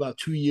maybe about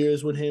 2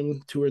 years with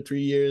him, 2 or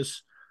 3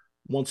 years,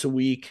 once a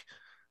week.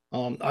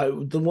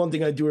 The one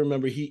thing I do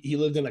remember, he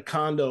lived in a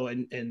condo,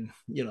 and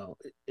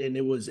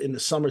it was in the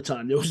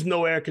summertime. There was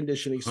no air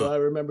conditioning, so I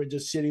remember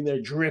just sitting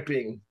there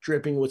dripping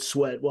with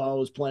sweat while I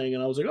was playing,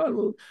 and I was like, oh,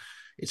 well,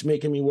 it's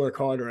making me work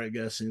harder, I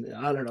guess. And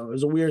I don't know, it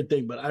was a weird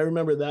thing, but I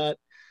remember that.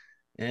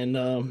 And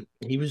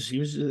he was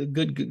a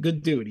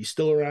good dude. He's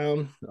still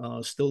around,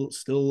 still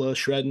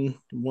shredding.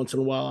 Once in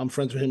a while, I'm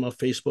friends with him on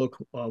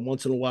Facebook.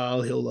 Once in a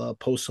while, he'll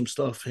post some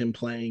stuff, him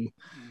playing.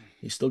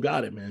 He still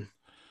got it, man.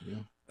 Yeah.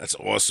 That's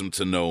awesome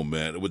to know,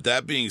 man. With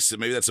that being said,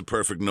 maybe that's a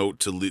perfect note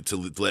to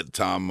let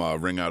Tom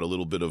ring out a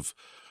little bit of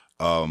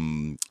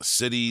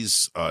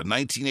City's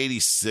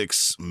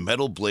 1986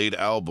 Metal Blade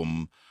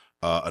album,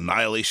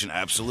 Annihilation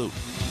Absolute.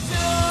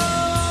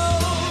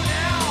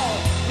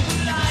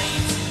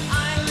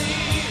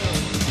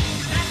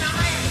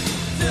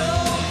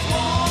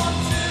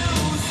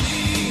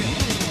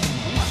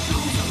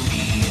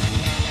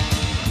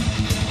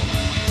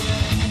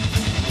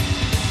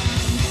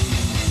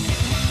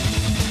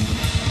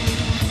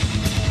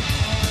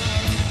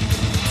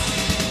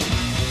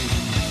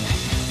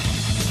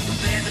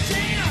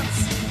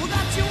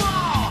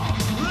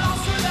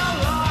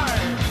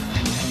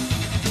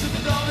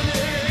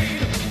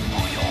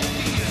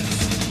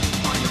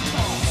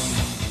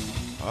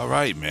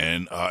 right,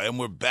 man. And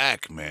we're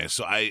back, man.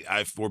 So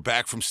we're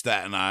back from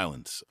Staten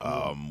Island.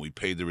 We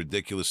paid the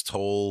ridiculous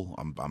toll.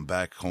 I'm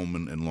back home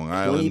in Long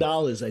Island.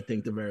 $20, I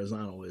think the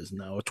Verrazano is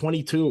now, or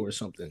 22 or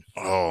something.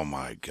 Oh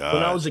my God.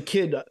 When I was a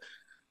kid,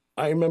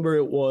 I remember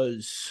it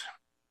was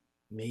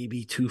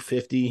maybe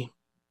 250,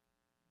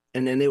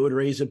 and then they would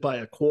raise it by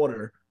a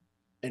quarter,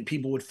 and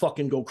people would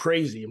fucking go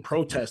crazy and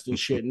protest and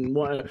shit. And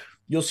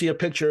you'll see a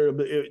picture,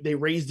 they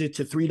raised it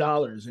to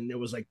 $3, and there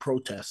was like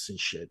protests and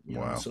shit. You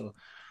know? So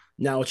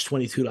now it's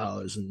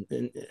 $22,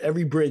 and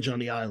every bridge on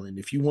the island,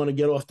 if you want to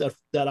get off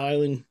that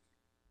island,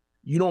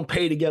 you don't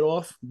pay to get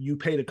off, you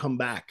pay to come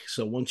back.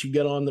 So once you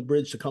get on the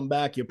bridge to come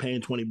back, you're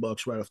paying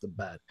 $20 right off the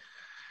bat.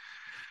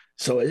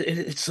 So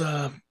it's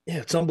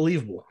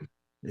unbelievable.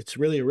 It's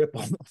really a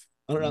ripoff.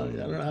 I don't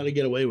know how to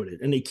get away with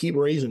it, and they keep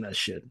raising that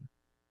shit.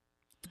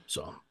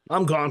 So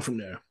I'm gone from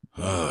there.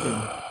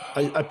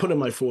 I put in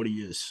my 40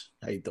 years.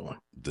 How you doing?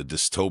 The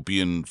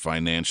dystopian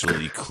financial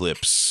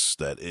eclipse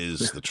that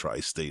is the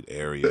tri-state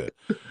area.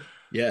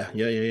 Yeah.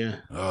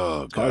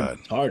 Oh, God.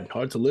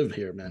 Hard to live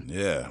here, man.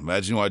 Yeah.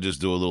 Imagine I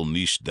just do a little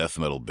niche death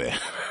metal band.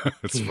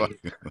 It's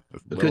fucking.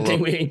 Good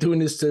thing we ain't doing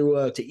this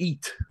to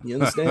eat. You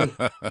understand?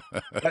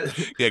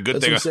 Yeah,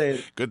 good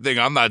thing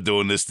I'm not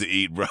doing this to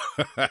eat, bro.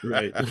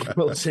 Right.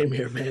 Well, same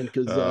here, man.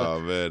 Because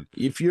man,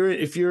 if you're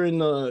in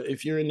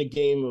the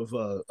game of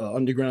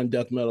underground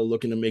death metal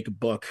looking to make a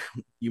buck,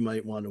 you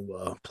might want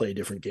to play a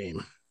different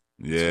game.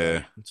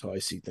 Yeah. So that's how I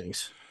see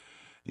things.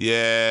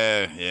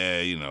 Yeah,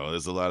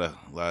 there's a lot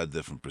of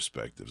different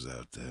perspectives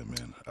out there,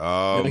 man.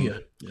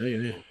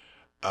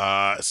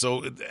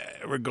 So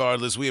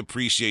regardless, we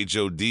appreciate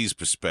Joe D's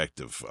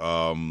perspective.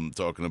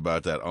 Talking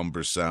about that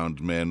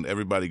Umbersound, man.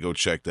 Everybody go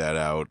check that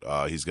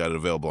out. He's got it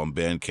available on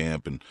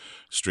Bandcamp and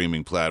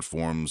streaming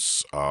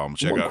platforms.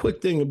 Check out.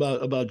 Quick thing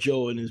about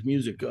Joe and his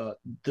music.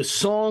 The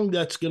song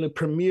that's gonna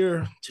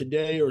premiere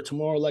today or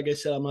tomorrow, like I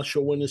said, I'm not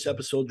sure when this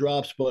episode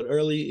drops, but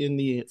early in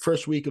the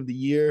first week of the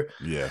year.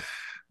 Yeah.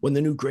 When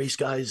the new Gray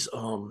Skies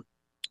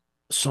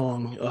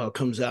song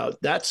comes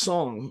out, that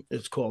song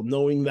is called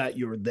 "Knowing That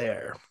You're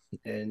There,"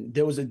 and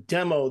there was a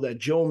demo that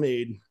Joe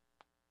made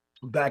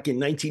back in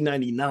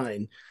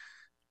 1999,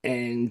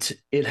 and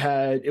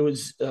it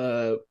was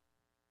a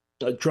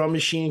drum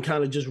machine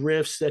kind of just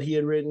riffs that he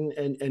had written,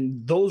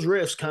 and those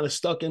riffs kind of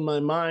stuck in my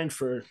mind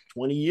for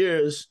 20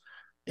 years.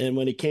 And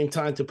when it came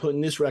time to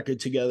putting this record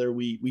together,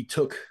 we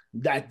took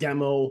that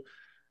demo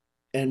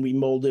and we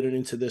molded it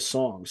into this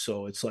song.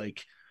 So it's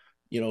like,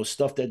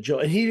 stuff that Joe,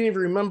 and he didn't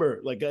even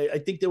remember. Like, I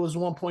think there was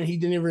one point he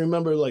didn't even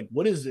remember, like,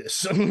 what is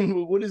this?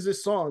 What is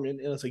this song? And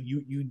it's like,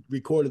 you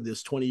recorded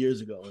this 20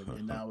 years ago,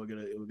 and now we're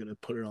gonna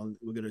put it on.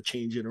 We're gonna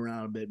change it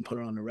around a bit and put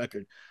it on the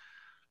record.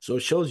 So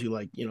it shows you,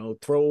 like,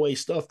 throwaway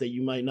stuff that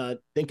you might not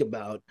think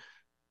about,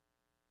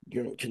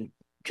 can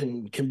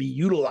be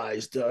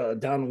utilized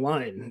down the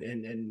line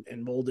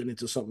and molded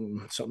into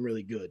something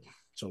really good.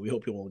 So we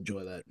hope you all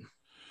enjoy that.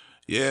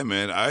 Yeah,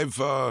 man. I've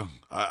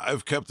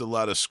kept a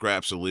lot of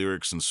scraps of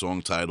lyrics and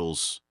song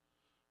titles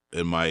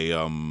in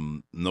my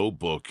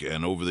notebook,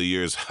 and over the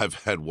years,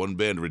 I've had one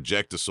band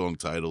reject a song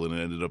title, and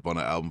it ended up on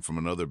an album from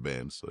another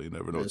band. So you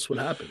never know. That's what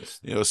happens.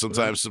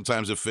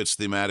 Sometimes it fits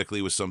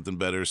thematically with something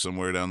better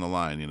somewhere down the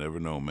line. You never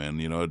know,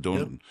 man.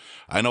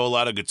 I know a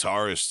lot of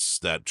guitarists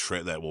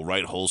that will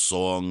write whole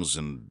songs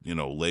and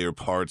layer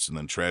parts and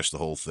then trash the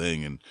whole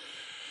thing. And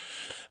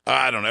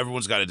I don't know.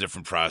 Everyone's got a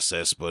different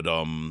process, but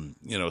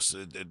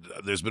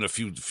there's been a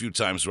few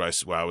times where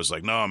I was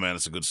like, no, man,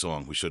 it's a good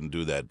song. We shouldn't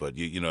do that. But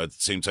at the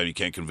same time, you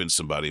can't convince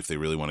somebody if they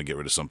really want to get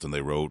rid of something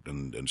they wrote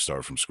and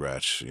start from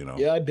scratch.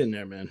 Yeah, I've been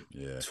there, man.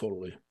 Yeah,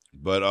 totally.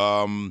 But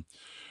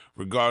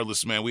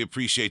regardless, man, we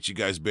appreciate you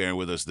guys bearing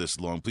with us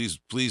this long. Please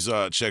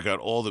check out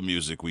all the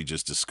music we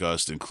just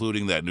discussed,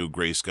 including that new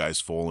Gray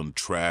Skies Fallen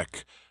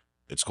track.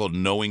 It's called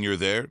 "Knowing You're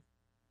There."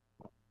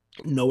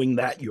 Knowing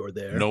That You're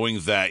There. Knowing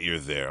That You're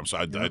There. I'm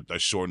sorry, I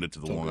shortened it to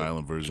the Long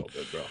Island version.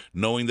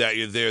 Knowing That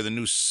You're There, the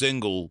new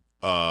single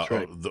off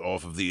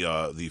of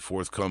the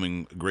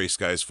forthcoming Gray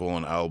Skies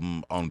Fallen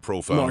album on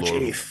Profound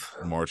Lord.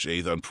 March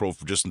 8th on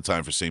just in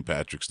time for St.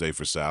 Patrick's Day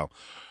for Sal.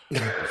 He's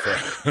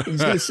going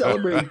to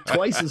celebrate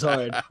twice as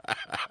hard.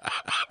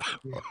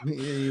 Yeah,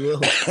 he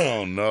will.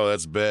 Oh, no,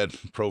 that's bad.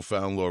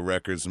 Profound Law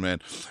Records, man.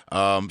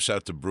 Shout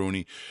out to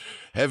Bruni.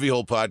 Heavy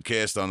Hole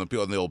Podcast on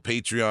the old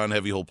Patreon,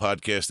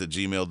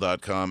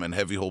 heavyholepodcast@gmail.com, and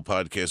Heavy Hole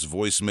Podcast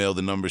voicemail.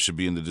 The number should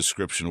be in the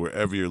description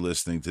wherever you're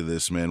listening to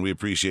this, man. We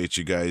appreciate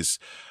you guys.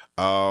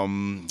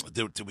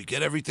 Did we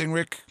get everything,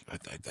 Rick? I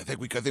think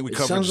we covered. It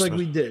sounds like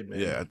we did, man.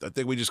 Yeah, I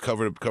think we just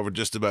covered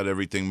just about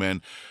everything,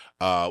 man.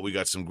 We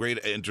got some great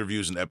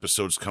interviews and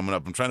episodes coming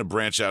up. I'm trying to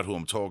branch out who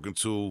I'm talking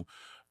to.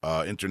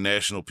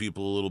 International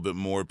people a little bit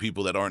more,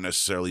 people that aren't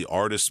necessarily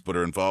artists but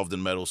are involved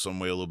in metal some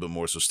way a little bit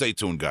more. So stay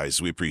tuned, guys.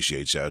 We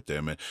appreciate you out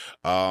there, man.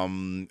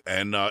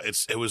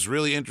 It was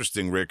really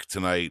interesting, Rick,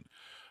 tonight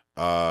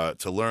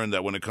to learn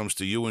that when it comes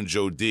to you and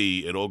Joe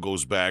D, it all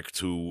goes back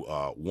to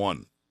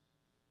one.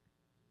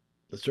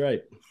 That's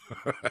right.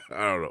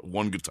 I don't know,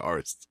 one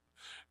guitarist.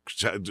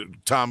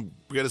 Tom,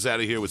 get us out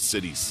of here with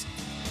Cities.